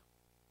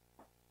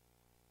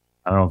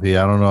 I don't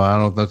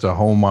know if that's a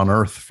home on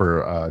Earth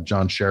for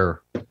John Scher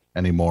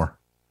anymore.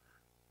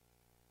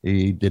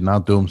 He did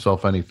not do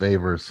himself any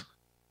favors.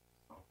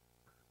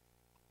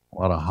 A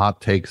lot of hot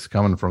takes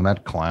coming from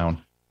that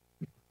clown.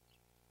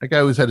 That guy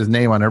always had his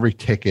name on every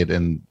ticket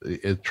in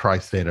the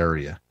tri-state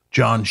area.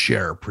 John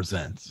Scher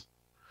presents.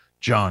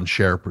 John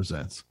Scher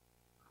presents.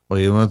 Well,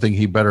 the only thing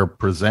he better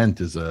present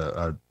is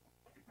a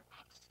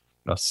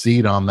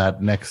seat on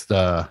that next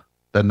Jeff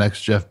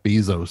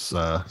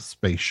Bezos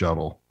space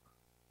shuttle.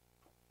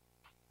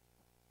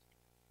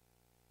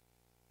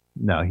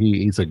 No,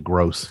 he's a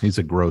gross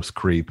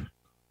creep.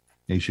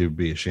 He should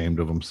be ashamed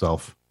of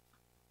himself.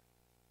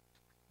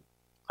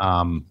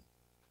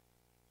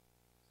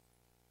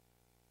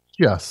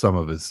 Just some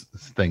of his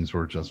things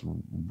were just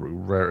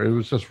rare. It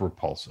was just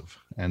repulsive.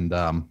 And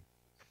that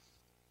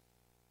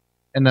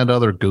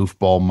other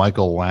goofball,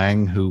 Michael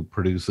Lang, who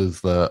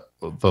produces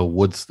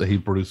he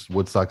produced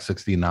Woodstock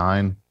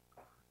 69.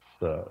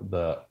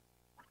 The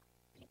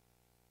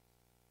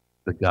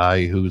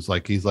guy who's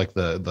like he's like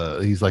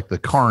the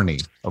carny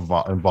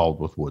involved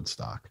with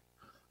Woodstock.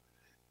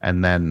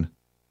 And then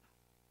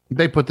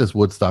they put this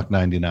Woodstock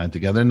 99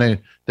 together,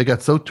 and they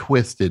got so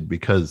twisted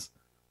because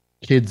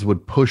kids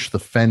would push the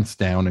fence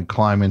down and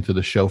climb into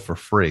the show for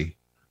free.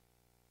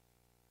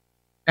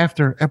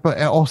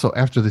 But also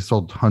after they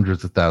sold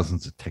hundreds of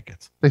thousands of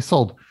tickets. That's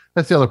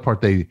the other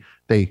part. They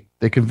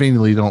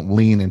conveniently don't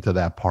lean into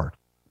that part,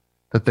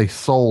 that they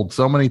sold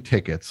so many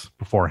tickets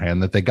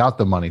beforehand that they got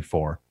the money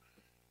for.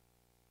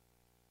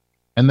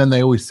 And then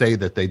they always say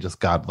that they just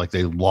got, like,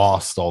 they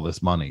lost all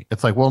this money.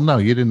 It's like, well, no,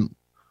 you didn't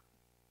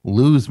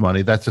lose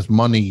money. That's just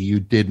money you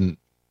didn't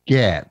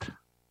get.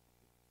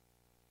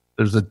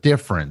 There's a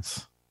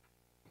difference.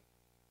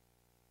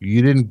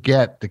 You didn't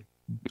get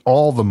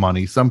all the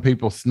money. Some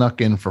people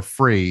snuck in for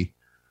free.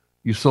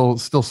 You still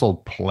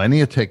sold plenty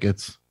of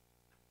tickets.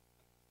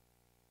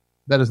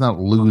 That is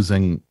not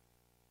losing.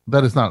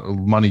 That is not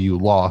money you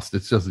lost.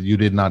 It's just that you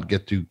did not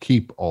get to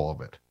keep all of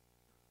it.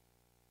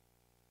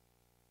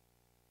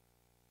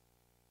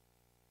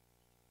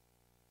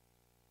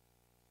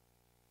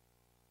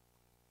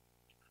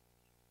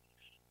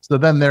 So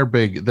then their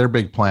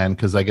big plan,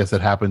 because I guess it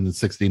happened in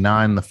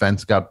 69, the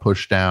fence got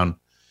pushed down.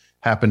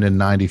 Happened in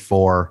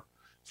 94,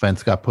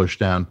 fence got pushed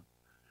down.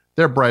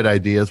 Their bright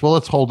ideas, well,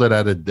 let's hold it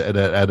at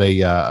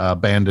a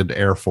abandoned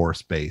Air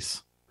Force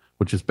base,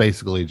 which is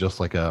basically just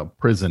like a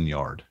prison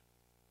yard.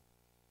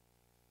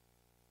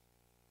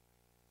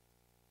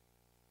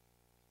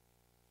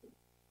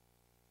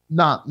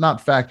 Not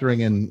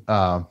factoring in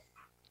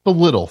the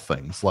little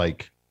things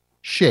like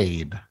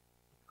shade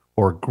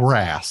or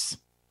grass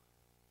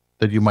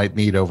that you might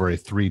need over a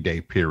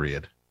 3-day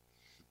period,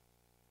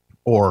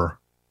 or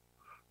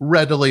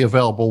readily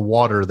available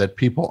water that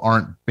people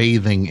aren't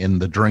bathing in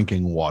the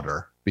drinking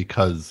water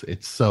because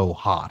it's so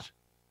hot.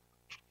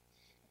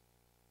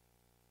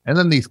 And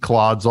then these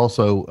clods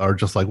also are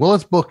just like, well,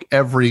 let's book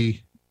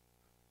every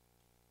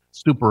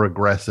super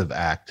aggressive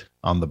act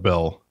on the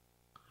bill,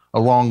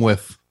 along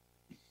with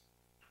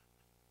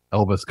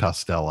Elvis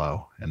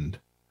Costello and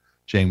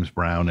James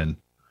Brown. And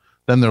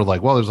then they're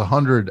like, well, there's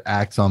 100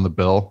 acts on the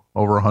bill,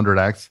 over 100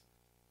 acts.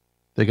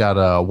 They got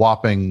a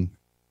whopping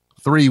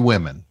 3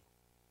 women,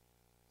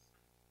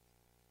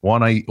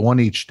 one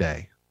each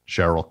day: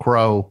 Sheryl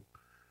Crow,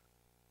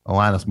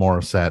 Alanis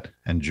Morissette,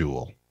 and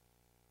Jewel.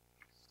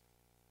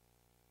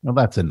 Well,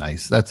 that's a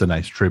nice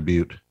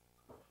tribute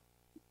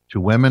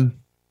to women.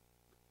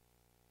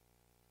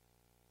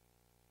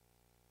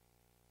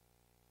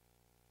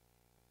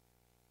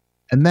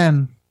 And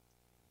then,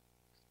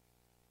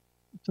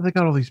 so they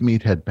got all these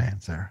meathead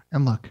bands there.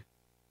 And look,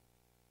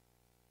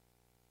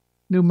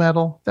 new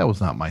metal, that was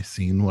not my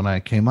scene when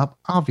I came up.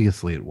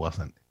 Obviously it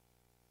wasn't.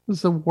 It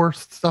was the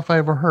worst stuff I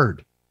ever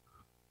heard.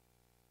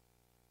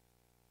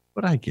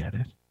 But I get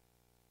it.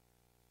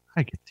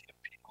 I get the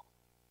appeal.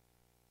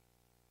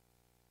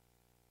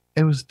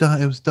 It was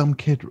dumb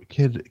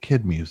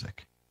kid music.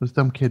 It was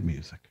dumb kid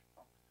music.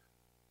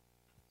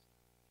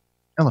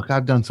 And look,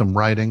 I've done some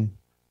writing.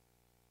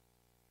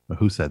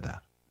 Who said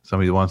that?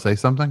 Somebody want to say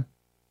something?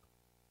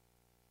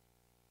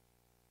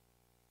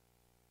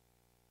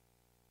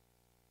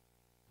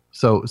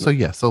 So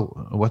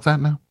what's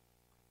that now?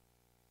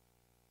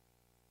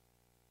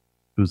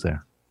 Who's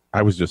there?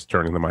 I was just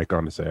turning the mic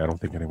on to say I don't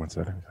think anyone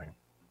said anything.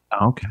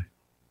 Oh, okay.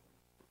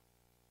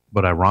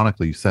 But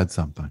ironically, you said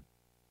something.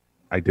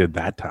 I did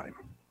that time.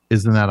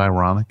 Isn't that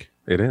ironic?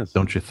 It is.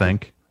 Don't you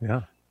think?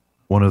 Yeah.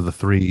 One of the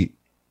 3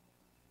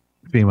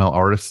 female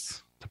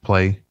artists to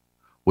play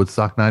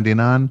Woodstock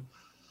 99.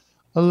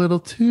 A little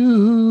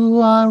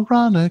too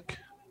ironic.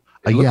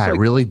 Yeah, I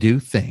really do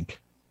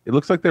think. It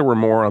looks like they were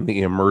more on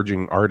the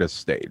emerging artist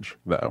stage,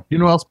 though. You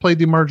know who else played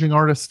the emerging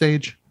artist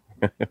stage?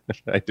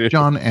 I do.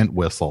 John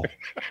Entwistle.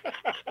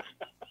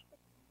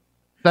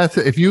 That's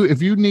if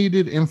you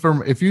needed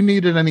if you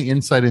needed any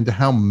insight into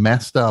how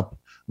messed up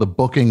the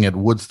booking at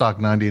Woodstock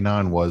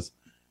 99 was,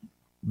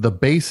 the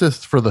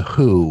bassist for the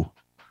Who,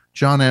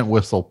 John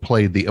Entwistle,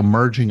 played the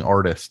emerging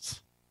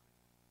artists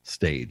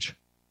stage.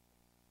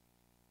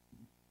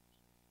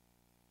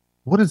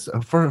 What is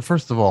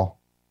first of all,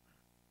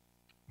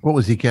 what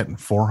was he getting?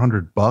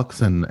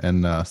 $400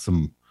 and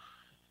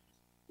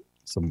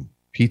some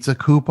pizza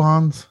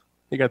coupons?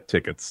 He got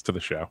tickets to the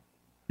show.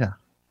 Yeah.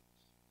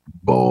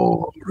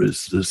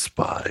 Boris the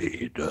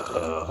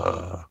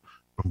Spider.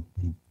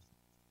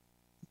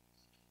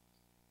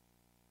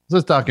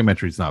 This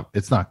documentary is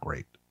not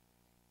great.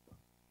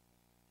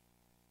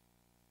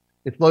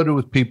 It's loaded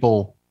with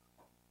people.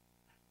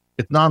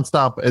 It's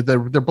nonstop.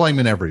 They're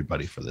blaming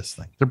everybody for this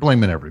thing. They're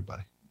blaming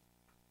everybody.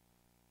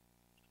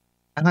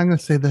 And I'm going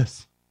to say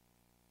this.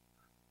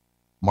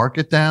 Mark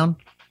it down.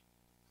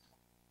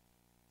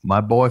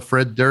 My boy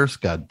Fred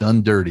Durst got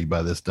done dirty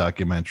by this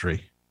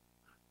documentary.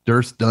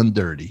 Durst done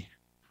dirty.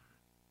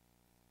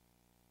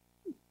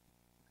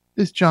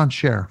 This John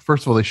Scher.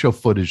 First of all, they show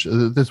footage.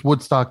 This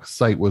Woodstock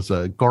site was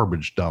a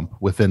garbage dump.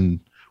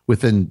 Within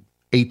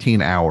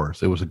 18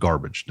 hours, it was a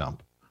garbage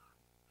dump.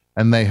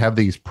 And they have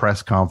these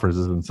press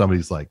conferences, and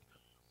somebody's like,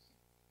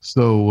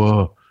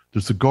 so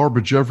there's a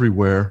garbage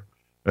everywhere,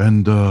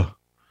 and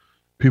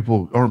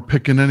people aren't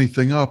picking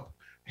anything up.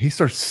 He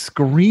starts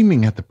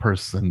screaming at the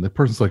person. The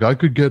person's like, I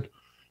could get,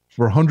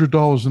 for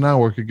 $100 an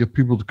hour, I could get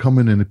people to come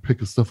in and pick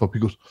the stuff up.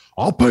 He goes,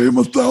 I'll pay him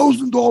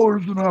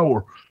 $1,000 an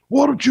hour.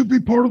 Why don't you be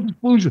part of the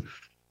solution?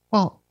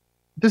 Well,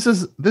 this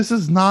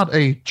is not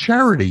a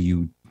charity,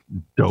 you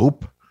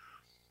dope.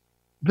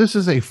 This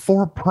is a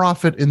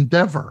for-profit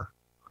endeavor.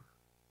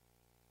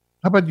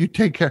 How about you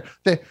take care?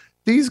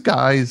 These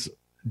guys,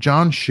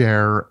 John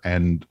Scher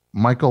and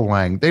Michael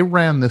Lang, they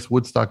ran this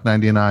Woodstock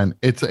 99.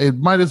 It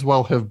might as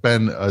well have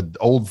been an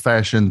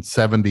old-fashioned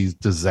 70s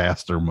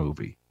disaster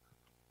movie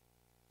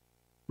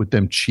with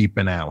them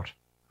cheaping out.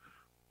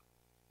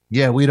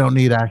 Yeah, we don't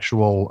need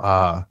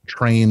actual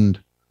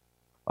trained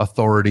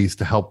authorities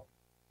to help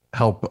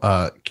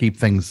keep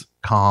things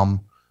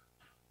calm.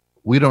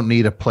 We don't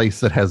need a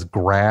place that has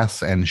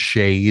grass and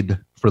shade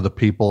for the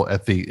people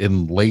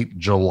in late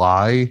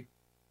July.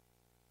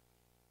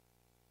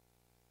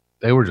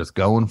 They were just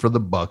going for the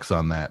bucks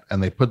on that,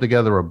 and they put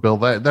together a bill.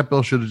 That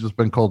bill should have just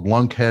been called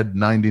Lunkhead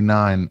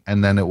 99,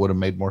 and then it would have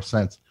made more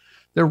sense.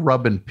 They're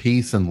rubbing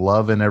peace and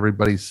love in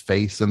everybody's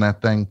face in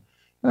that thing,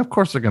 and of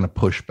course they're going to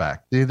push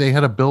back. They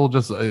had a bill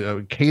just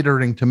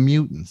catering to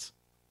mutants.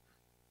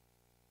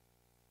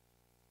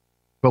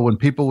 But when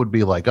people would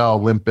be like, "Oh,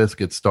 Limp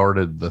Bizkit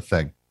started the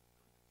thing,"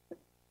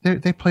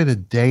 they played a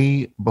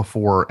day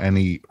before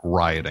any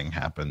rioting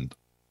happened,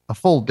 a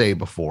full day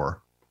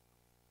before.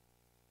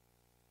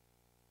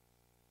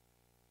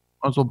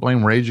 Might as well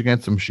blame Rage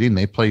Against the Machine.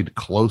 They played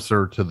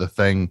closer to the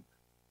thing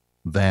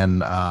than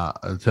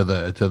to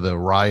the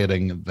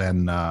rioting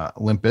than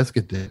Limp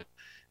Bizkit did.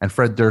 And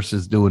Fred Durst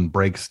is doing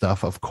break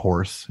stuff, of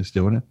course, he's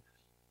doing it.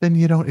 Then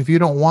if you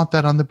don't want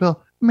that on the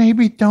bill,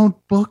 maybe don't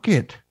book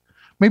it.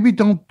 Maybe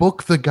don't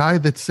book the guy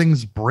that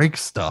sings break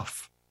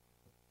stuff.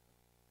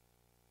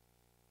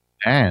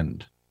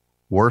 And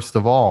worst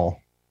of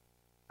all,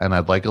 and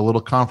I'd like a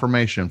little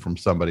confirmation from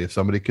somebody. If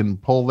somebody can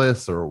pull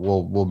this, or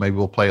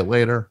we'll play it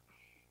later.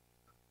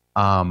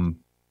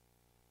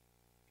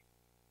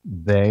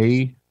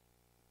 They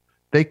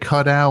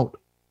cut out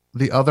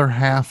the other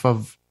half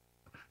of.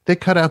 They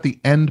cut out the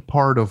end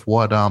part of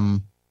what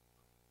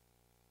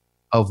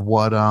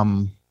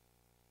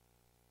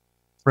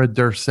Fred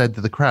Durst said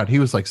to the crowd. He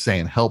was like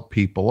saying, "Help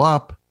people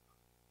up.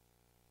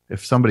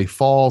 If somebody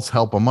falls,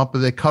 help them up." But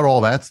they cut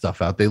all that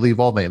stuff out. They leave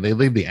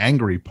the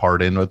angry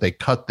part in, but they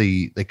cut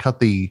the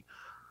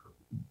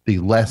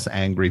less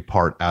angry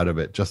part out of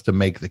it just to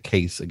make the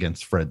case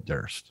against Fred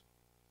Durst.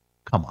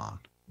 Come on.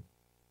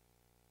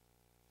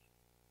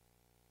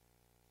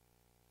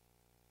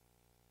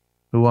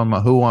 Who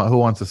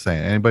wants to say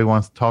it? Anybody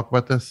wants to talk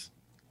about this?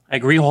 I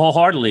agree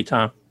wholeheartedly,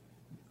 Tom.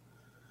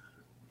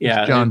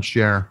 Yeah, John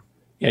Scher.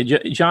 Yeah,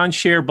 John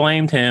Scher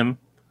blamed him.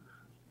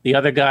 The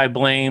other guy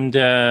blamed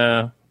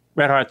Red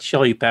Hot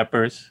Chili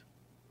Peppers.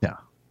 Yeah.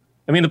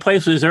 I mean, the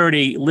place was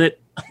already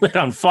lit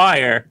on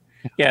fire.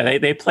 Yeah,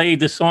 they played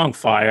the song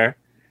Fire.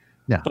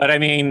 Yeah. But I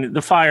mean,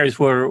 the fires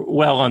were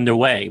well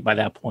underway by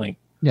that point.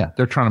 Yeah,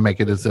 they're trying to make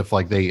it as if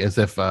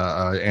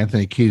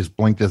Anthony Kiedis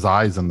blinked his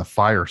eyes and the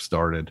fire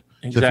started.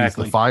 Exactly. He's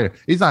the fire.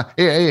 He's not.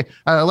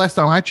 Last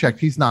time I checked,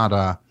 he's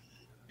not.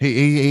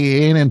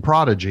 He ain't in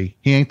Prodigy.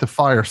 He ain't the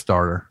fire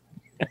starter.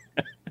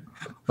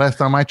 Last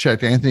time I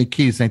checked, Anthony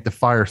Kiedis ain't the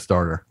fire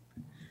starter.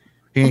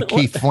 He ain't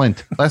Keith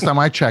Flint. Last time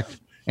I checked,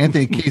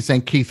 Anthony Kiedis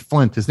ain't Keith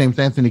Flint. His name's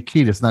Anthony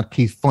Kiedis, not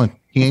Keith Flint.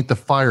 He ain't the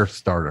fire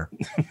starter.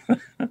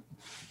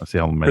 Let's see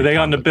how many. Were they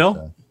on the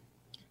bill?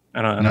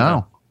 I don't know.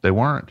 No, they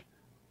weren't.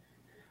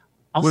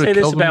 I'll say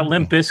this about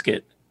Limp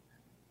Bizkit.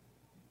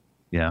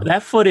 Yeah.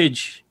 That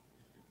footage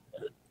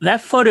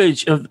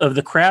of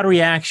the crowd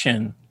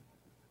reaction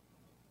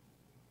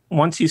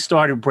once he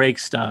started break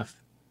stuff,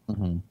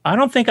 I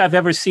don't think I've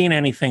ever seen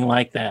anything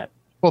like that.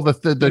 Well,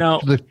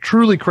 the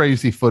truly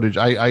crazy footage,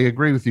 I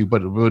agree with you,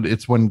 but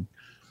it's when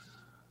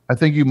I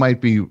think you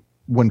might be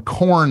when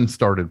Korn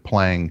started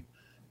playing.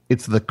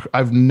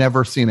 I've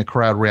never seen a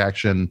crowd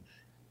reaction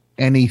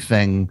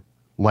anything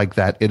like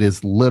that. It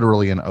is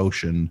literally an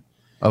ocean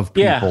of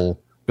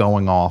people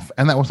going off,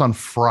 and that was on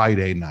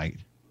Friday night.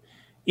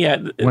 Yeah,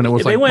 when it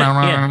was like it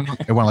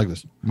went like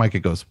this. Mike, it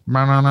goes.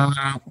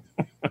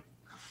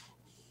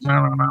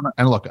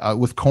 And look,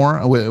 with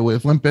Korn,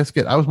 with Limp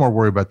Bizkit, I was more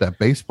worried about that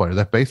bass player.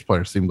 That bass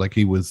player seemed like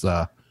he was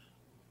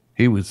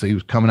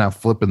coming out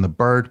flipping the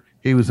bird.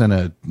 He was in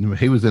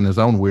his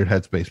own weird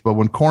headspace. But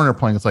when Korn are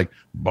playing, it's like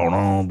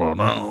oh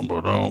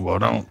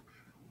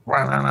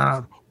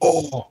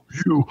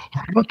you,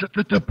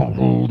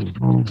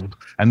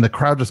 and the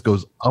crowd just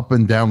goes up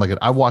and down like it.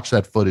 I watched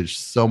that footage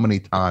so many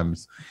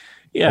times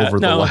over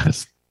the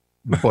last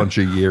bunch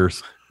of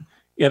years.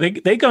 Yeah,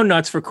 they go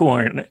nuts for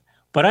Korn.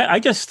 But I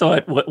just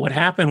thought what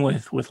happened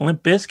with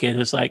Limp Bizkit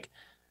was like,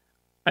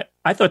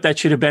 I thought that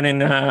should have been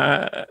in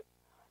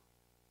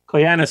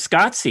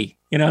Koyaanisqatsi.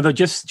 They're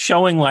just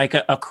showing like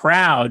a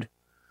crowd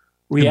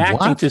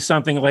reacting to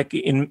something like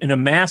in a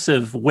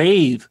massive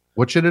wave.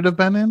 What should it have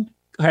been in?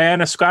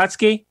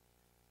 Koyaanisqatsi.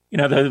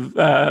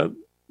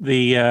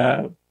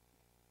 The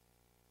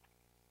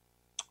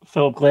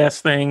Philip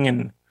Glass thing,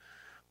 and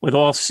with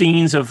all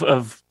scenes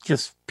of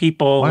just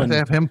people. Why did they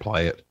have him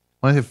play it?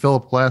 Why did they have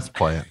Philip Glass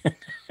play it?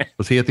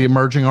 Was he at the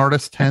emerging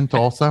artist tent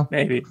also?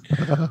 Maybe.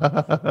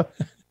 But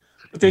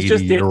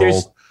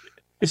there's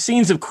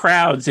scenes of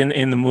crowds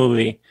in the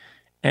movie,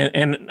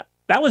 and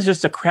that was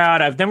just a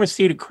crowd. I've never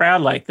seen a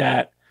crowd like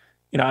that.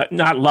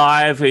 Not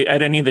live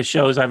at any of the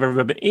shows I've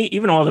ever been.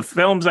 Even all the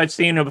films I've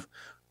seen of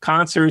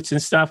concerts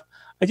and stuff.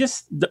 I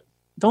just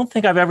don't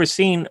think I've ever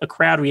seen a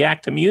crowd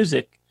react to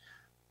music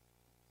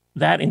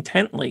that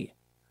intently.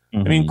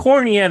 I mean,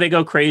 Korn, they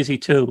go crazy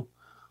too.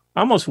 I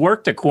almost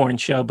worked a Korn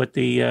show, but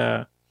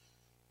the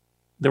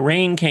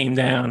rain came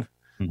down.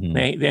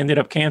 They ended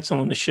up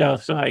canceling the show,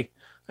 so I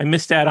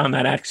missed out on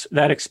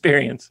that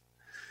experience.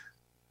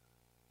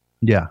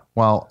 Yeah,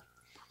 well,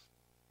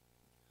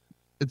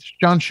 it's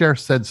John Scher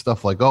said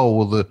stuff like, "Oh,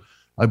 well,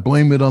 I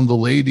blame it on the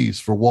ladies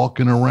for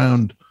walking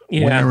around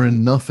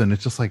wearing nothing."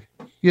 It's just like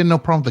you had no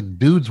problem with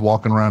the dudes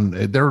walking around;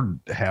 they're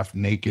half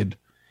naked.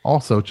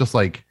 Also, it's just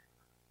like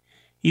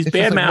he's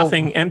bad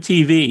mouthing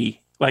MTV,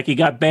 like he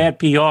got bad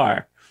PR.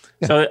 Yeah.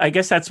 So I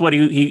guess that's what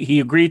he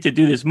agreed to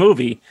do this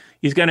movie.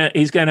 He's gonna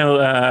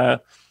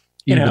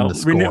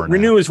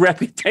renew his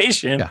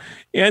reputation. Yeah.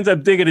 He ends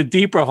up digging a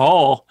deeper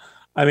hole.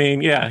 I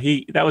mean,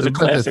 that was a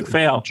classic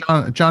fail.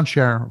 John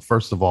Scher,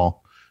 first of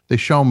all, they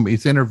show him.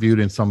 He's interviewed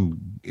in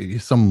some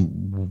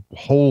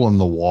hole in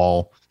the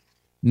wall.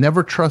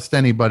 Never trust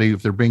anybody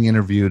if they're being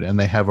interviewed and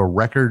they have a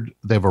record.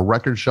 They have a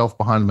record shelf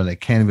behind them and they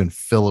can't even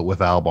fill it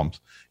with albums.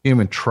 You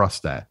can't even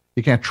trust that.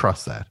 You can't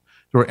trust that.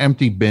 There were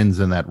empty bins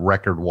in that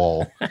record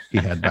wall he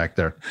had back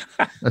there.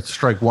 That's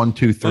strike 1,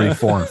 2, 3,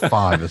 4, and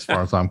 5 as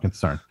far as I'm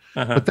concerned.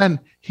 But then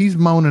he's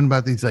moaning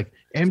about these like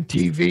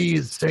MTV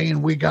is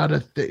saying we got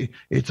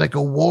it's like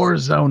a war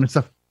zone and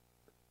stuff.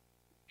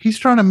 he's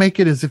trying to make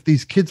it as if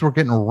these kids were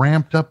getting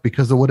ramped up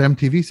because of what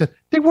MTV said.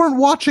 They weren't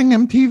watching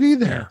MTV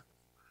there. Yeah.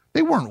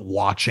 They weren't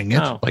watching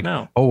it. Oh,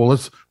 well,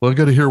 I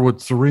got to hear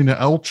what Serena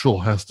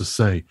Elchel has to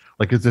say.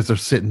 Like as they're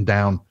sitting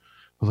down,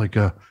 like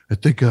I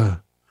think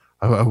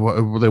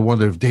they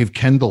wonder if Dave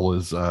Kendall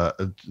is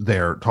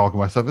there talking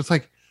about stuff. It's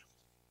like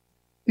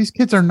these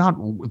kids are not.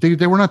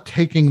 They were not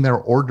taking their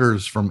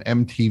orders from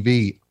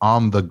MTV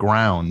on the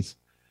grounds.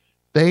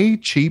 They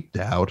cheaped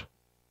out.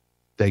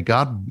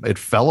 It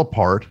fell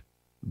apart.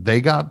 They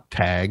got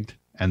tagged,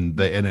 and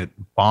it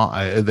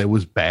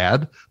was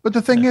bad. But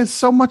the thing is,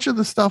 so much of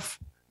the stuff.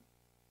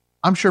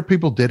 I'm sure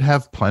people did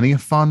have plenty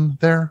of fun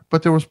there,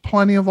 but there was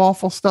plenty of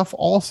awful stuff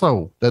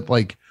also that,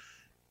 like,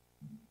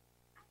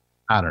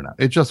 I don't know.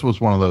 It just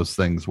was one of those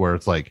things where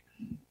it's like,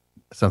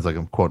 it sounds like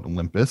I'm quoting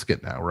Limp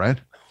Bizkit now,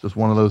 right? Just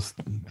one of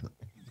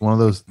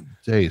those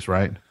days,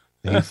 right?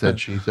 He said,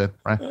 she said,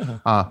 right?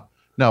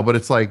 No, but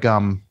it's like,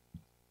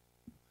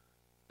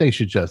 they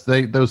should just,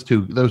 those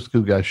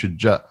two guys should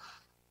just,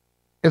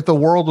 if the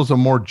world was a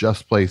more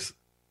just place,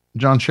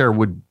 John Scher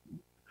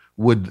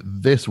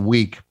would this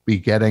week be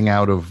getting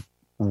out of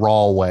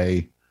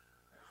Rawway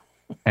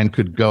and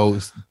could go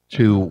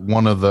to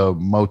one of the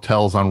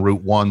motels on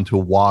Route 1 to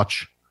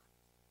watch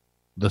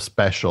the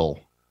special,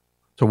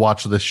 to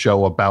watch this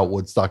show about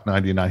Woodstock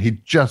 99.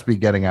 He'd just be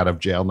getting out of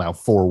jail now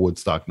for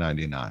Woodstock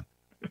 99.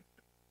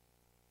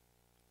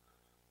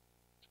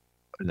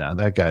 No,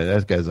 that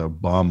guy's a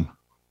bum.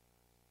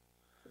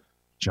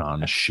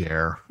 John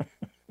Scher.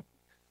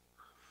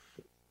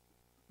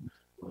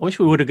 I wish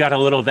we would have got a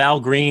little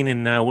Val Green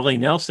and Willie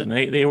Nelson.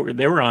 They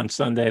were on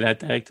Sunday that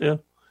day too.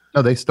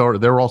 No, they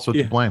started. They were also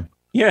to blame.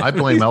 Yeah, I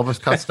blame Elvis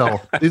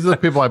Costello. These are the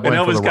people I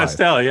blame for the riot. Elvis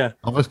Costello, yeah.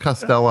 Elvis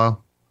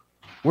Costello.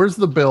 Where's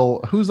the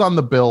bill? Who's on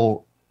the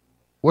bill?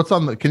 What's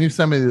on the? Can you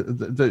send me?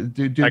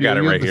 I got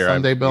it right here.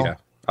 Sunday bill. Yeah,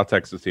 I'll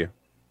text it to you.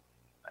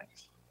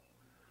 Thanks.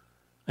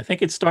 I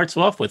think it starts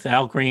off with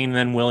Al Green,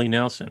 then Willie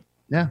Nelson.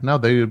 Yeah, no,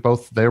 they're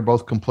both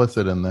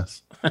complicit in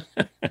this.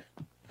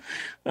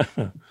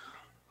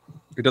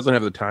 It doesn't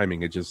have the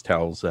timing. It just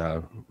tells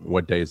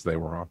what days they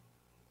were on.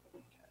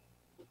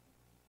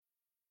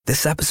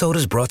 This episode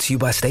is brought to you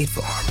by State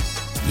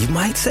Farm. You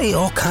might say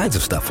all kinds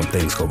of stuff when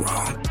things go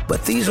wrong,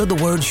 but these are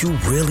the words you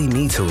really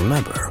need to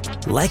remember.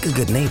 Like a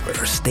good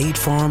neighbor, State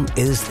Farm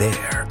is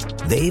there.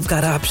 They've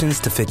got options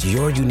to fit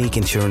your unique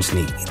insurance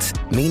needs,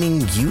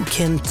 meaning you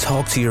can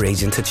talk to your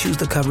agent to choose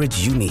the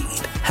coverage you need,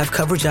 have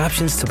coverage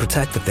options to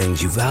protect the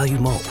things you value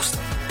most,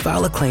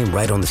 file a claim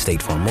right on the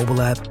State Farm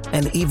mobile app,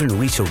 and even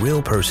reach a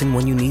real person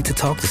when you need to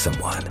talk to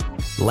someone.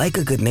 Like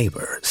a good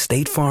neighbor,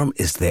 State Farm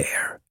is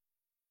there.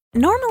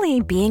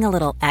 Normally, being a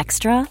little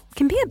extra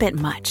can be a bit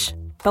much,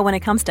 but when it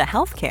comes to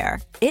healthcare,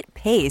 it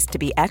pays to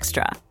be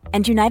extra.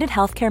 And United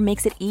Healthcare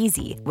makes it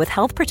easy with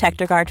Health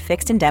Protector Guard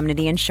fixed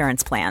indemnity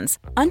insurance plans.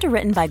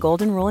 Underwritten by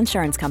Golden Rule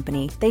Insurance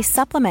Company, they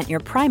supplement your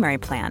primary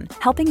plan,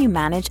 helping you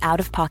manage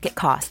out-of-pocket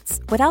costs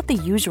without the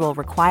usual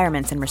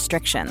requirements and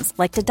restrictions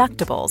like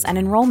deductibles and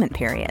enrollment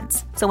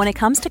periods. So when it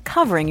comes to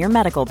covering your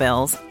medical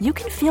bills, you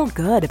can feel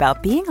good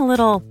about being a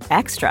little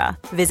extra.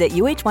 Visit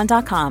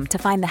uh1.com to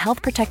find the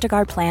Health Protector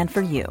Guard plan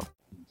for you.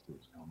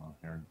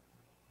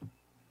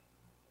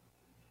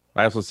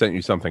 I also sent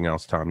you something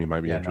else, Tom. You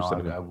might be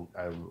interested in.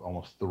 I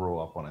almost threw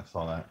up when I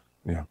saw that.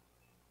 Yeah.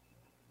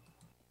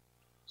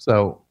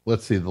 So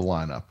let's see the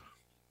lineup.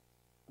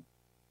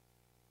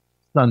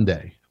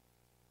 Sunday.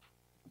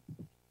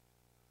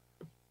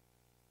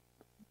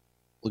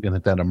 Looking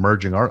at that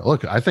emerging art.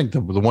 Look, I think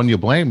the one you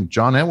blame,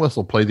 John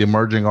Entwistle, played the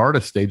emerging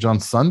artist stage on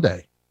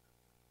Sunday.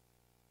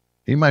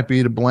 He might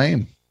be to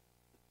blame.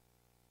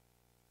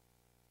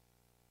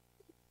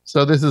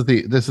 So this is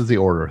the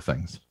order of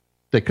things.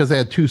 Because they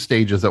had two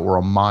stages that were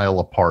a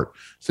mile apart.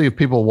 So you have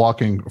people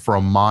walking for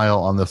a mile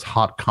on this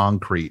hot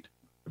concrete.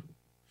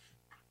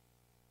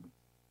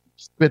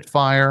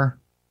 Spitfire,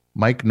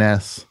 Mike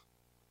Ness,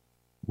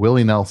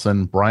 Willie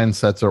Nelson, Brian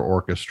Setzer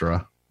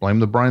Orchestra. Blame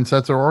the Brian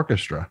Setzer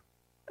Orchestra.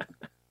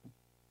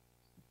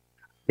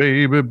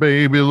 Baby,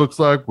 baby, looks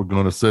like we're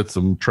going to set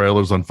some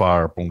trailers on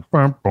fire.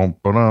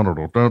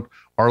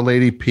 Our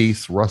Lady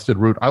Peace, Rusted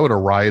Root. I would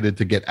have rioted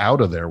to get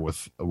out of there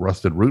with a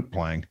Rusted Root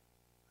playing.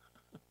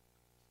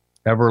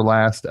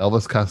 Everlast,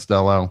 Elvis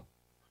Costello,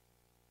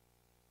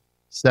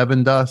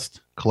 Seven Dust,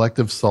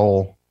 Collective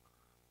Soul,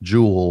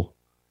 Jewel,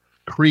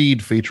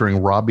 Creed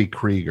featuring Robbie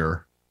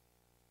Krieger,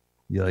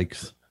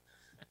 yikes,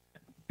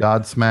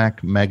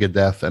 Godsmack,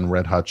 Megadeth, and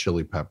Red Hot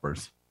Chili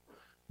Peppers.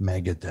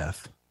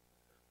 Megadeth.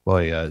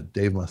 Boy,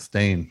 Dave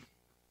Mustaine,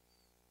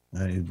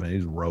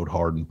 he's rode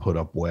hard and put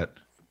up wet.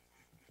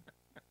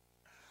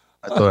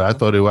 I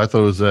thought there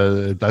was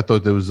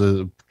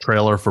a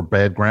trailer for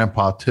Bad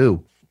Grandpa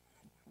 2.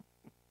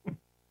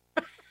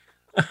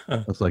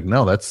 I was like,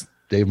 no, that's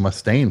Dave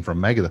Mustaine from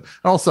Megadeth.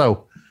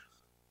 Also,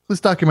 this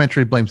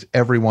documentary blames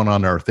everyone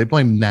on earth. They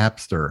blame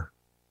Napster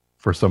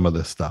for some of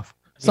this stuff.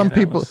 Some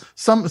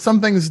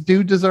things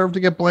do deserve to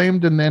get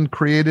blamed and then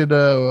created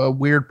a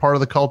weird part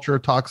of the culture, a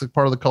toxic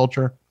part of the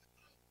culture.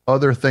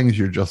 Other things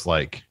you're just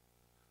like,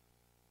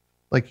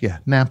 Like, yeah,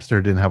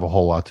 Napster didn't have a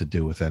whole lot to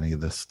do with any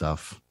of this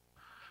stuff,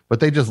 but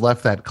they just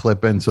left that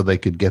clip in so they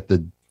could get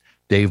the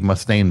Dave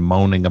Mustaine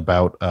moaning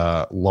about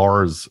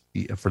Lars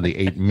for the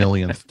 8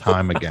 millionth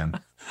time again.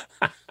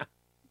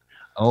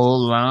 Oh,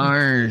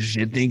 Lars,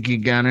 you think you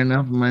got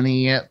enough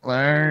money yet,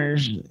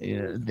 Lars?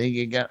 You think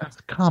you got...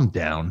 Calm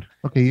down.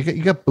 Okay,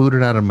 you got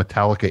booted out of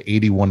Metallica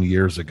 81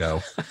 years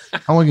ago.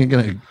 How long are you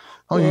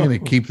gonna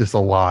keep this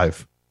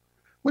alive?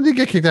 When did you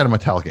get kicked out of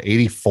Metallica?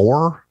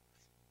 84?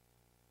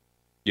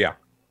 Yeah.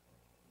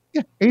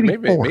 Yeah,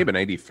 84. Maybe an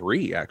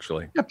 83,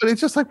 actually. Yeah, but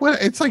it's just like,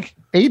 what? It's like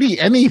 80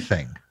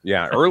 anything.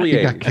 Yeah, early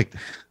 80s.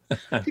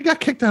 He got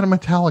kicked out of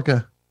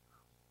Metallica.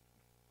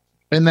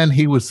 And then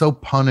he was so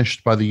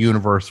punished by the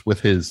universe with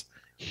his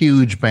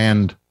huge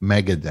band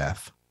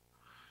Megadeth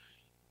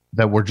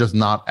that we're just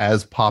not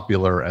as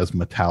popular as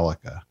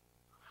Metallica.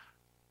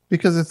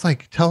 Because it's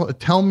like, tell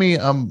me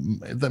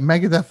the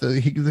Megadeth,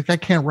 the guy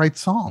can't write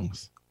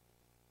songs.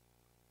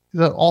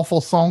 He's an awful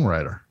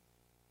songwriter.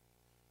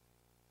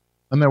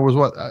 And there was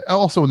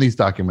also in these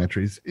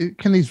documentaries,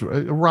 can these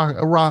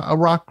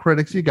rock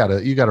critics, you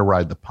gotta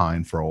ride the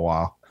pine for a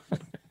while.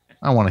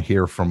 I want to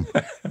hear from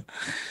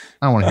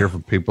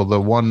people. The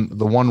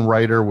one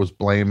writer was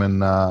blaming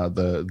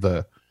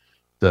the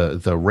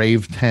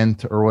rave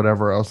tent or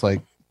whatever. I was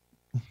like,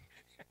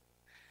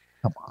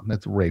 come on,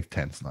 that's rave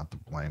tent's not to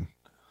blame.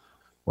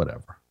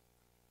 Whatever.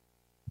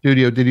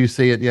 Studio, did you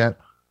see it yet?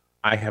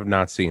 I have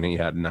not seen it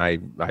yet, and I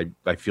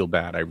feel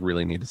bad. I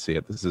really need to see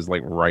it. This is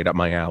like right up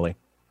my alley.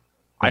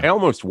 I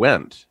almost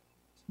went,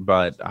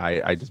 but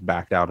I just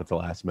backed out at the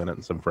last minute,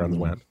 and some friends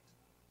went.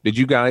 Did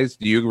you guys?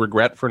 Do you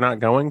regret for not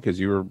going because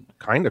you were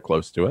kind of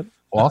close to it?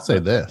 Well, I'll say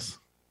this.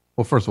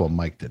 Well, first of all,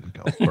 Mike didn't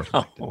go. Of course,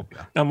 Mike didn't go.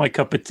 Not my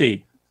cup of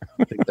tea.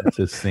 I think that's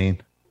his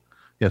scene.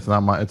 Yeah, it's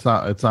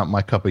not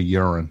my cup of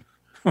urine.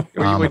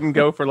 You wouldn't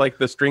go for like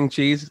the string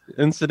cheese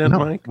incident, No.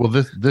 Mike? Well,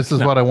 this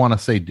is what I want to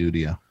say,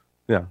 Dudio.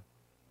 Yeah.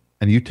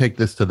 And you take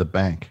this to the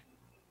bank.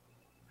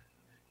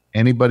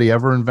 Anybody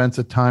ever invents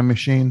a time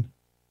machine?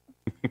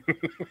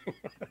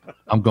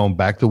 I'm going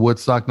back to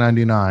Woodstock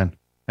 99,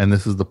 and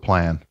this is the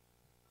plan.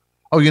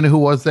 Oh, you know who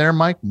was there,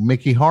 Mike?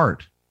 Mickey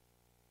Hart.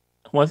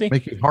 Was he?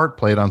 Mickey Hart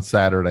played on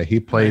Saturday. He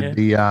played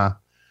the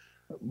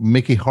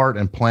Mickey Hart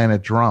and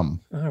Planet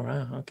Drum. Oh,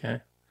 right. Okay.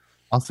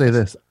 I'll say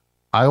this.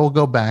 I will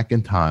go back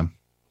in time,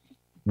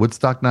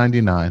 Woodstock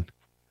 99,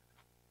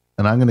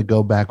 and I'm going to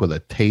go back with a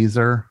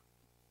taser.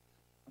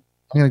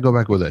 I'm going to go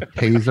back with a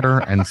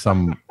taser and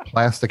some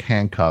plastic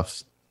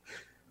handcuffs,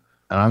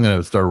 and I'm going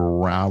to start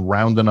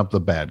rounding up the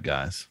bad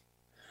guys.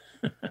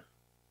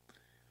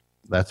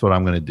 That's what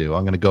I'm going to do.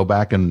 I'm going to go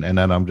back and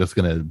then I'm just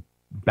going to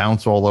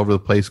bounce all over the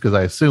place because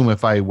I assume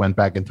if I went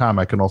back in time,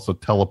 I can also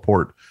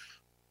teleport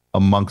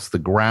amongst the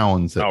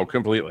grounds. Oh,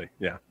 completely.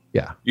 Yeah.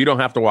 Yeah. You don't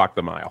have to walk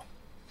the mile.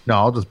 No,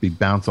 I'll just be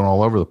bouncing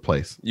all over the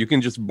place. You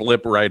can just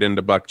blip right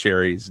into Buck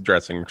Cherry's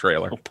dressing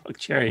trailer. Buck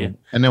Cherry.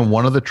 And then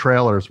one of the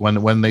trailers,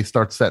 when they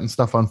start setting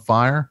stuff on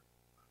fire,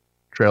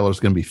 trailer's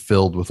going to be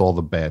filled with all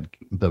the bad,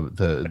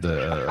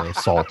 the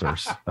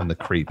assaulters and the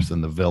creeps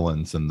and the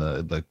villains and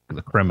the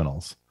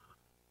criminals.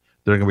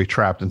 They're going to be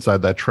trapped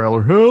inside that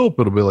trailer. Help!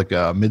 It'll be like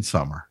a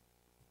Midsummer.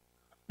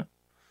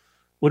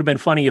 Would have been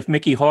funny if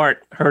Mickey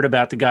Hart heard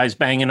about the guys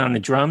banging on the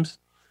drums.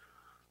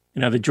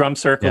 You know, the drum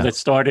circle that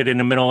started in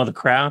the middle of the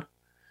crowd.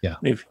 Yeah.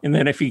 And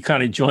then if he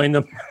kind of joined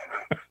them,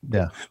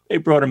 yeah, they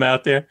brought him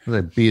out there. They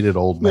beat it,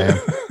 old man.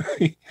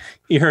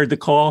 He heard the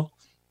call.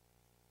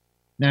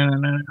 No.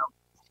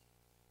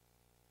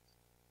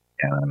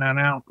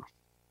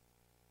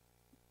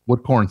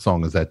 What corn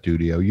song is that,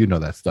 Dudio? You know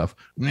that stuff.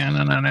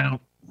 No.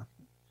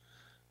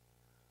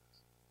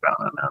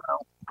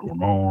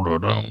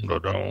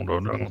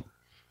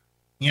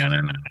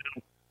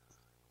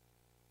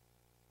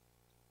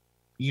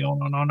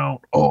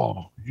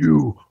 Oh,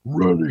 you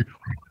ready?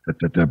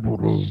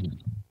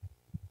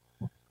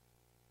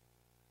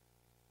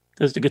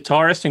 Does the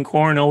guitarist in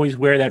Korn always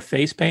wear that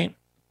face paint?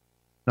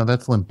 No,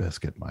 that's Limp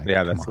Bizkit, Mike.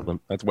 Yeah, that's West.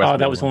 Oh,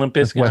 that was Limp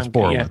Bizkit. West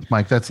Borland,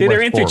 Mike. That's See, they're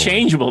West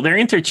interchangeable. They're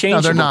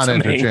interchangeable. No, they're not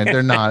interchangeable.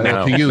 They're not.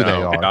 No, to you, no, they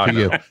are. God, to no.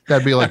 you,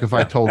 that'd be like if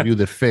I told you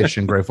that Fish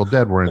and Grateful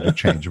Dead were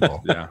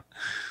interchangeable. Yeah,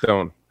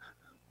 don't.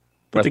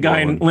 But the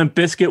guy in Limp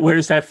Bizkit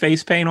wears that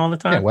face paint all the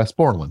time. Yeah, West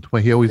Borland.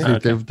 Well, he always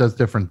does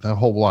different, a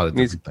whole lot of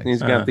different things.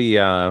 He's got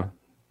the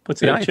puts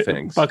the a eye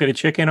things. bucket of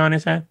chicken on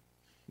his head.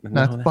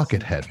 That's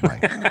Buckethead,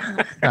 Mike.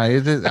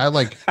 I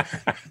like.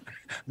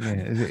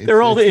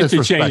 They're all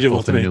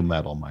interchangeable to new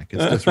metal, Mike.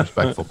 It's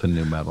disrespectful to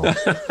new metal.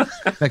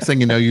 Next thing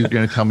you know, you're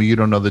going to tell me you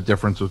don't know the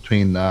difference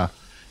between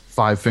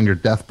Five Finger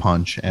Death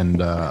Punch and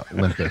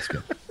Limp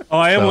Bizkit. Oh,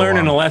 I am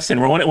learning a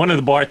lesson. One of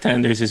the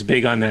bartenders is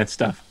big on that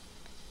stuff.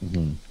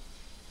 Mm-hmm.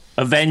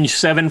 Avenged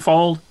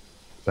Sevenfold.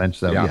 Avenged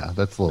Seven, yeah,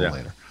 that's a little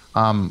later.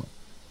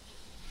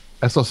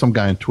 I saw some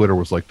guy on Twitter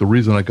was like, the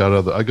reason I got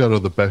out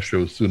of the best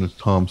show as soon as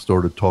Tom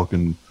started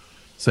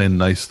saying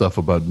nice stuff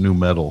about new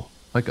metal.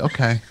 Like,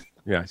 okay.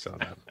 Yeah, I saw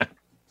that.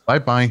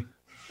 Bye.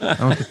 I don't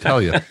know what to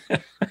tell you. What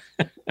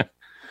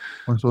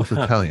am I supposed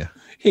to tell you?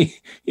 He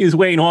was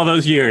waiting all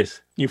those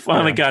years. You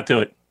finally got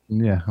to it.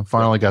 Yeah, I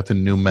finally got to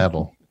new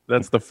metal.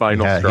 That's the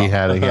final straw. He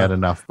had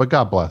enough. But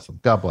God bless him.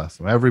 God bless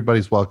him.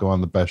 Everybody's welcome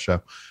on the best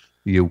show.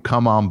 You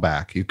come on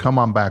back. You come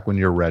on back when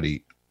you're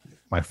ready,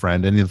 my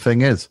friend. And the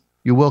thing is,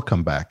 you will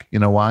come back. You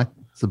know why?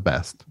 It's the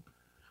best.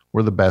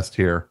 We're the best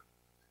here.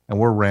 And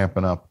we're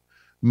ramping up.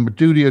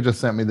 Dudio just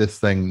sent me this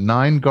thing.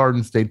 9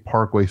 Garden State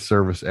Parkway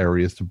service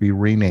areas to be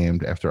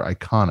renamed after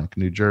iconic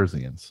New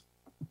Jerseyans.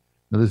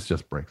 Now, this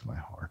just breaks my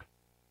heart.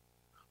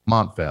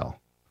 Montvale,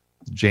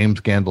 James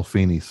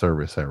Gandolfini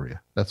service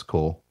area. That's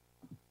cool.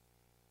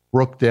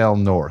 Brookdale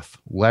North,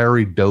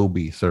 Larry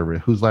Doby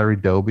service. Who's Larry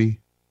Doby?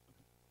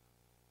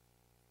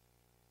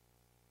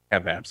 I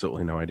have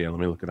absolutely no idea. Let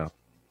me look it up.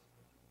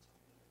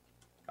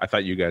 I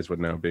thought you guys would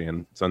know,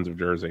 being Sons of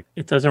Jersey.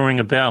 It doesn't ring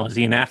a bell. Is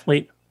he an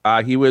athlete?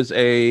 He was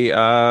a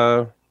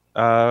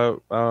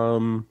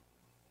baseball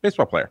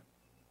player.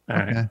 All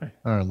right.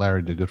 All right,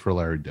 Larry did good for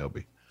Larry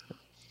Doby.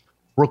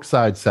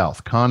 Brookside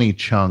South, Connie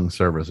Chung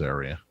service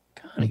area.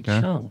 Connie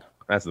Chung.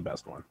 That's the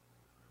best one.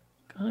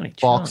 Connie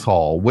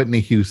Vauxhall, Whitney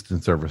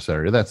Houston service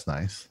area. That's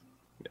nice.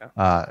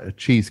 Yeah.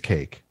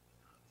 Cheesecake. Is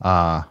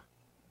that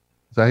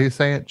how you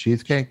say it?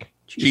 Cheesecake?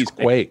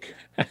 Cheesequake.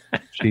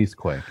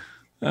 Cheesequake.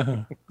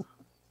 Uh-huh.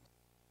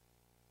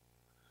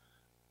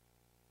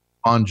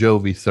 Bon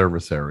Jovi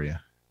service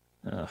area.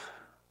 Ugh.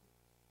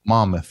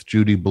 Monmouth,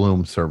 Judy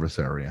Bloom service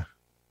area.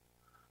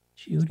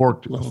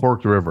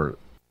 Forked River,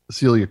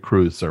 Celia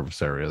Cruz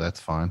service area. That's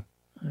fine.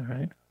 All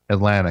right.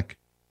 Atlantic,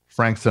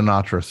 Frank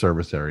Sinatra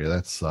service area.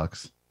 That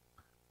sucks.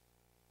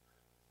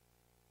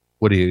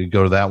 What do you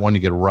go to that one?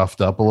 You get roughed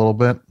up a little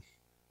bit.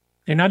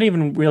 They're not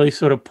even really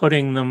sort of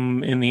putting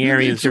them in the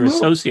areas they're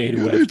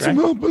associated with, need some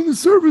help in the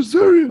service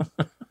area.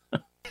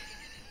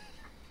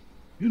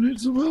 You need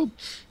some help.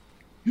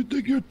 You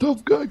think you're a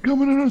tough guy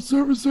coming in our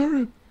service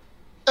area?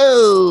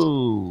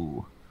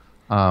 Oh.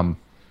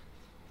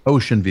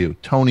 Ocean View,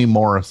 Toni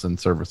Morrison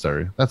service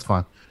area. That's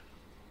fine.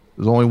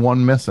 There's only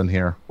one missing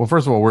here. Well,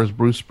 first of all, where's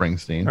Bruce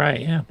Springsteen?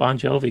 Right, yeah. Bon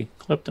Jovi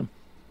clipped him.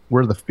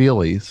 Where are the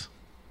Feelies?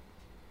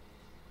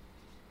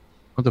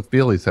 Well, the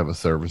Feelies have a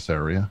service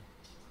area.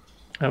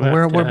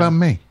 What about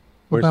me?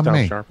 Where's Tom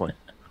Sharpling?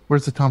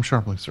 Where's the Tom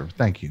Sharpling service?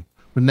 Thank you.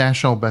 The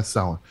national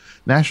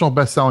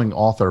best-selling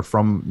author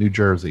from New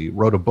Jersey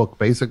wrote a book,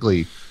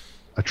 basically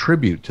a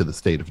tribute to the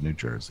state of New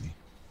Jersey.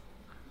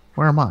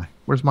 Where am I?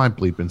 Where's my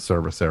bleeping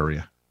service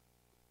area?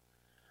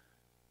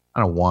 I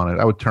don't want it.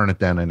 I would turn it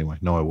down anyway.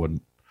 No, I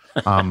wouldn't.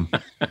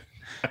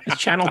 Has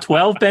Channel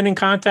 12 been in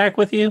contact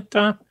with you,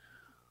 Tom?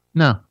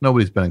 No,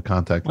 nobody's been in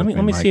contact with me.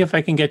 Let me see if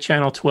I can get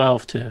Channel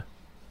 12 to...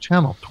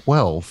 Channel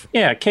 12?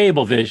 Yeah,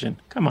 Cablevision.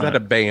 Come on. Is that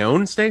a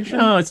Bayonne station?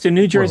 No, it's the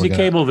New Jersey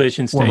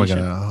Cablevision station.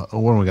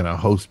 What are we gonna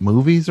host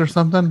movies or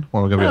something?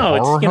 What are we gonna be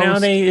a horror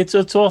host?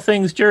 It's all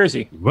things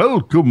Jersey.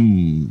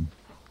 Welcome,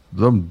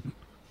 the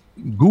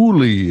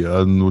Ghoulie,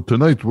 and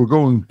tonight we're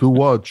going to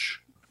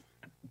watch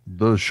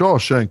The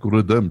Shawshank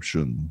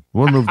Redemption,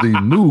 one of the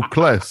new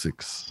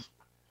classics.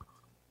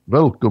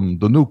 Welcome,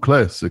 the new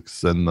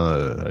classics, and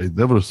I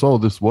never saw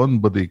this one,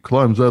 but he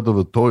climbs out of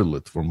a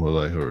toilet, from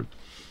what I heard.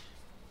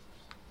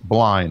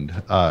 Blind.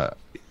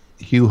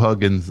 Hugh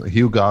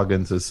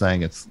Goggins is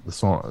saying it's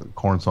the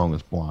Korn song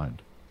is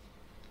Blind.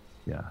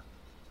 Yeah.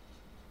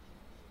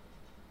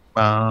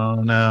 Oh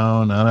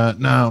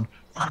no.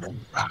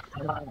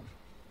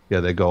 Yeah,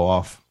 they go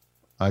off.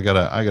 I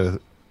gotta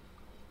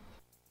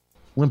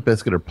Limp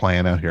Bizkit are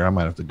playing out here. I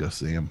might have to go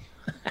see him.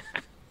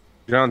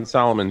 John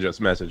Solomon just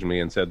messaged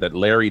me and said that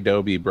Larry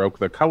Doby broke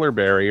the color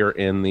barrier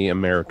in the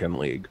American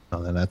League.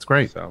 Oh, then that's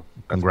great. So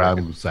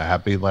congrats.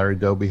 Happy Larry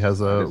Doby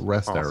has a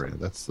rest area.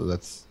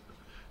 That's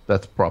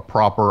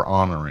proper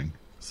honoring.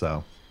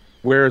 So,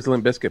 where is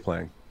Limp Bizkit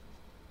playing?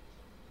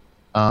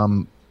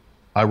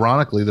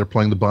 Ironically, they're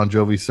playing the Bon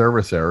Jovi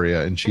service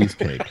area in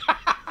Cheesecake.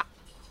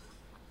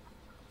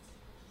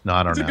 No,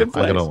 I don't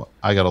know.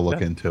 I gotta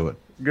look into it.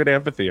 Good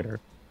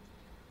amphitheater.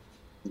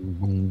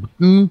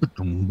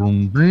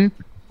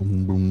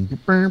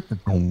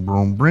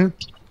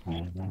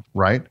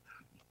 Right.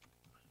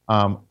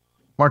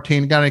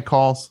 Martine, got any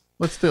calls?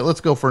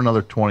 Let's go for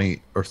another 20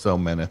 or so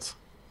minutes.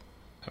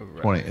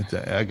 Right. 20.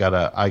 I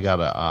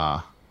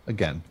gotta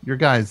again, your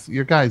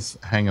guys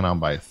hanging on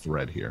by a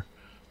thread here.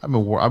 I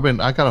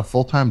got a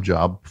full-time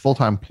job,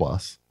 full-time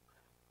plus,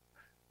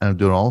 and I'm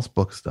doing all this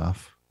book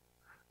stuff.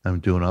 I'm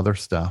doing other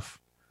stuff.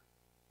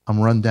 I'm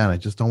run down. I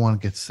just don't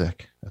want to get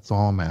sick. That's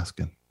all I'm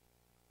asking.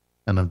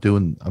 And I'm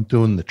doing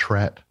the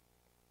tret.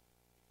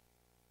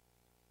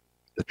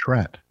 The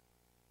tret.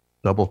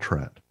 Double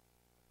tret.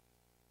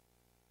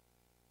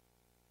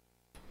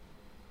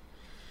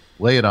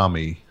 Lay it on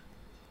me,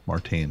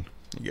 Martine.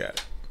 You got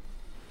it.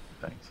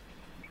 Thanks.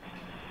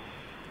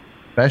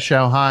 Best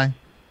show, hi.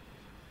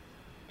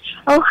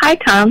 Oh, hi,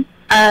 Tom.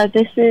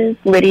 This is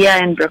Lydia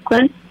in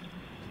Brooklyn.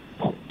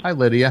 Hi,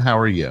 Lydia. How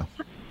are you?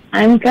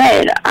 I'm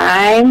good.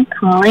 I'm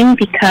calling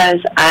because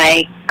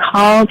I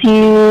called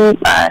you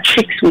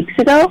 6 weeks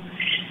ago.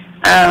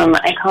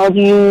 I called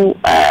you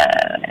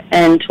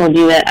and told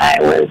you that I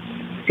was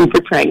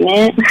super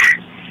pregnant.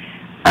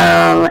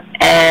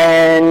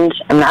 And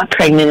I'm not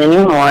pregnant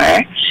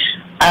anymore.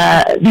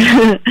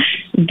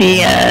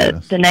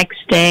 The next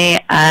day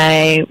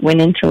I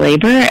went into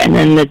labor, and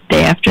then the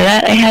day after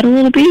that I had a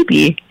little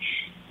baby.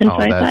 And so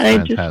I thought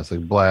I'd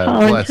fantastic.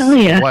 just tell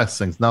you.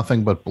 Blessings,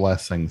 nothing but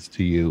blessings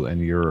to you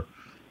and your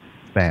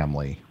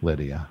family,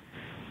 Lydia.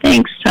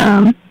 Thanks,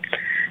 Tom.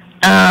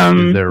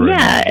 Is there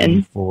a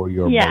name for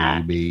your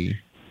baby?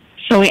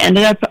 So we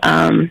ended up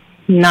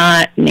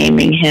not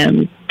naming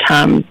him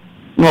Tom,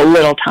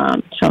 little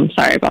Tom. So I'm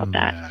sorry about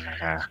that.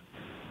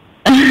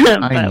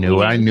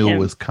 I knew it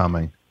was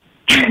coming.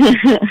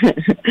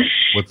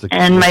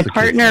 And my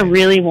partner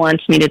really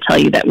wants me to tell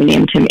you that we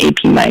named him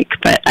AP Mike,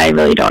 but I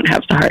really don't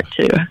have the heart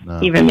to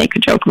even make a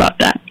joke about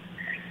that.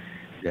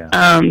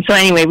 Yeah. So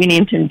anyway, we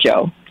named him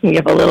Joe. We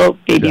have a little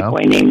baby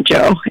boy named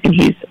Joe, and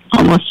he's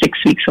almost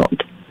 6 weeks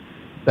old.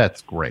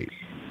 That's great.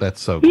 That's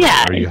so good.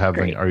 Yeah, Are you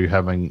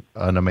having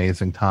an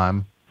amazing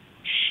time?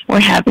 We're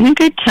having a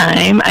good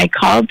time. I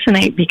called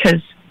tonight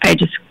because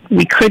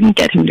we couldn't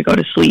get him to go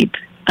to sleep.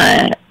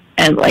 And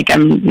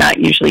I'm not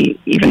usually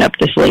even up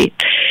this late,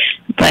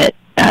 but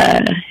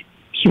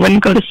he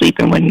wouldn't go to sleep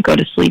and wouldn't go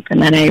to sleep. And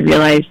then I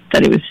realized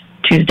that it was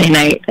Tuesday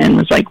night and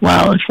was like,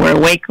 well, if we're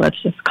awake, let's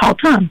just call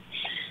Tom.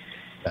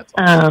 That's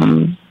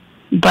awesome.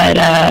 But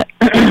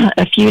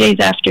a few days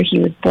after he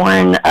was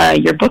born,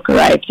 your book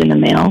arrived in the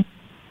mail.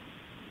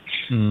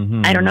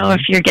 Mm-hmm. I don't know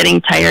if you're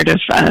getting tired of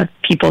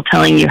people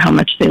telling you how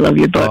much they love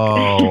your book.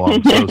 Oh,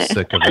 I'm so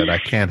sick of it. I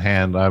can't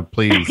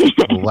please.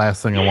 The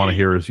last thing I want to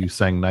hear is you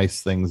saying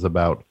nice things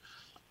about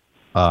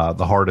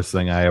the hardest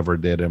thing I ever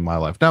did in my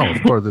life. No,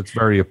 of course, it's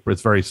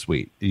very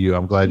sweet.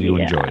 I'm glad you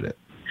enjoyed it.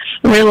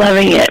 We're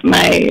loving it.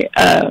 My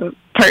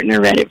partner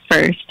read it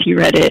first. He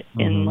read it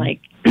in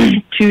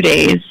 2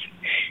 days.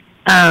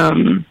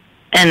 And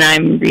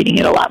I'm reading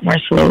it a lot more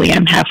slowly.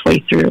 I'm halfway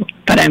through,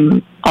 but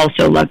I'm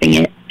also loving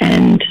it.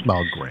 And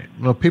great.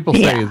 Well, people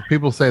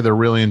say they're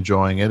really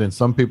enjoying it, and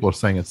some people are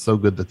saying it's so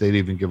good that they'd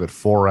even give it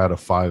 4 out of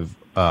 5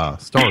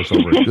 stars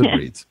over at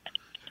Goodreads.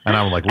 And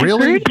I'm like,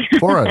 really?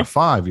 4 out of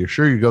 5? You're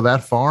sure you go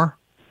that far?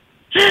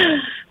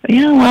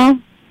 Yeah, well,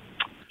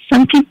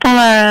 some people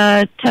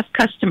are tough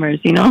customers,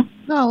 you know?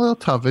 No, a little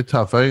tough. It's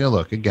tough.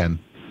 Look, again,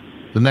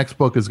 the next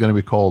book is going to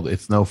be called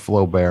It's No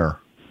Flaubert.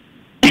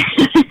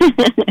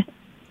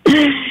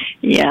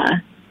 Yeah.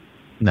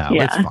 No,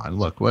 it's fine.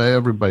 Look,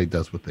 everybody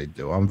does what they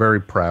do. I'm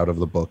very proud of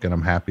the book, and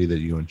I'm happy that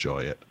you enjoy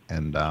it.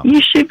 And you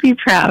should be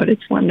proud.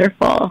 It's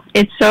wonderful.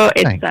 It's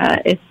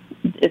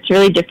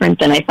really different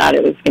than I thought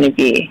it was going to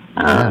be.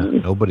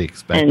 Nobody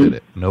expected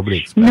it. Nobody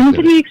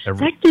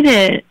expected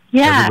it.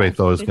 Yeah. Everybody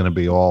thought it was going to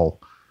be all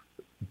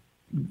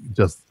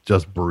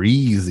just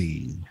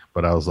breezy,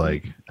 but I was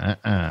like,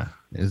 I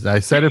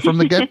said it from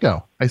the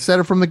get-go.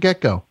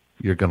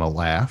 You're going to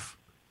laugh,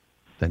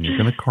 then you're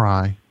going to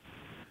cry,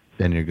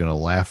 then you're going to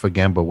laugh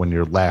again. But when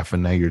you're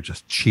laughing, now you're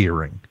just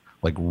cheering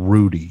like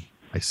Rudy.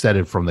 I said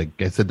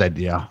that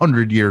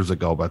 100 years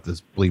ago about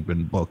this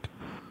bleeping book.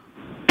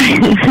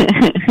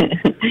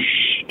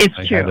 It's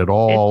I true. had it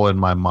all in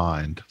my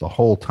mind the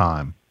whole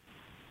time.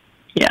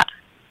 Yeah.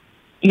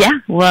 Yeah.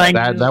 Well,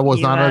 that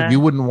was not you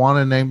wouldn't want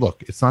a name.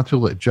 Look, it's not too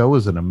late. Joe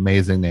is an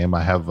amazing name.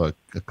 I have a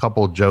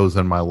couple of Joes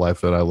in my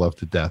life that I love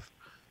to death.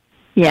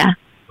 Yeah.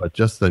 But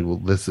just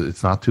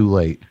it's not too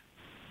late.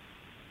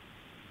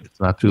 It's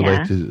not too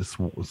late to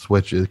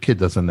switch. The kid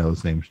doesn't know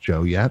his name's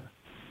Joe yet.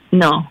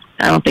 No,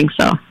 I don't think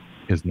so.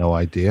 He has no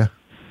idea.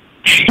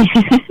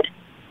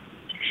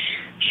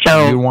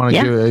 So you want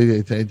to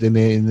give the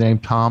name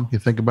Tom? You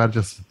think about it.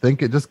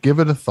 Just give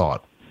it a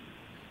thought.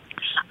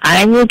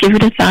 I will give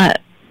it a thought.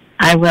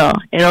 I will.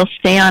 It'll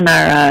stay on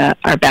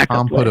our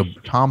backup list.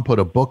 Tom put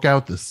a book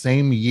out the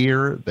same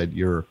year that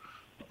your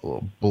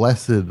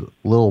blessed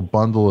little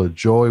bundle of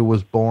joy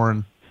was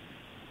born.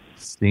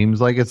 Seems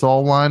like it's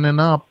all lining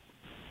up.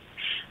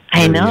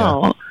 I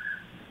know.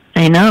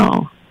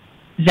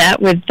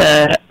 That with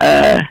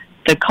the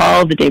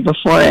call the day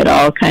before, it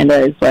all kind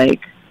of is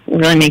like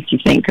really makes you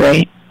think,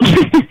 right?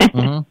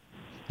 Mm-hmm.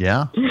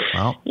 Yeah.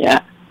 Well. Yeah.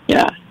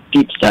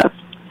 Deep stuff.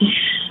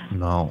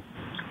 No,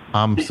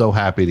 I'm so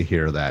happy to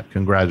hear that.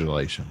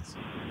 Congratulations.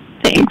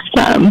 Thanks,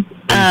 Tom.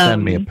 Please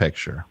send me a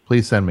picture.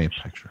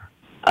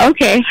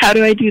 Okay. How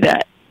do I do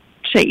that?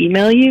 Should I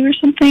email you or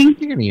something?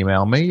 You can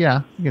email me.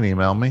 Yeah, you can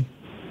email me.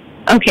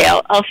 Okay,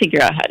 I'll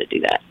figure out how to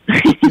do that.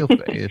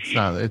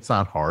 It's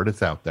not hard.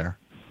 It's out there.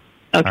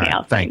 Okay, right,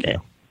 I'll find it.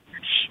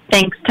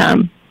 Thanks,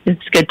 Tom.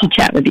 It's good to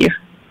chat with you.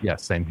 Yeah,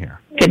 same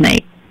here. Good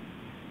night.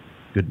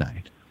 Good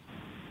night.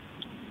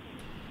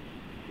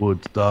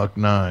 Woodstock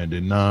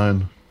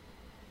 99.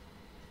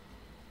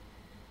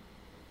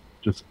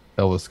 Just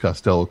Elvis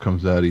Costello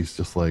comes out. He's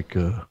just like,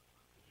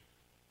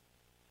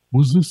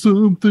 was there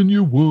something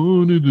you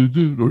wanted to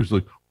do? Or he's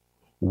like,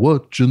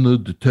 watching the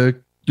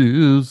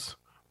detectives.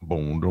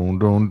 Boom, don,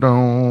 don,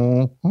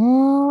 don.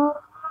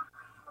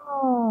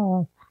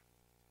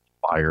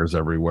 Fires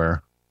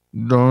everywhere.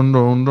 Don,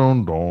 don,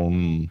 don,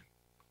 don.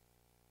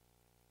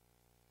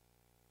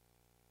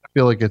 I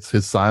feel like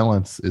his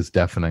silence is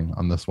deafening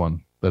on this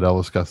one, that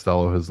Elvis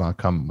Costello has not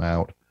come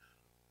out.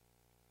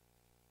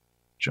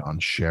 John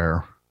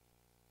Scher.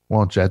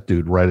 Launch that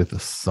dude right at the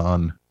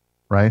sun,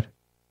 right?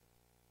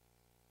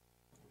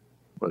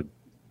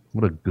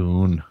 What a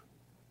goon.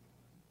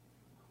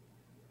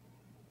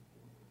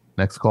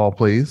 Next call,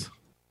 please.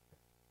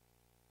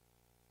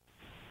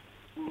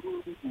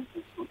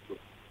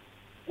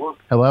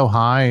 Hello,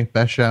 hi,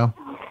 Best Show.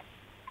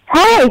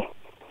 Hi.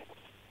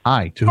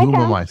 Hi, to whom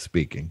am I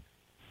speaking?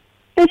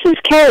 This is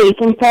Kelly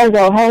from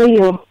Fargo. How are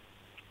you?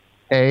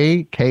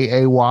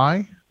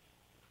 K-A-Y?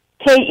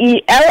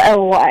 Kelly.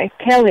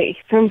 Kelly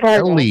from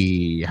Fargo.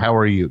 Kelly, how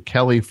are you?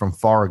 Kelly from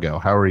Fargo.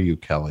 How are you,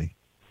 Kelly?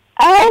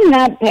 I'm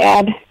not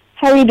bad.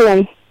 How are you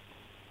doing?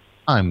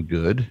 I'm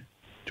good.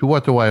 To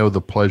what do I owe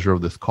the pleasure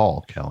of this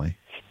call, Kelly?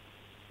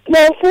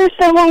 Well, first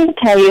I wanted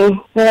to tell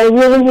you that I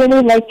really,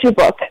 really liked your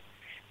book.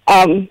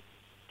 I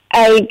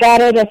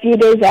got it a few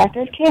days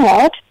after it came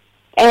out,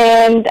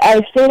 and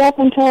I stayed up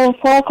until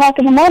 4 o'clock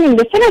in the morning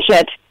to finish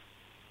it.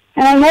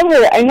 And I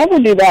never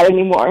do that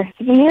anymore. It's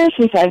been years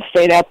since I've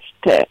stayed up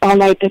all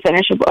night to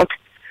finish a book.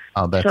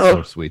 Oh, that's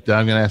so sweet.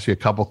 I'm going to ask you a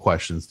couple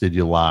questions. Did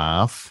you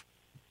laugh?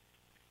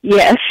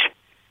 Yes.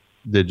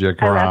 Did you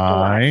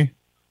cry?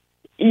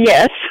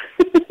 Yes.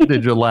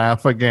 Did you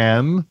laugh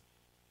again?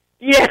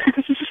 Yes.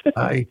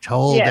 I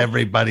told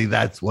everybody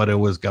that's what it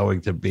was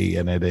going to be,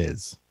 and it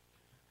is.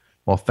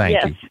 Well,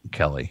 thank you,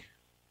 Kelly.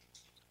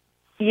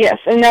 Yes,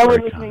 and now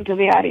we're listening to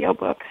the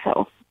audiobook, so.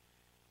 All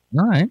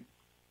right.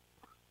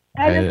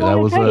 That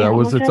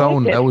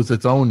was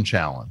its own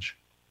challenge.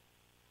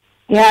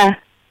 Yeah,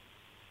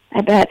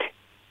 I bet.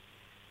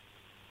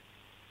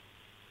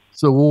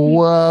 So,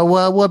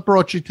 what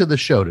brought you to the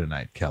show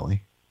tonight,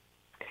 Kelly?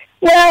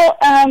 Well,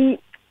 I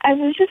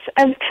was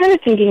kind of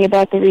thinking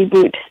about the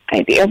reboot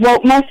idea. Well,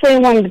 mostly I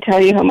wanted to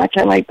tell you how much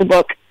I like the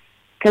book,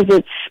 because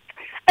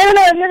I don't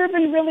know, I've never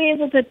been really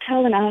able to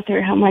tell an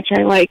author how much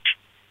I liked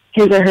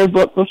his or her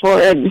book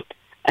before, and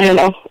I don't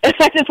know.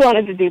 I just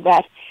wanted to do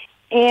that.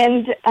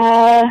 And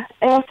I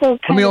also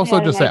let me also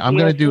just say, I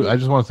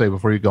just want to say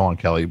before you go on,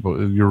 Kelly, but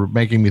you're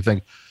making me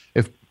think,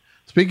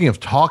 speaking of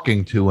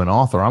talking to an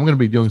author, I'm going to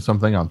be doing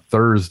something on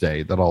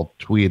Thursday that I'll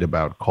tweet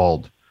about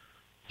called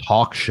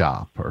Talk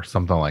Shop or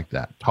something like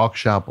that. Talk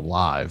Shop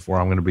Live, where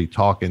I'm going to be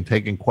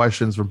taking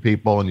questions from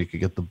people, and you can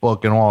get the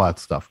book and all that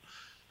stuff.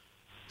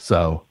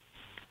 So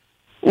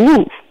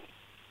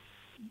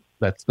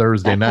that's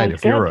Thursday night.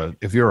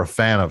 If you're a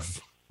fan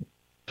of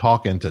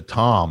talking to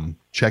Tom,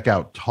 check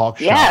out Talk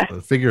Shop.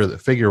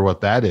 Figure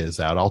what that is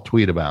out. I'll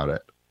tweet about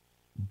it.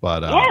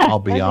 But I'll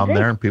be on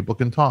there and people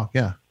can talk.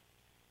 Yeah.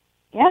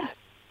 Yeah.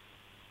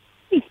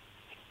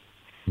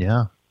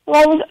 Yeah.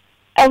 Well,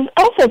 I was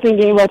also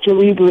thinking about your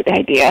reboot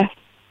idea.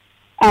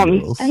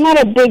 I'm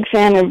not a big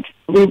fan of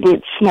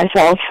reboots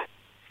myself.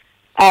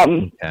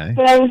 But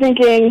I was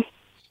thinking,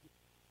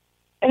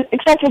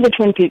 except for the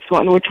Twin Peaks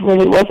one, which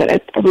really wasn't a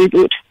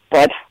reboot,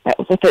 but that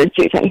was the third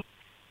season.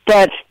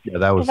 But yeah,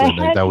 that was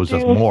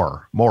just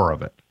more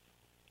of it.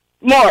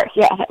 More,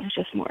 yeah, that was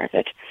just more of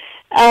it.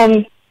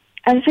 I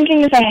was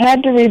thinking if I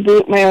had to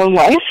reboot my own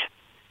life,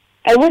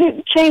 I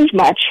wouldn't change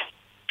much.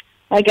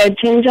 Like, I'd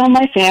change all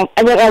my family.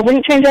 I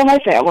wouldn't change all my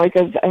family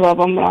because I love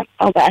them and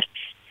all that.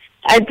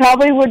 I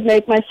probably would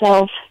make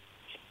myself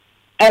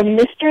a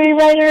mystery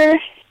writer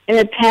in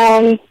a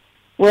town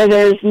where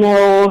there's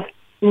no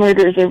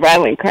murders or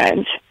violent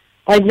crimes.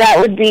 Like, that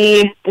would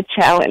be the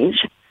challenge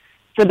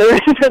for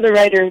the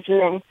writer's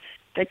room,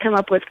 to come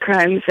up with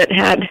crimes that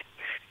had,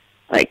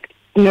 like,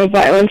 no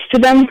violence to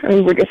them,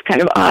 or were just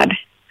kind of odd.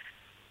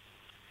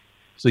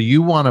 So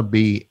you want to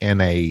be in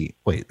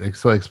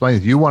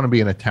explain. You want to be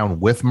in a town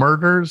with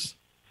murders?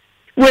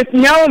 With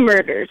no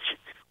murders.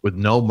 With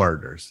no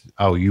murders.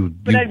 Oh, you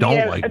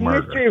don't like murder.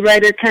 A mystery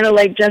writer, kind of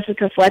like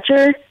Jessica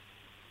Fletcher.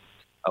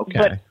 Okay.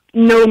 But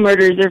no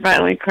murders or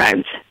violent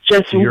crimes.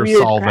 Just so you're weird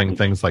solving crimes.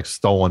 Things like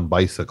stolen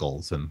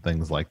bicycles and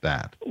things like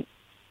that.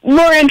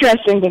 More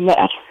interesting than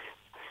that.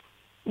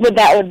 But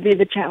that would be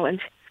the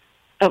challenge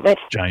of it.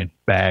 Giant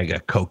bag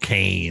of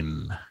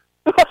cocaine.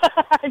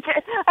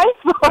 I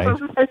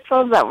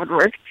suppose that would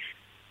work.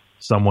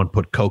 Someone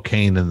put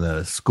cocaine in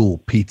the school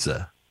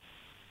pizza.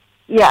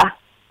 Yeah,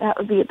 that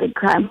would be a big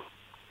crime.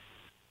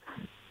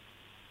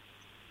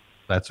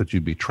 That's what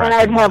you'd be tracking.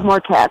 And I'd have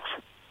more cats.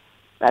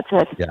 That's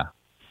it. Yeah.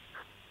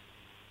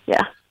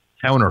 Yeah.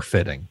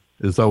 Counterfeiting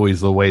is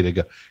always the way to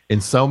go.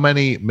 In so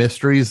many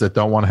mysteries that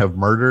don't want to have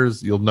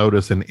murders, you'll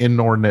notice an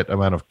inordinate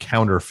amount of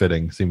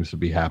counterfeiting seems to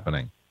be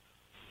happening.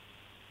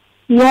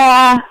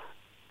 Yeah.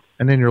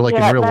 And then you're like,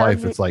 in real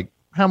life, it's like,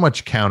 how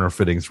much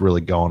counterfeiting is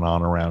really going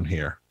on around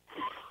here?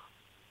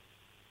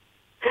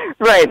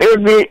 Right. It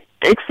would be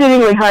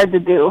exceedingly hard to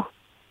do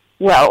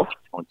well.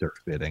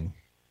 Counterfeiting.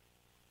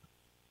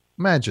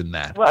 Imagine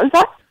that. What was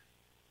that?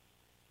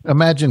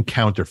 Imagine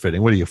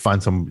counterfeiting. What do you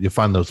find? You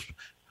find those,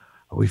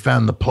 we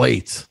found the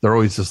plates. They're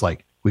always just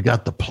like, we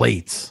got the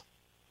plates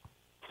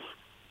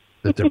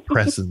that they're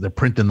they're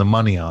printing the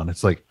money on.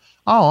 It's like,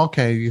 oh,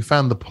 okay. You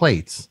found the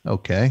plates.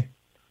 Okay.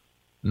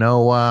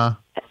 No,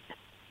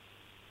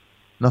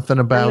 nothing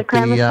about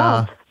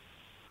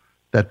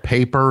that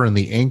paper and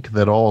the ink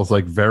that all is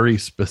like very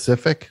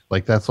specific.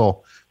 Like that's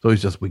all. So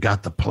he's just, we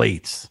got the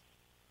plates.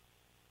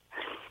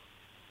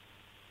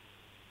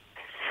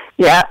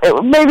 Yeah,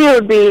 maybe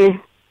it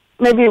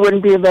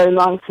wouldn't be a very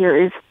long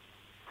series.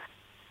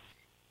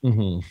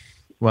 Mm-hmm.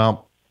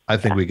 Well, I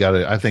think we got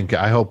it.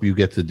 I hope you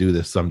get to do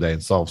this someday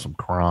and solve some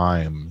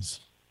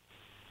crimes.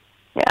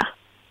 Yeah.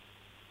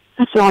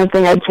 That's the only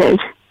thing I'd change.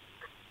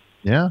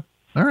 Yeah.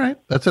 All right.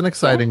 That's an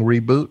exciting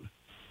reboot.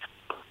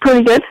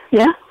 Pretty good.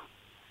 Yeah.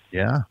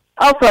 Yeah.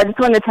 Also, I just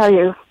want to tell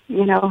you,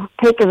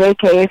 take a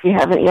vacay if you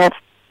haven't yet.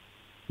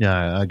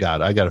 Yeah, I got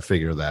to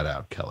figure that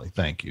out, Kelly.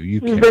 Thank you.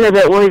 You've been a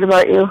bit worried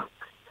about you.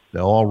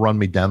 They'll all run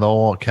me down. They're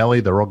all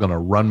going to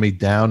run me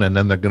down, and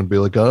then they're going to be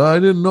like, oh, I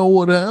didn't know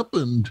what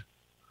happened.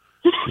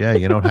 Yeah,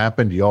 you know what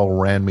happened? You all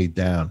ran me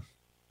down.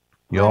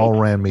 You all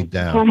ran me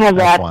down. Can't have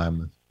That's that. why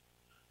I'm...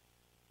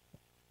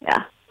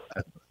 Yeah.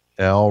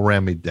 They all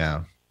ran me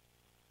down.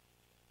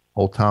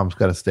 Old Tom's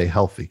got to stay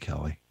healthy,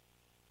 Kelly.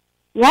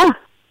 Yeah,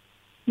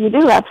 you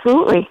do,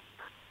 absolutely.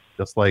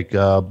 Just like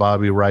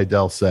Bobby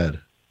Rydell said,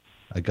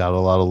 I got a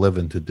lot of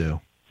living to do.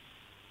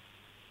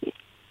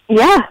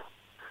 Yeah.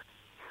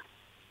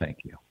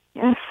 Thank you.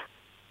 Yes.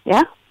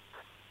 Yeah.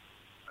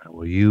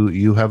 Well,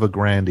 you have a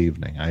grand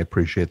evening. I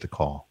appreciate the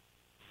call.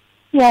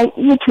 Yeah,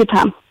 you too,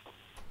 Tom.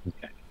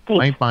 Okay.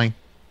 Thanks. Bye.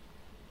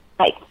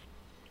 Bye.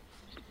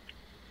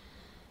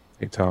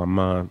 Hey,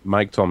 Tom,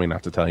 Mike told me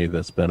not to tell you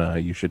this,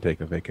 but you should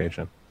take a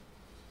vacation.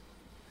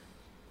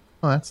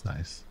 Oh, that's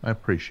nice. I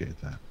appreciate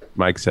that.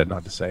 Mike said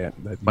not to say it.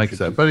 Mike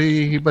said, but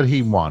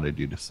he wanted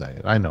you to say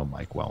it. I know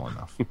Mike well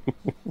enough.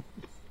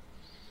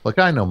 Look,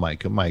 I know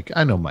Mike.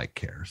 I know Mike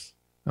cares,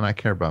 and I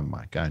care about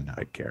Mike. I know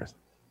Mike cares.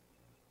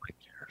 Mike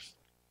cares.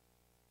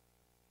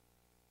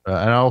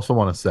 And I also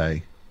want to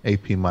say,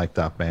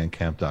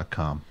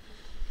 apmike.bandcamp.com.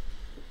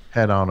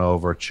 Head on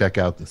over, check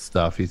out the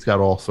stuff. He's got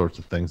all sorts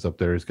of things up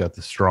there. He's got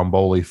the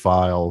Stromboli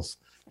files,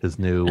 his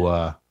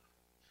new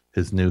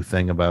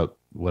thing about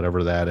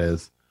whatever that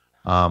is.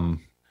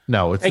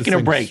 No, it's taking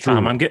a break,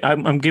 Tom.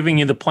 I'm giving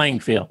you the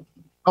playing field.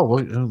 Oh,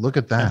 well, look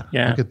at that.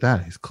 Yeah. Look at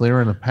that. He's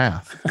clearing a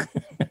path.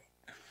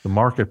 The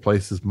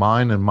marketplace is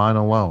mine and mine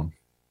alone.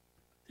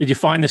 Did you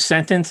find the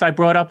sentence I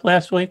brought up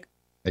last week?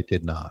 I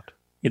did not.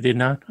 You did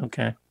not?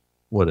 Okay.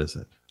 What is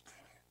it?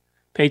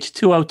 Page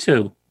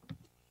 202.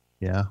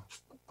 Yeah.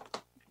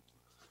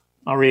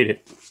 I'll read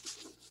it.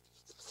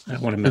 I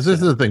don't want to miss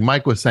This is the thing.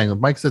 Mike was saying.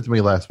 Mike said to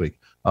me last week,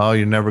 "Oh,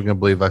 you're never going to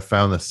believe I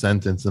found the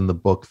sentence in the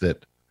book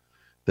that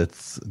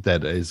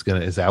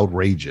is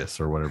outrageous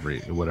or whatever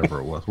it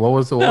was." What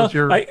was it? What was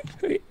your? I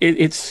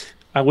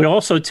would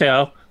also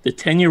tell the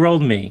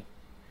 10-year-old me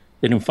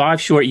that in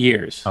 5 short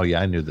years. Oh yeah,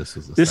 I knew this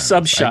was the this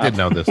sentence. sub shop. I did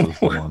know this was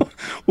the one.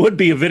 Would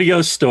be a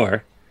video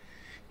store,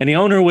 and the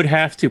owner would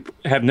have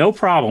no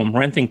problem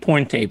renting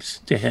porn tapes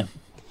to him.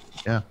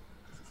 Yeah.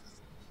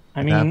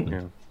 I mean,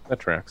 yeah, that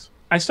tracks.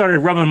 I started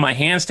rubbing my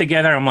hands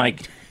together. I'm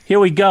like, here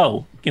we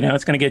go.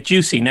 It's going to get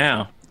juicy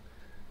now.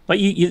 But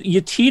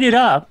you teed it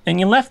up and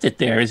you left it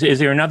there. Is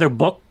there another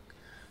book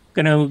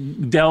going to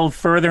delve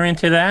further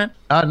into that?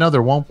 No,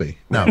 there won't be.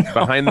 No.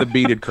 Behind the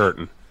beaded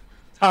curtain.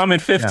 Tom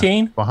at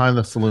 15? Yeah, behind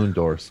the saloon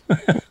doors.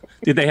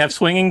 Did they have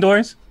swinging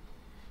doors?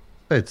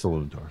 They had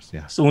saloon doors,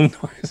 yeah. Saloon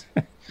doors.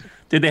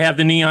 Did they have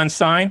the neon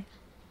sign?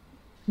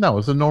 No, it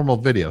was a normal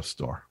video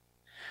store.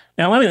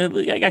 Now,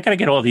 I got to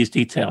get all these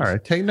details. All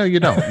right. No, you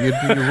don't. You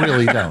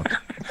really don't.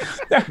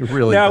 You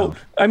really don't.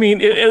 I mean,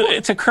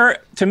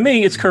 to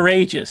me, it's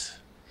courageous.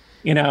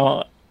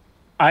 I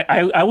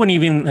wouldn't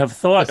even have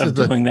thought of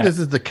doing that. This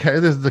is the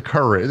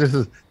courage.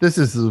 This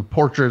is the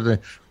portrait of the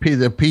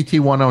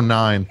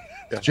PT-109.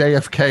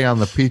 JFK on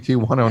the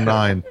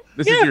PT-109.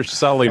 This is your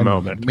Sully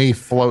moment. Me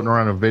floating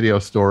around a video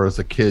store as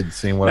a kid,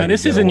 seeing what. Now,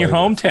 this is in your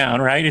hometown,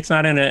 right? It's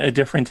not in a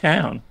different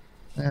town.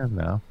 Yeah,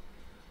 no.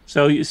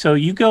 So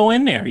you go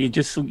in there. You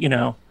just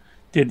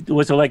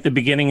was it like the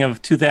beginning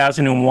of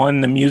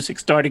 2001? The music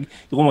started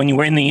when you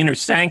were in the inner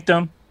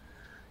sanctum.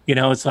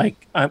 It's like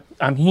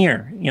I'm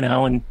here.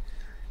 And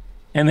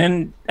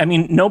then I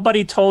mean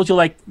nobody told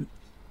you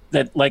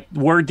that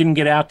word didn't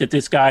get out that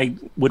this guy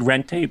would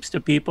rent tapes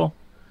to people.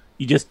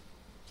 You just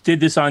did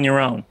this on your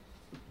own.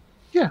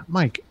 Yeah,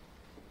 Mike.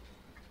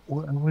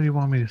 What do you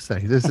want me to say?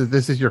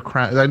 This is your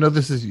crown. I know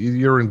this is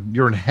you're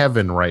in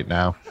heaven right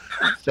now,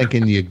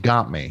 thinking you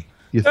got me.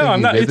 No,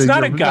 I'm not. It's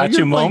not a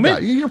gotcha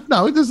moment.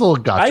 No, it is a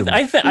little gotcha.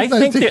 I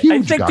think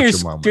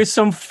there's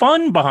some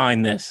fun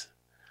behind this.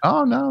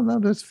 Oh no,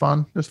 there's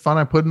fun. There's fun.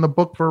 I put in the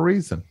book for a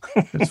reason.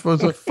 This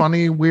was a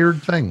funny,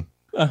 weird thing.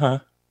 And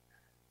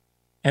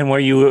where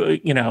you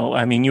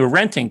were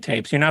renting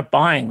tapes. You're not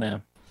buying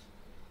them.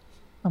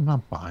 I'm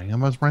not buying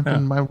them. I was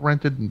renting. I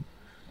rented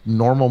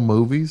normal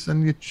movies,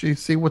 and you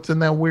see what's in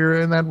that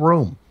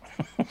room.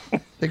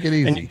 Take it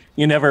easy. And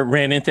you never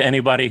ran into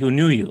anybody who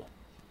knew you.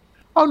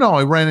 Oh no,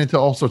 I ran into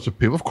all sorts of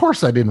people. Of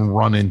course, I didn't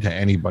run into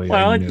anybody.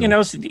 Well, I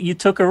knew. You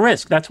took a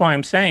risk. That's why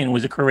I'm saying it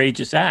was a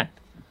courageous act.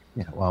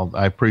 Yeah, well,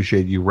 I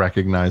appreciate you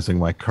recognizing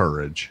my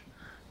courage.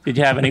 Did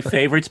you have any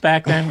favorites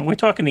back then? We're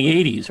talking the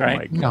 80s,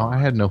 right? No, I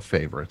had no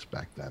favorites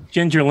back then.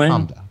 Ginger Lynn?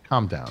 Calm down.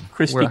 Calm down.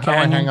 Christy How do I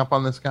Canyon. hang up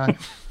on this guy?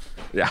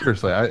 Yeah.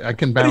 Seriously, I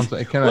can bounce.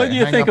 What do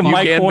you think of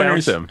Mike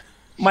Horner's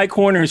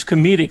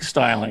comedic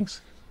stylings?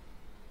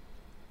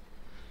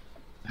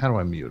 How do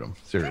I mute him?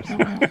 Seriously.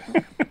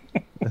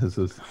 This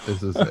is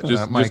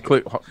just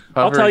click.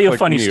 I'll tell you a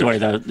funny story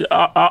though.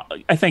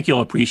 I think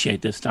you'll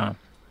appreciate this, Tom.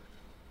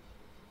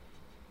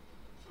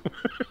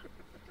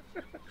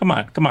 Come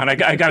on.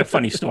 I got a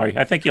funny story.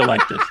 I think you'll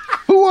like this.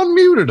 Who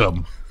unmuted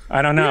him?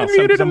 I don't know. He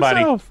unmuted Somebody.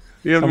 himself.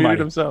 He unmuted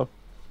himself.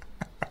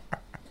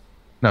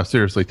 No,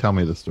 seriously, tell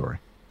me the story.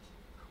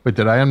 Wait,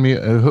 did I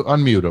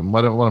unmute him?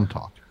 Let him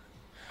talk.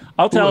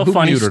 I'll tell a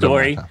funny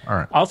story. All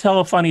right. I'll tell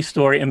a funny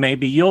story, and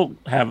maybe you'll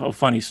have a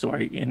funny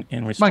story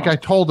in response. Mike, I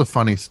told a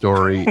funny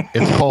story.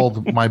 It's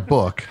called my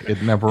book.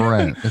 It never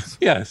ends.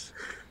 Yes,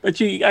 but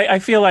I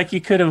feel like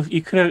you could have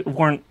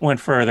went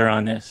further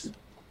on this.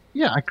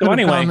 Yeah, I could have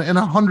gone in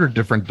 100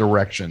 different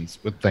directions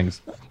with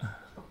things.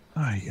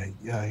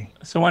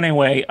 So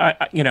anyway,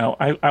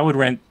 I would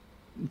rent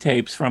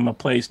tapes from a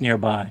place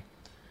nearby,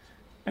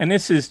 and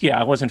this is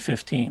I wasn't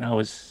 15. I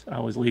was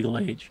legal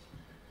age,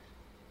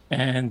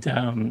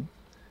 and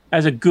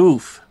as a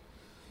goof,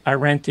 I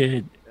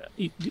rented.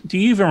 Do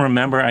you even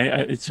remember?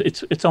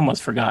 It's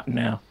almost forgotten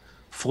now.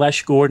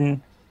 Flesh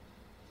Gordon.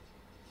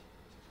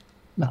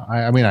 No,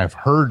 I mean I've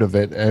heard of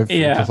it.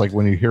 Just like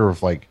when you hear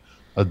of like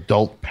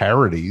adult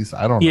parodies.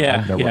 I don't know.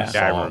 I've never saw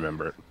I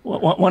remember it.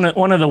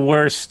 One of the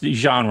worst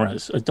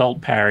genres,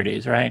 adult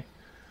parodies, right?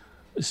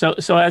 So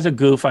as a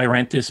goof, I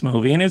rent this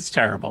movie, and it's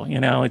terrible.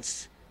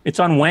 It's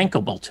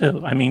unwankable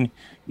too. I mean,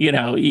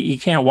 you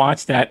can't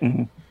watch that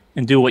and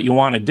do what you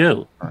want to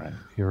do. All right.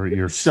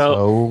 You're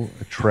so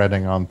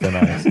treading on thin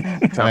ice.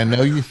 And I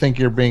know you think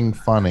you're being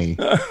funny.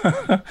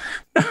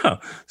 No.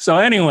 So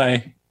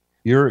anyway.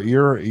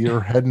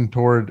 You're heading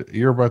toward.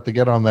 You're about to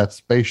get on that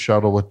space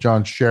shuttle with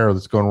John Scher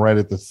that's going right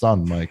at the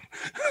sun, Mike.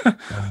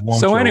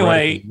 So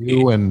anyway,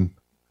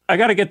 I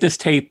got to get this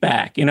tape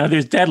back.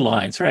 There's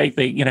deadlines, right?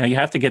 You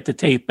have to get the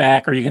tape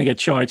back, or you're going to get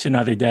charged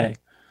another day.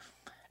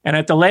 And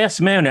at the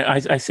last minute,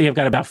 I see I've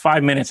got about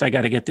 5 minutes. I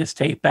got to get this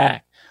tape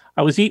back.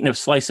 I was eating a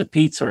slice of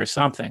pizza or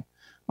something.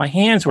 My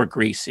hands were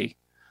greasy,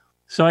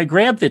 so I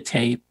grabbed the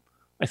tape.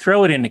 I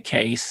throw it in the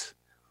case.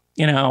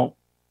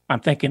 I'm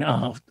thinking,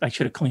 oh, I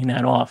should have cleaned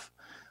that off.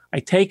 I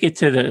take it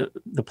to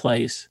the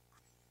place.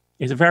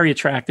 There's a very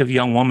attractive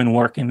young woman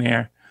working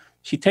there.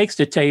 She takes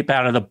the tape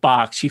out of the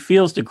box. She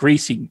feels the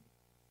greasy,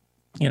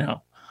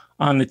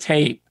 on the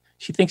tape.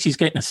 She thinks she's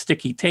getting a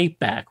sticky tape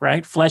back,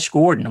 right? Flesh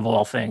Gordon, of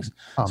all things.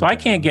 So I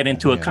can't get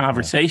into a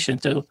conversation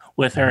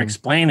with her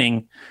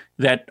explaining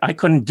that I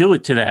couldn't do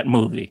it to that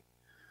movie.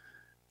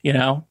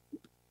 You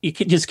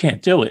just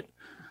can't do it.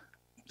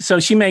 So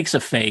she makes a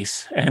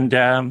face, and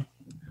I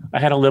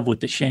had to live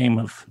with the shame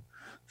of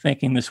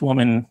thinking this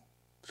woman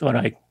thought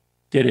I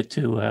did it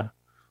to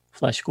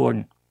Flesh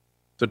Gordon.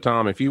 So,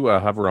 Tom, if you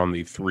hover on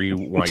the 3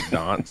 white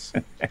dots,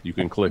 you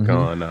can click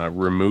on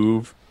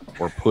remove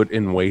or put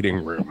in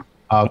waiting room.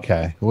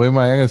 Okay. I'm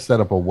going to set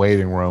up a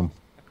waiting room,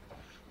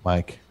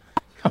 Mike.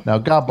 Now,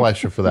 God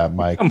bless you for that,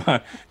 Mike. Come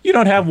on. You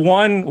don't have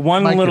one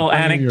Mike, little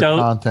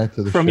anecdote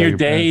from your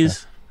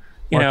days,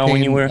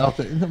 when you were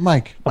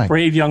Mike, a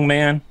brave young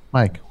man.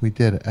 Mike, we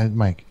did it.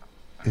 Mike,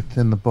 it's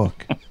in the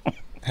book.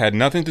 Had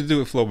nothing to do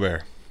with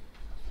Flaubert.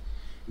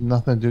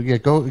 Nothing to do. Yeah,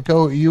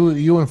 go.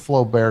 You and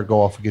Flaubert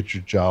go off and get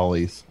your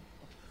jollies.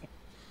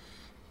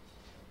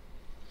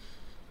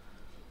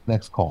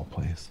 Next call,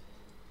 please.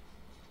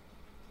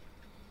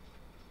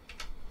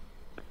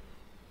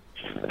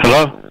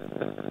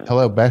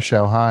 Hello, Best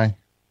Show. Hi.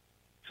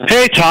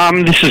 Hey,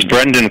 Tom. This is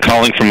Brendan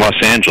calling from Los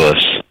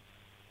Angeles.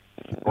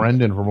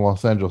 Brendan from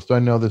Los Angeles. Do I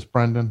know this,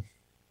 Brendan?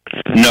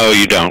 No,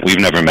 you don't. We've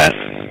never met.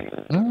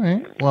 All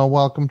right. Well,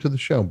 welcome to the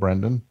show,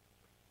 Brendan.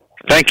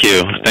 Thank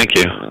you.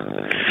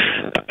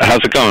 How's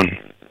it going?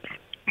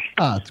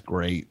 It's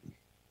great.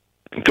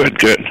 Good.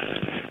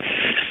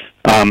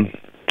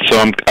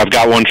 So I've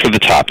got one for the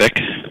topic.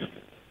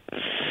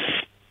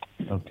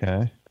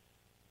 Okay.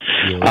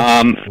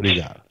 What do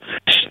you got?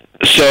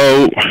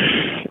 So,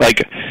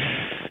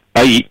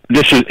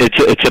 it's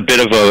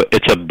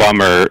a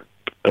bummer.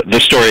 The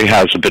story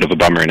has a bit of a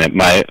bummer in it.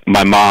 My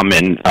mom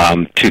in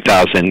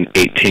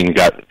 2018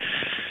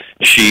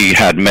 she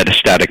had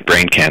metastatic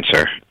brain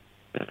cancer.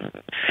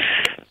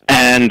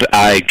 And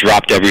I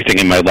dropped everything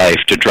in my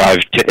life to drive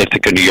to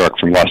Ithaca, New York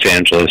from Los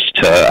Angeles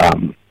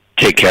to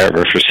take care of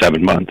her for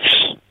 7 months.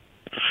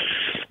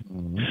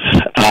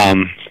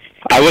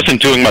 I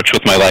wasn't doing much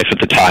with my life at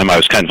the time. I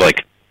was kind of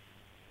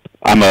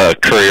I'm a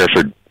courier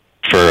for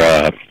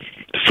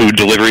food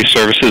delivery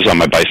services on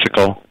my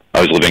bicycle.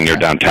 I was living near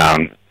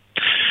downtown.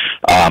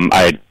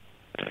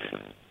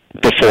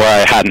 Before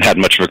I hadn't had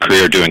much of a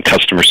career doing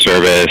customer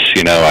service.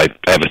 I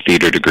have a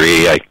theater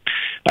degree. I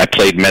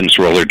played men's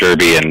roller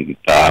derby and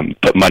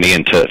threw money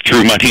into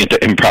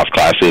improv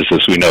classes.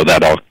 As we know,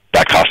 that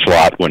costs a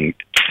lot when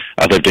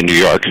I lived in New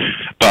York.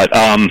 But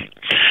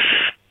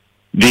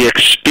the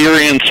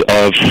experience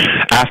of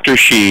after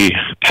she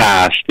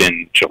passed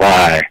in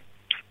July,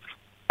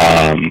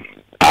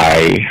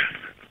 I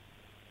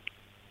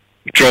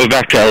drove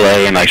back to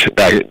LA, and I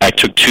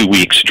took 2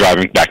 weeks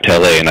driving back to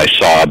LA, and I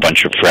saw a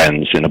bunch of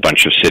friends in a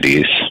bunch of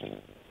cities.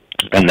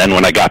 And then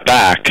when I got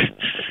back,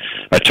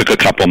 I took a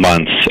couple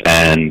months,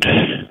 and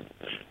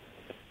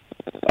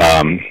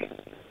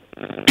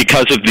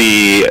because of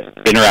the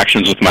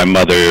interactions with my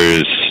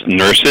mother's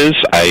nurses,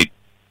 I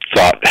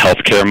thought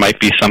healthcare might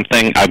be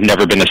something. I've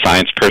never been a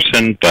science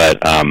person, but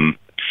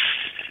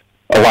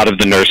a lot of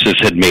the nurses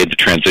had made the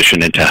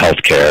transition into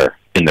healthcare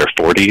in their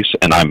 40s,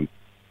 and I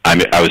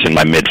was in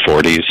my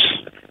mid-40s.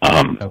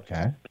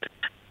 Okay.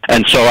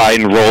 And so I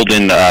enrolled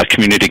in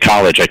community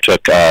college. I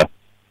took,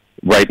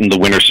 right in the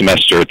winter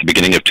semester at the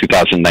beginning of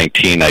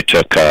 2019, I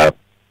took a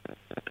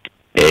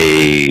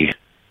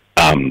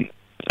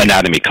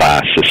anatomy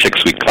class, a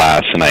 6-week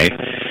class, and I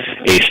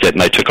aced it,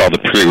 and I took all the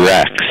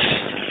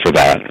prereqs for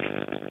that.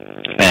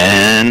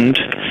 And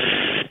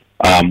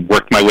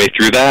worked my way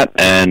through that,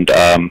 and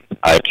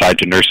I applied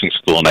to nursing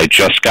school, and I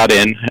just got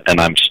in, and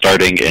I'm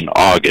starting in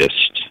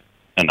August.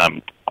 And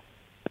I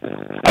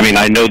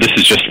know this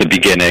is just the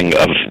beginning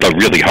of the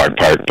really hard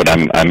part, but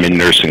I'm in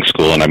nursing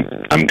school, and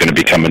I'm going to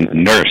become a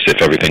nurse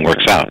if everything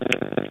works out.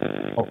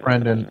 Well,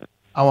 Brendan,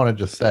 I want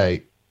to just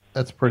say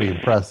that's pretty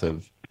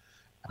impressive,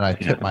 and I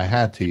tip my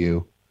hat to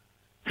you,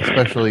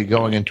 especially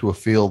going into a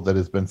field that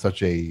has been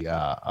such a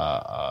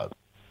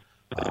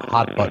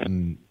hot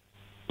button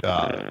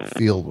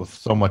field with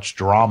so much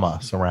drama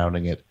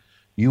surrounding it.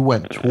 You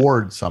went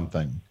towards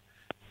something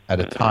at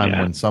a time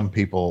when some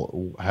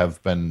people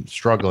have been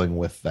struggling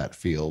with that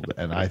field,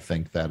 and I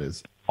think that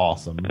is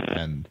awesome,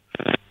 and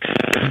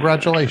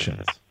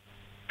congratulations.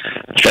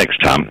 Thanks,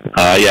 Tom.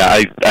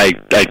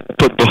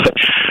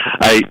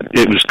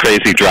 It was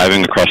crazy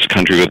driving across the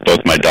country with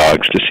both my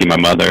dogs to see my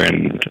mother,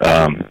 and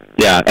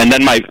and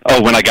then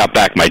when I got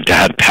back, my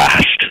dad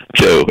passed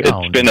too.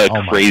 It's been a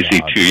crazy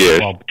 2 years.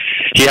 Well,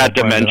 he had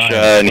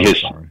dementia, and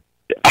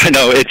I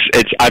know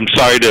I'm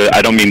sorry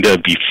I don't mean to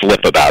be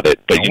flip about it,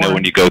 but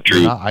when you go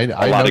through I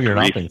know you're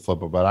not being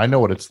flip about it. I know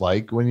what it's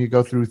like when you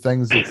go through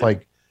things. It's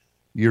like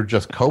you're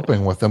just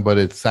coping with them, but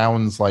it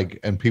sounds like,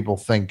 and people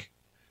think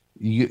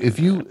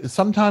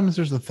sometimes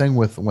there's a thing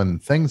with when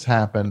things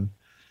happen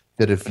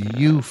that if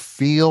you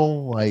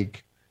feel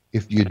like,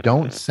 if you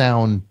don't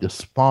sound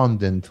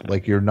despondent,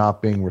 like you're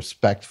not being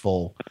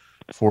respectful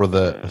for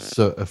the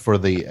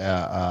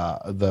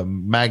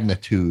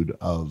magnitude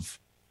of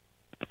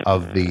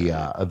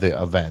the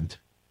event.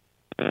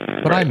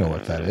 But I know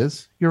what that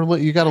is.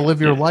 You got to live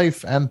your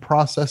life and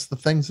process the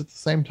things at the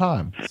same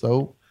time.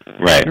 So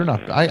you're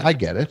not. I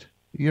get it.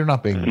 You're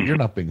not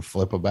being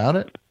flip about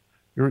it.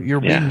 You're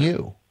being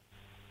you.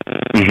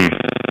 Mm-hmm.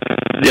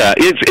 Yeah,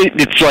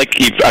 it's like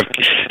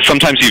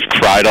sometimes you've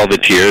cried all the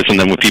tears, and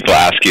then when people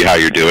ask you how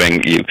you're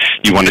doing,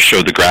 you want to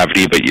show the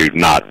gravity, but you're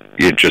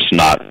just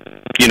not.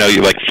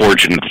 You're like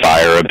forging in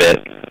fire a bit.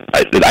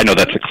 I know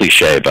that's a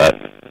cliche, but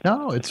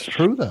no, it's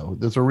true though.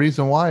 There's a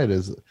reason why it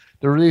is.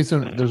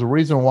 There's a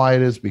reason why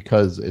it is,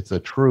 because it's a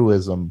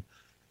truism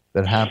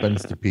that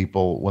happens to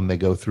people when they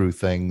go through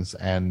things,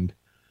 and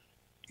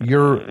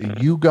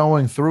you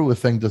going through a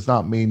thing does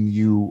not mean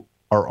you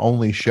are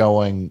only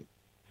showing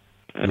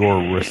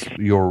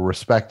your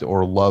respect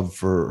or love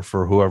for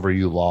whoever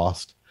you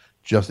lost.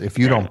 Just if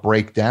you don't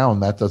break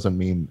down, that doesn't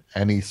mean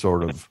any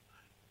sort of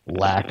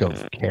lack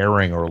of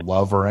caring or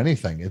love or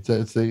anything.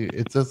 It's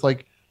just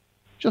like,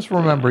 just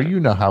remember,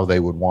 how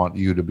they would want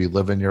you to be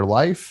living your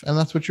life, and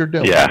that's what you're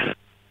doing. Yeah.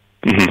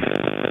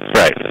 Mm-hmm.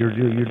 Right. You're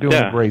doing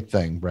a great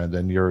thing,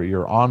 Brendan.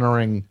 You're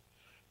honoring,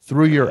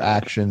 through your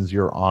actions,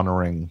 you're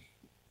honoring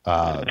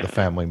the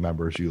family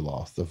members you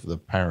lost, the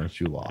parents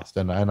you lost,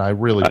 and I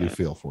really do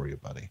feel for you,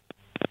 buddy.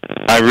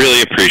 I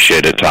really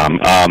appreciate it, Tom.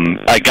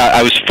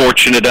 I was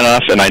fortunate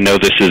enough, and I know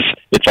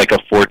it's like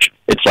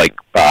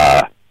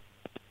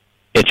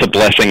it's a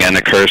blessing and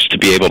a curse to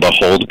be able to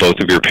hold both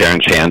of your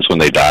parents' hands when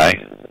they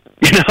die.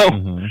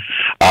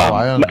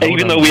 Mm-hmm.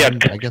 Even though we have,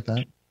 I get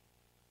that,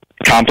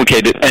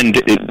 complicated, and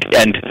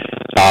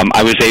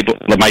I was able.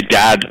 My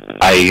dad,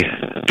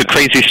 the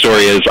crazy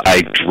story is,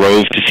 I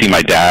drove to see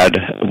my dad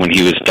when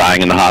he was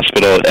dying in the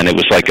hospital, and it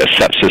was like a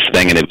sepsis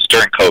thing, and it was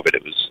during COVID.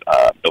 It was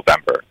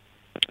November.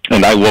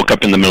 And I woke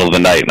up in the middle of the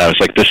night, and I was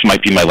like, this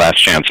might be my last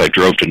chance. I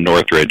drove to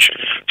Northridge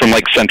from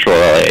like central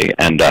LA,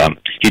 and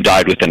he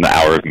died within an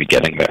hour of me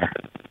getting there,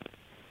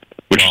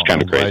 which is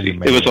kind of crazy.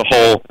 It was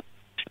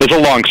a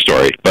long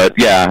story, but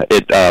yeah,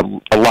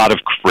 a lot of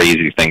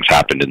crazy things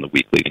happened in the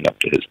week leading up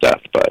to his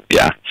death. But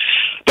yeah,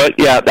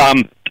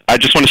 I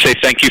just want to say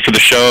thank you for the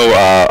show.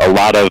 A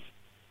lot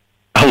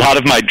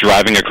of my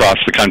driving across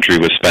the country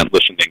was spent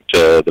listening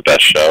to the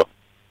best show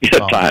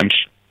at times.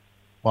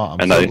 Well,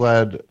 I'm so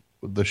glad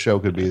the show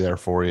could be there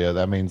for you.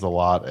 That means a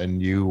lot,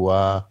 and you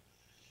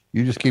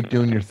just keep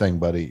doing your thing,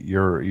 buddy.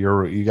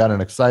 You got an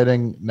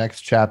exciting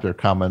next chapter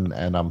coming,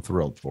 and I'm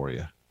thrilled for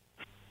you.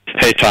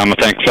 Hey, Tom,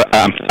 thanks.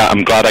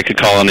 I'm glad I could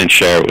call in and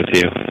share it with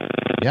you.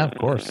 Yeah, of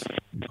course.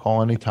 You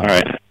call anytime. All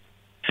right.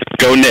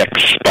 Go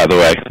Knicks, by the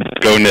way.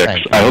 Go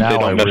Knicks. I hope they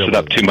don't mess it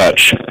up too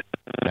much.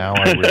 Now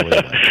I really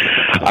like it.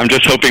 I'm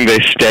just hoping they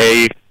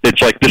stay.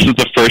 It's like this is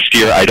the first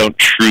year I don't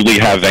truly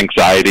have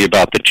anxiety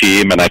about the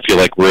team, and I feel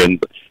like we're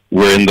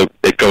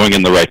going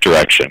in the right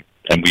direction,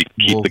 and we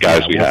keep the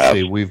guys we have.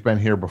 See. We've been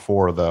here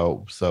before,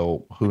 though,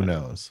 so who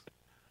knows?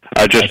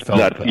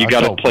 You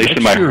got a place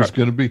in my heart. Is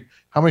going to be.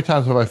 How many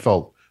times have I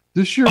felt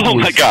this year? Oh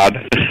my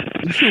God!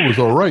 This year was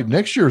all right.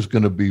 Next year is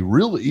going to be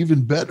really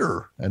even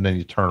better, and then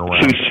you turn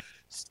around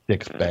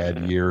 6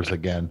 bad years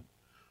again.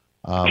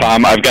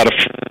 Tom, I've got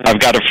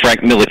a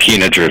Frank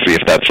Ntilikina jersey,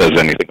 if that says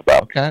anything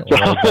about. Okay,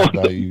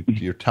 well,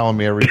 you're telling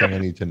me everything I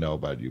need to know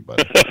about you,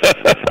 buddy.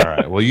 All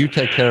right, well, you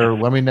take care.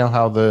 Let me know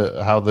how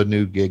the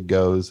new gig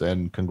goes,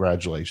 and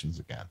congratulations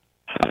again.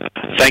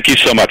 Thank you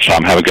so much,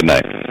 Tom. Have a good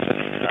night.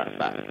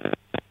 Bye.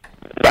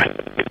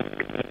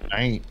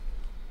 Night.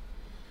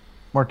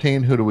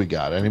 Martine, who do we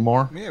got? Any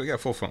more? Yeah, we got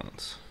full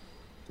phones.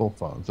 Full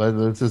phones.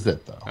 This is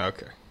it, though.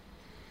 Okay.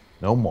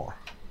 No more.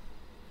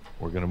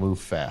 We're gonna move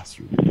fast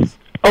through this.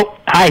 Oh,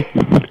 hi.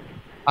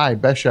 Hi,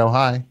 Best Show.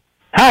 Hi.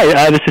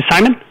 Hi, this is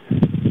Simon.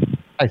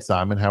 Hi,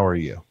 Simon. How are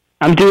you?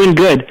 I'm doing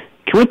good.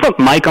 Can we put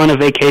Mike on a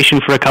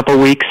vacation for a couple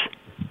weeks?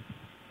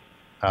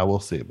 We'll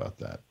see about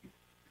that.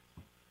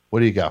 What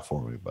do you got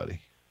for me,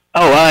 buddy?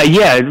 Oh,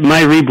 yeah,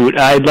 my reboot.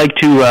 I'd like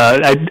to.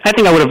 I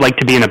think I would have liked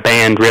to be in a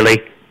band. Really,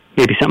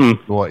 maybe something.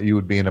 What, you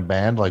would be in a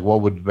band? Like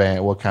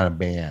what kind of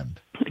band?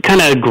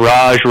 Kind of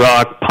garage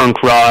rock,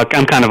 punk rock.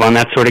 I'm kind of on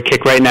that sort of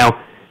kick right now.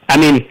 I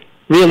mean,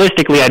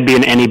 realistically, I'd be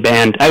in any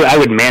band. I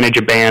would manage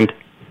a band.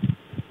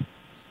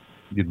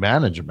 You'd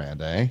manage a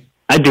band, eh?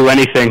 I'd do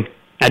anything.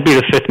 I'd be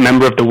the 5th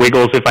member of the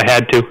Wiggles if I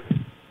had to.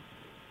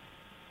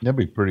 That'd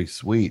be pretty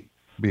sweet.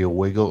 Be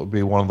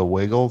one of the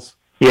Wiggles.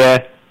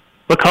 Yeah.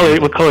 What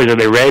colors are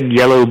they? Red,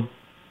 yellow,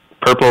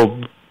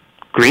 purple,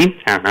 green?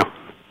 I don't know.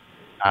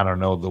 I don't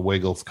know what the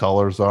Wiggles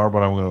colors are,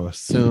 but I'm going to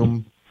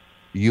assume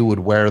you would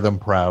wear them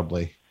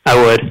proudly.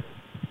 I would.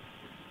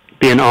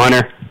 Be an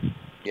honor.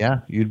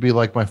 Yeah, you'd be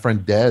like my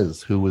friend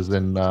Dez, who was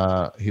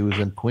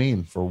in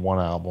Queen for one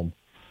album.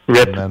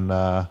 Rip. And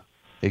then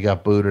he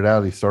got booted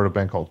out. He started a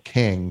band called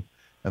King,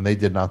 and they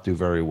did not do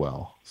very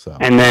well. So.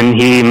 And then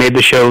he made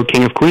the show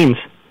King of Queens.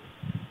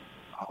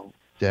 Oh,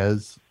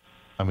 Dez.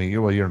 I mean,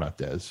 you're not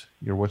Dez.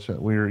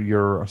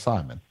 You're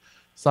Simon.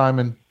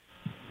 Simon.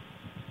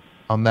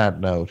 On that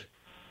note,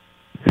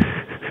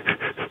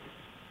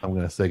 I'm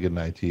going to say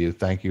goodnight to you.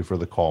 Thank you for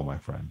the call, my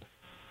friend.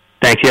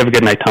 Thanks. You have a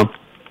good night, Tom.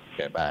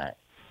 Okay, bye.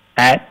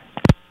 Bye.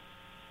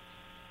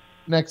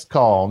 Next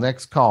call.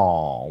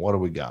 What do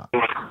we got?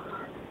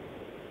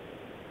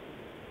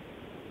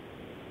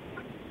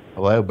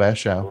 Hello, Best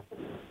Show.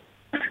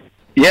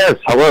 Yes,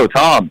 hello,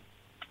 Tom.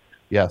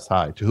 Yes,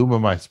 hi. To whom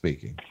am I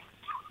speaking?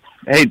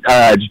 Hey,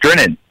 it's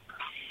Drennan.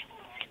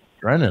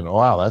 Drennan,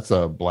 wow, that's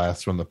a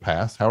blast from the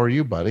past. How are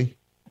you, buddy?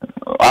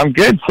 I'm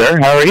good, sir.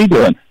 How are you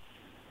doing?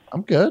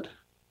 I'm good.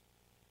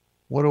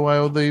 What do I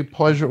owe the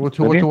pleasure? What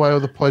do I owe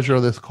the pleasure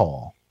of this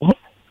call?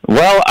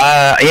 Well,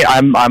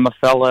 I'm a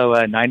fellow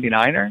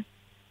 99er,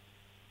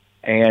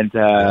 and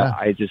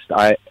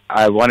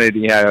I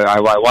wanted, I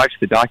watched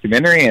the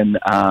documentary, and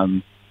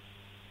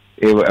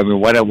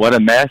what a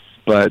mess,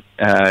 but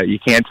you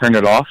can't turn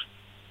it off.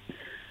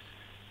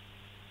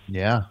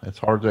 Yeah, it's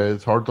hard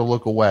to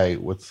look away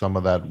with some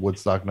of that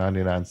Woodstock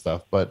 99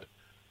 stuff, but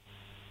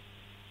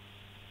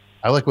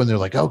I like when they're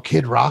like, "Oh,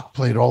 Kid Rock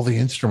played all the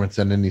instruments,"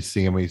 and then you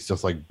see him, he's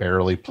just like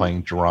barely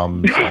playing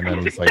drums, and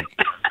then he's like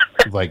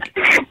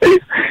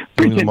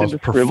doing the most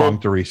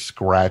perfunctory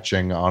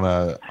scratching on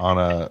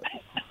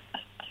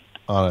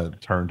a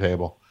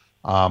turntable.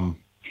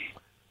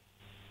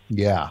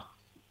 Yeah.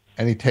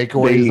 Any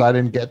takeaways I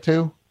didn't get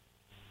to?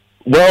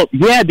 Well,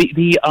 yeah, they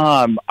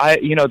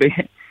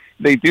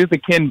do the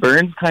Ken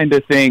Burns kind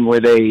of thing where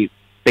they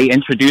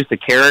introduce a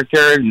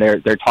character and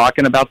they're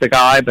talking about the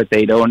guy, but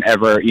they don't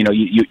ever, you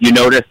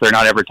notice they're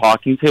not ever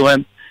talking to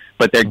him,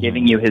 but they're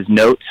giving you his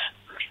notes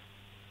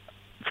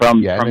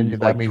from that means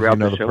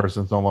the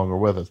person's no longer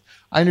with us.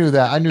 I knew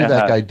that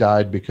that guy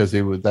died because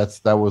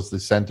that was the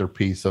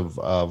centerpiece of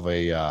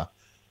a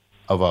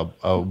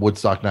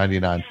Woodstock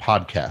 99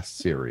 podcast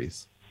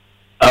series.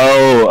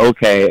 Oh,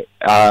 okay.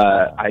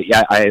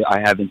 I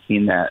haven't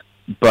seen that,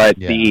 but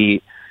the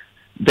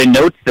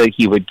notes that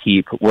he would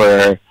keep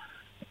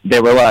they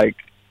were like,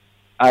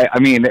 I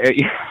mean,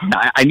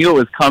 I knew it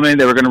was coming.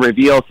 They were going to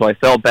reveal, so I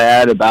felt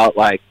bad about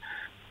like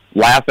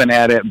laughing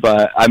at it.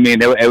 But I mean,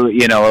 it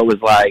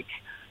was like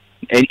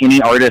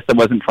any artist that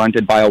wasn't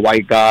fronted by a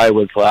white guy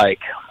was like,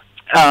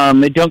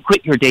 "Don't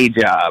quit your day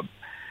job,"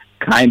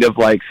 kind of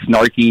like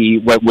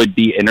snarky, what would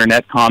be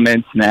internet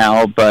comments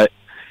now, but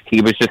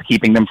he was just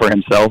keeping them for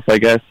himself, I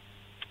guess.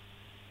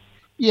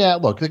 Yeah,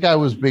 look, the guy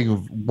was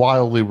being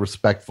wildly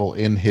respectful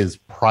in his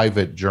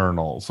private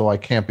journal, so I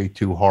can't be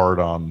too hard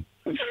on.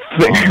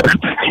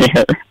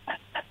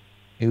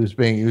 He was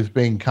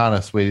being kind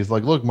of sweet. He's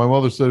like, "Look, my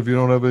mother said if you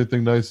don't have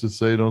anything nice to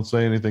say, don't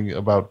say anything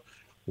about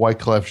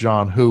Wyclef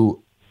Jean,"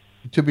 who,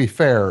 to be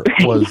fair,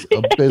 was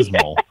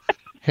abysmal.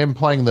 Him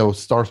playing the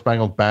Star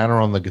Spangled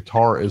Banner on the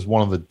guitar is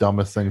one of the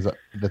dumbest things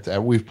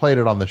we've played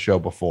it on the show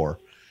before.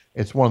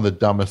 It's one of the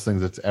dumbest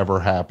things that's ever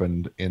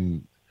happened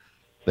in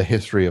the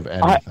history of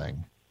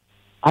anything.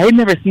 I had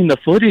never seen the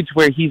footage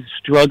where he's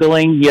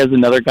struggling. He has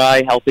another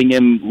guy helping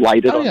him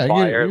light it on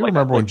fire. You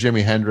remember when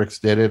Jimi Hendrix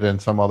did it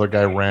and some other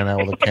guy ran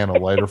out with a can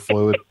of lighter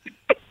fluid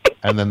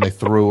and then they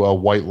threw a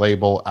white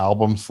label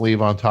album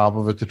sleeve on top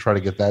of it to try to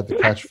get that to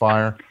catch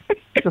fire?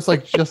 Just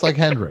like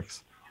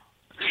Hendrix.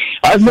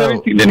 I've never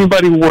seen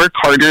anybody work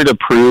harder to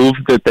prove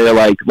that they're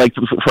like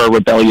for a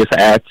rebellious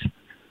act.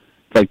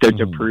 Like they're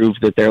to prove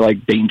that they're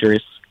like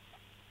dangerous.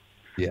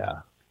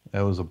 Yeah,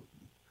 that was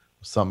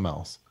something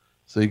else.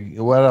 So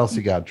what else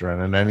you got,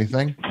 Drennan?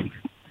 Anything?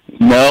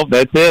 No,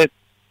 that's it.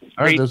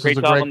 All right, this was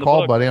a great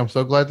call, buddy. I'm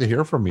so glad to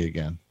hear from you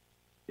again.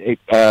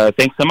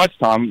 Thanks so much,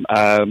 Tom.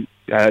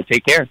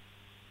 Take care.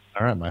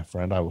 All right, my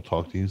friend. I will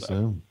talk to you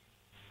soon.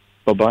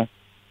 Bye-bye.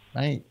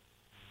 Bye.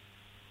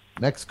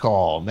 Next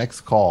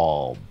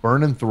call.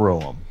 Burning through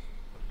them.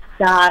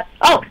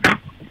 Hello.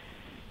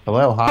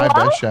 Hi,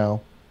 Best Show.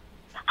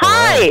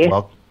 Hi.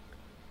 Well,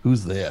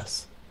 who's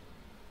this?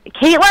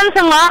 Caitlin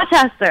from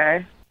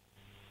Rochester.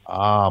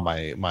 Ah,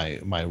 my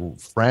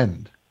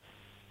friend.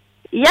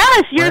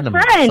 Yes, your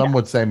friend. Some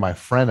would say my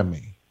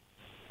frenemy.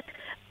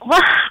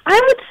 Well,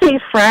 I would say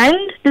friend.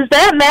 Does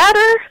that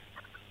matter?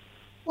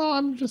 Well,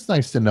 I'm just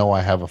nice to know I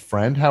have a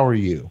friend. How are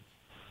you?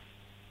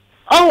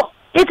 Oh,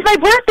 it's my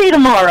birthday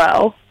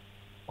tomorrow.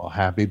 Well,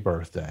 happy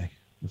birthday.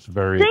 It's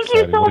very Thank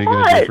exciting. you so What are you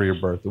going to much. do for your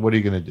birthday? What are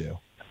you going to do?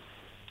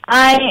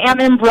 I am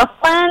in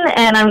Brooklyn,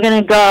 and I'm going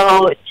to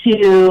go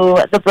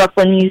to the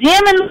Brooklyn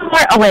Museum in the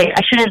morning. Oh, wait,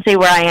 I shouldn't say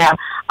where I am.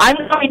 I'm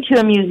going to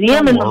a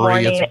museum in the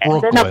morning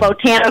and then a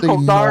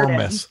botanical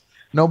garden.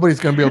 Nobody's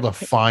going to be able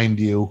to find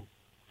you.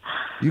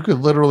 You could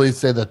literally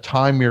say the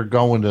time you're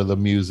going to the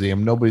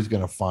museum. Nobody's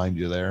going to find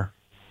you there.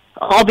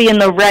 I'll be in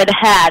the red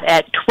hat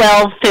at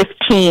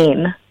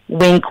 12:15.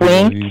 Wink,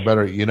 wink.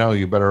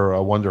 You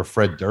better wonder if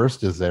Fred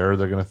Durst is there.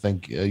 They're going to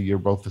think you're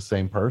both the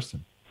same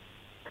person.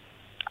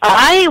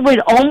 I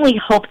would only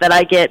hope that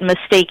I get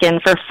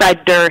mistaken for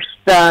Fred Durst,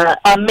 the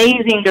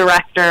amazing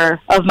director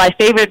of my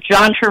favorite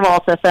John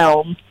Travolta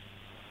film.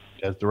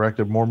 He has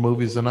directed more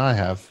movies than I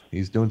have.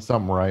 He's doing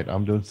something right.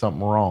 I'm doing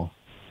something wrong.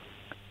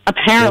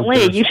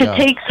 Apparently, you should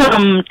take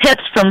some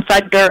tips from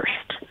Fred Durst.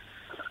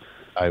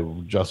 I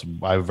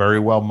very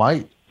well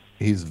might.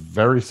 He's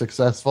very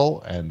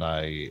successful, and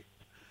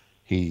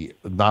he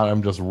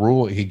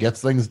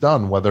gets things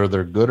done, whether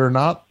they're good or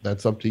not.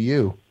 That's up to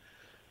you.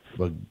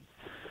 But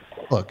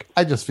look,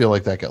 I just feel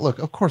like that guy. Look,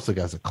 of course the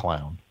guy's a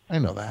clown. I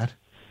know that.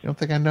 You don't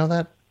think I know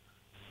that?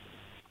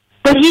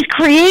 But he's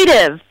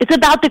creative. It's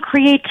about the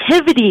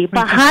creativity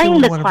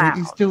behind the clown.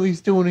 He's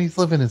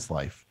living his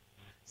life.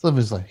 He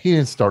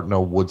didn't start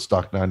no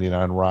Woodstock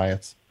 99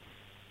 riots.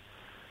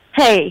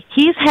 Hey,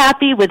 he's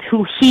happy with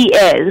who he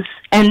is,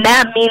 and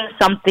that means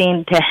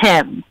something to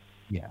him.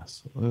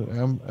 Yes.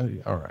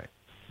 All right.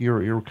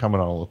 You're coming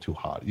on a little too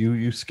hot.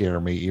 You scare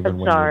me even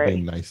when sorry. you're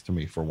being nice to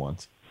me for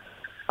once.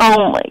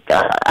 Oh my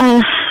God!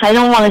 I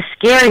don't want to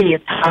scare you,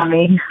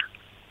 Tommy.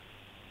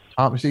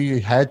 Tom, see, you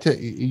had to.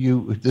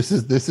 This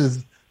is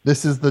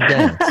the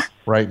dance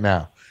right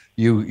now.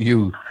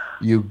 You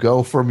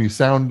go from you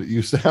sound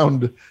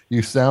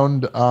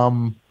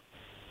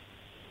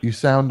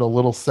a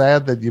little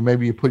sad that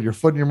you put your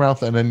foot in your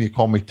mouth and then you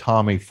call me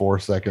Tommy 4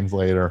 seconds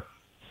later.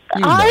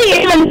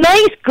 I am a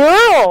nice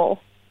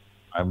girl.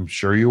 I'm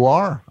sure you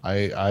are.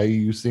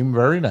 You seem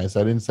very nice. I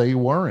didn't say you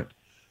weren't.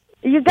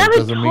 You got a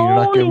doesn't mean you're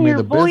not tone giving in me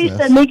your the voice business.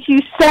 that makes you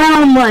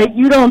sound like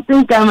you don't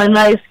think I'm a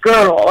nice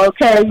girl.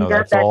 Okay, you No, got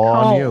that's that all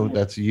on tone.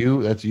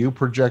 you. That's you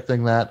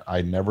projecting that.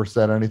 I never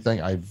said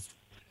anything. I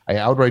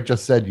outright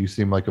just said you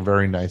seem like a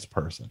very nice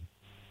person.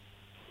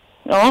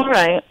 All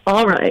right.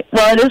 Well,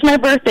 it is my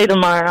birthday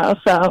tomorrow,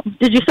 so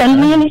did you send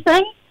me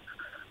anything?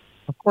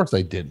 Of course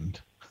I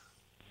didn't.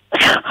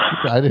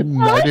 I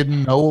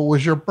didn't know it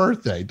was your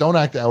birthday. Don't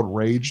act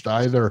outraged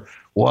either.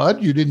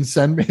 What? You didn't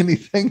send me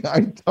anything?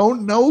 I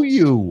don't know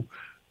you.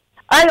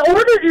 I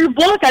ordered your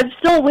book. I'm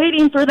still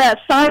waiting for that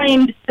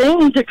signed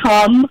thing to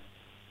come.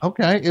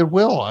 Okay, it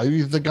will.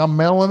 You think I'm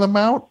mailing them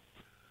out?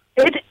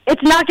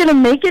 It's not going to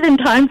make it in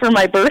time for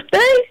my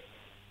birthday?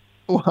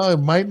 Well, it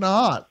might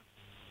not.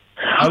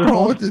 I don't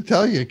know what to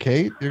tell you,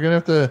 Kate. You're going to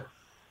have to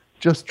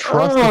just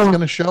trust it's going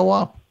to show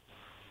up.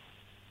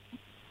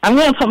 I'm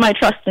going to put my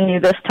trust in you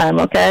this time,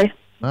 okay?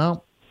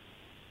 Well.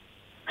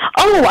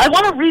 Oh, I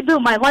want to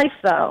reboot my life,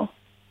 though.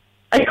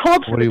 I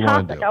called for What do the you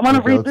want to topic. do? I want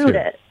to Okay, let's reboot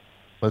hear it.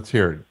 Let's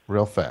hear it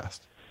real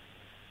fast.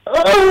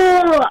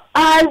 Oh,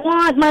 I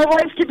want my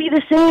life to be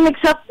the same,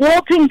 except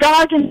Walton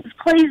Goggins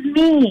plays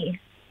me.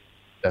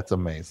 That's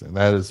amazing.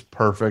 That is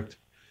perfect.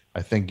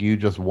 I think you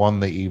just won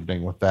the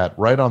evening with that.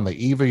 Right on the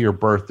eve of your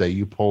birthday,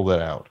 you pulled it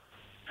out.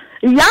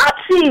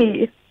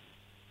 Yahtzee!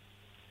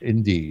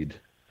 Indeed.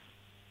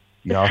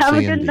 Have a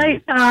good indeed.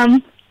 night,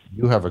 Tom.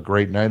 You have a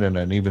great night and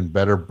an even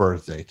better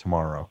birthday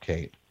tomorrow,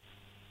 Kate.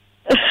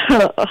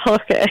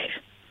 Okay.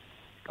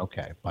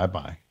 Okay,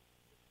 bye-bye.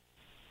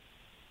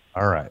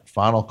 All right,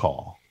 final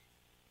call.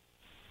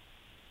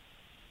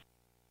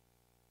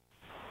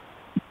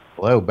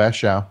 Hello, Best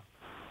Show.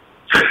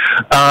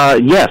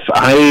 Yes,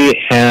 I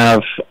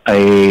have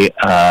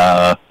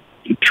a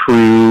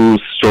true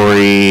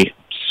story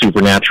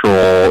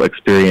supernatural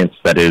experience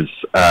that is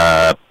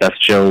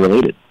Best Show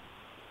related.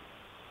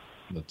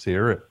 Let's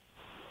hear it.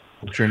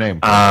 What's your name?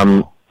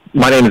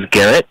 My name is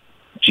Garrett,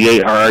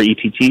 Garrett. Have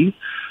you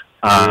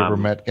ever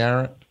met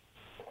Garrett?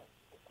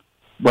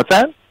 What's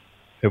that?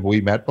 Have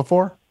we met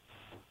before?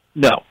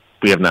 No,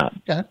 we have not.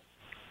 Okay.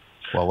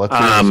 Well, let's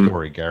hear the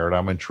story, Garrett.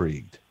 I'm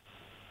intrigued.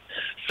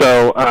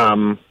 So,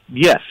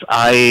 yes,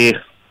 I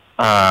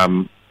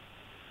was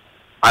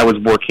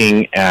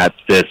working at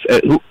this.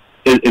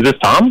 Is this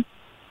Tom?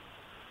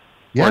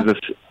 Yeah. Or is this?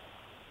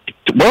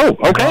 Whoa.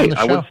 Okay.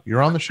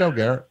 You're on the show,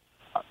 Garrett.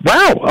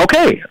 Wow.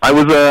 Okay. I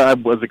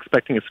was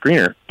expecting a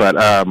screener, but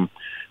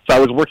so I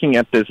was working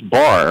at this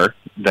bar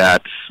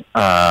that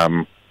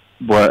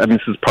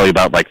this is probably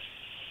about like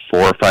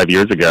 4 or 5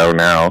 years ago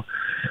now,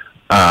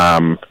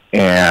 and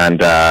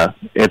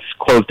it's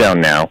closed down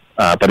now.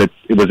 But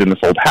it was in this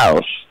old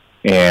house,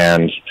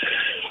 and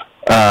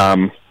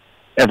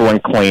everyone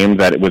claimed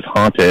that it was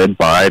haunted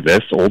by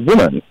this old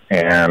woman,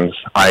 and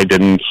I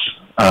didn't,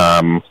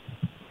 I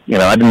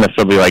didn't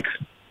necessarily like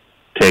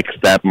take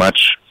that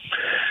much.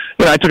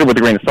 I took it with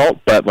a grain of salt,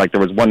 but like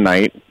there was one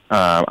night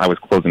I was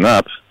closing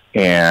up,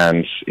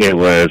 and it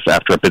was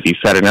after a busy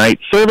Saturday night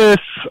service.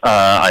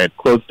 I had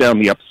closed down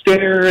the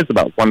upstairs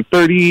about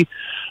 1:30.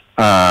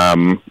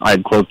 I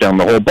had closed down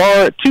the whole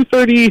bar at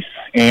 2:30,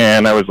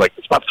 and I was like,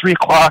 it's about 3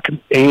 o'clock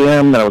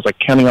a.m., and I was like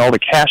counting all the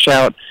cash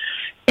out,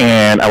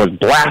 and I was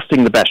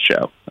blasting the Best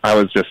Show. I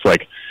was just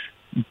like,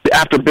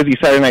 after a busy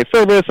Saturday night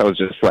service, I was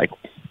just like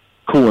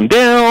cooling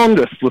down,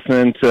 just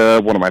listening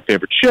to one of my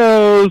favorite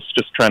shows,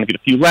 just trying to get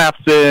a few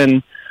laughs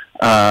in,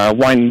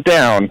 winding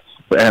down,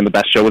 and the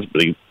Best Show was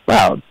really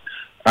loud.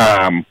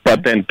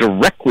 But then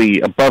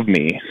directly above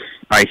me,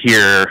 I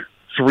hear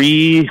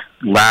 3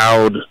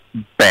 loud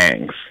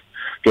bangs,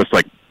 just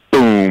like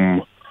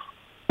boom,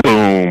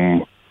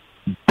 boom,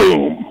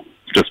 boom,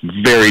 just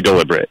very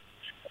deliberate.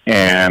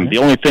 And the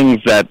only things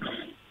that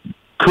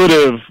could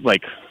have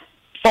like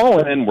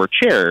fallen were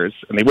chairs,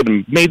 and they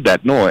wouldn't have made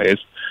that noise.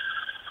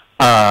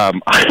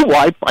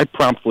 I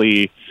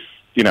promptly,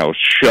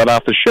 shut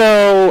off the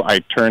show. I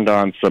turned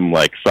on some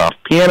like soft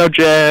piano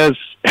jazz,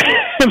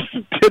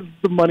 did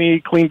the money,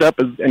 cleaned up,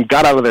 and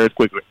got out of there as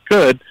quick as I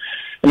could.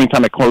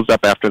 Anytime I closed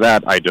up after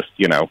that, I just,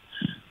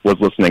 was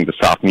listening to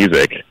soft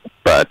music.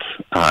 But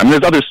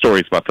there's other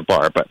stories about the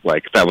bar, but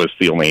like that was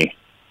the only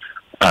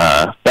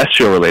Best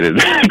Show related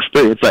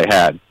experience I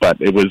had. But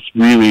it was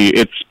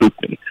it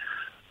spooked me.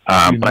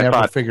 You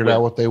never figured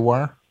out what they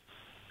were?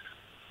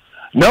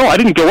 No, I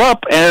didn't go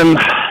up, and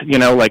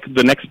like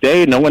the next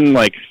day, no one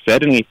like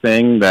said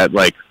anything that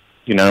like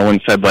no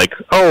one said like,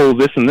 oh,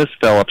 this and this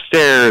fell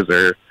upstairs,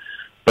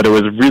 but it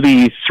was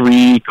really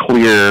 3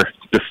 clear,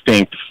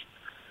 distinct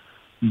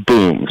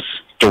booms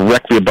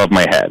directly above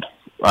my head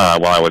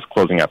while I was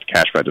closing out the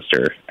cash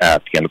register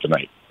at the end of the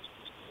night.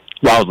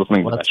 While I was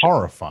listening to that. That's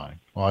horrifying.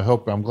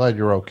 Well, I'm glad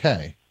you're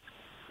okay.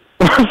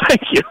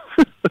 Thank you.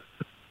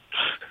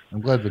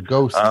 I'm glad the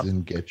ghost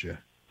didn't get you.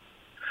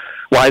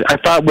 Well, I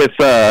thought with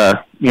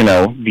the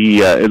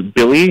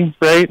Billy,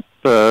 right?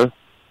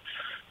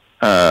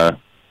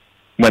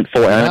 Went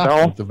full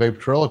Annabelle. With the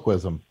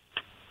ventriloquism.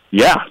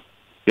 Yeah.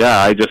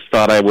 I just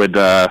thought I would.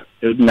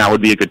 Now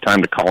would be a good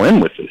time to call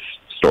in with this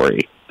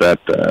story.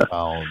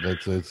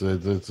 It's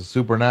a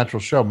supernatural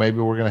show. Maybe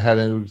we're gonna head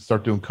in and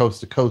start doing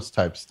coast to coast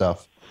type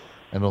stuff,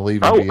 and it'll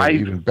even be an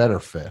even better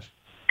fit.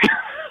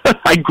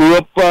 I grew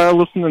up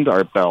listening to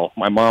Art Bell.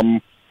 My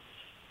mom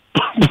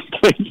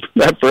played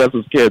that for us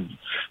as kids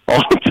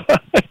all the time.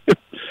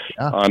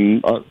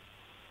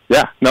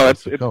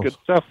 It's good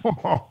stuff.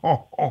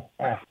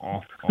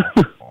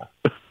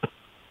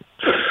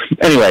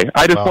 Anyway,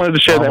 I just wanted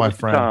to share that with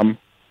friend, Tom.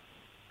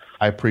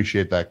 I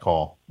appreciate that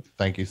call.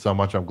 Thank you so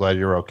much. I'm glad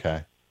you're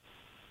okay.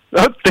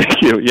 Oh,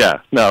 thank you. Yeah.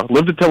 No,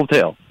 live to tell the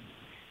tale.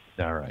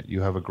 All right.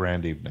 You have a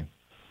grand evening.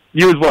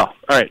 You as well.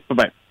 All right.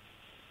 Bye-bye.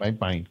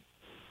 Bye-bye.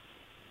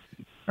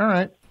 All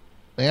right.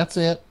 That's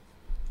it.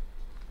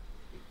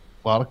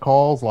 A lot of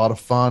calls, a lot of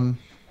fun.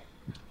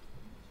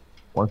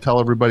 Want to tell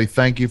everybody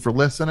thank you for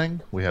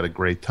listening. We had a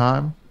great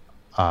time.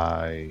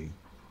 I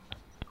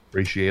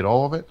appreciate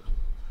all of it.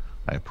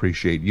 I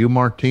appreciate you,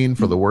 Martine,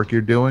 for the work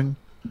you're doing.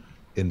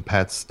 In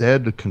Pat's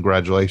stead,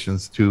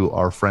 congratulations to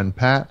our friend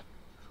Pat.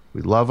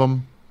 We love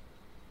him.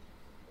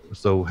 We're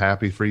so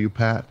happy for you,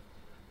 Pat.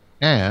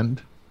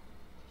 And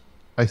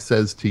I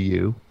says to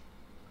you,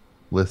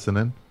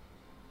 listening,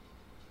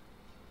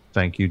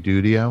 thank you,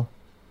 Dudio.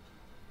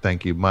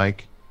 Thank you,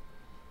 Mike.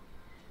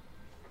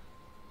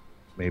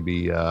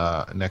 Maybe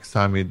next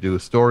time you do a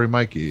story,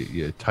 Mike,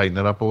 you tighten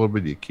it up a little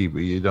bit. You keep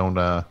it. You don't.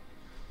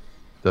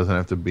 Doesn't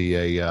have to be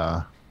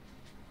a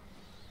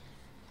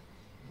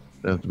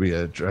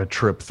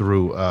trip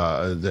through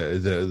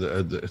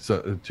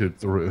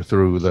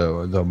through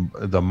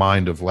the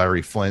mind of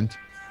Larry Flint.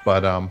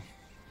 But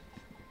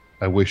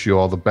I wish you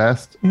all the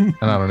best. And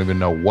I don't even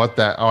know what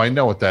that. Oh, I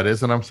know what that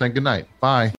is, and I'm saying good night. Bye.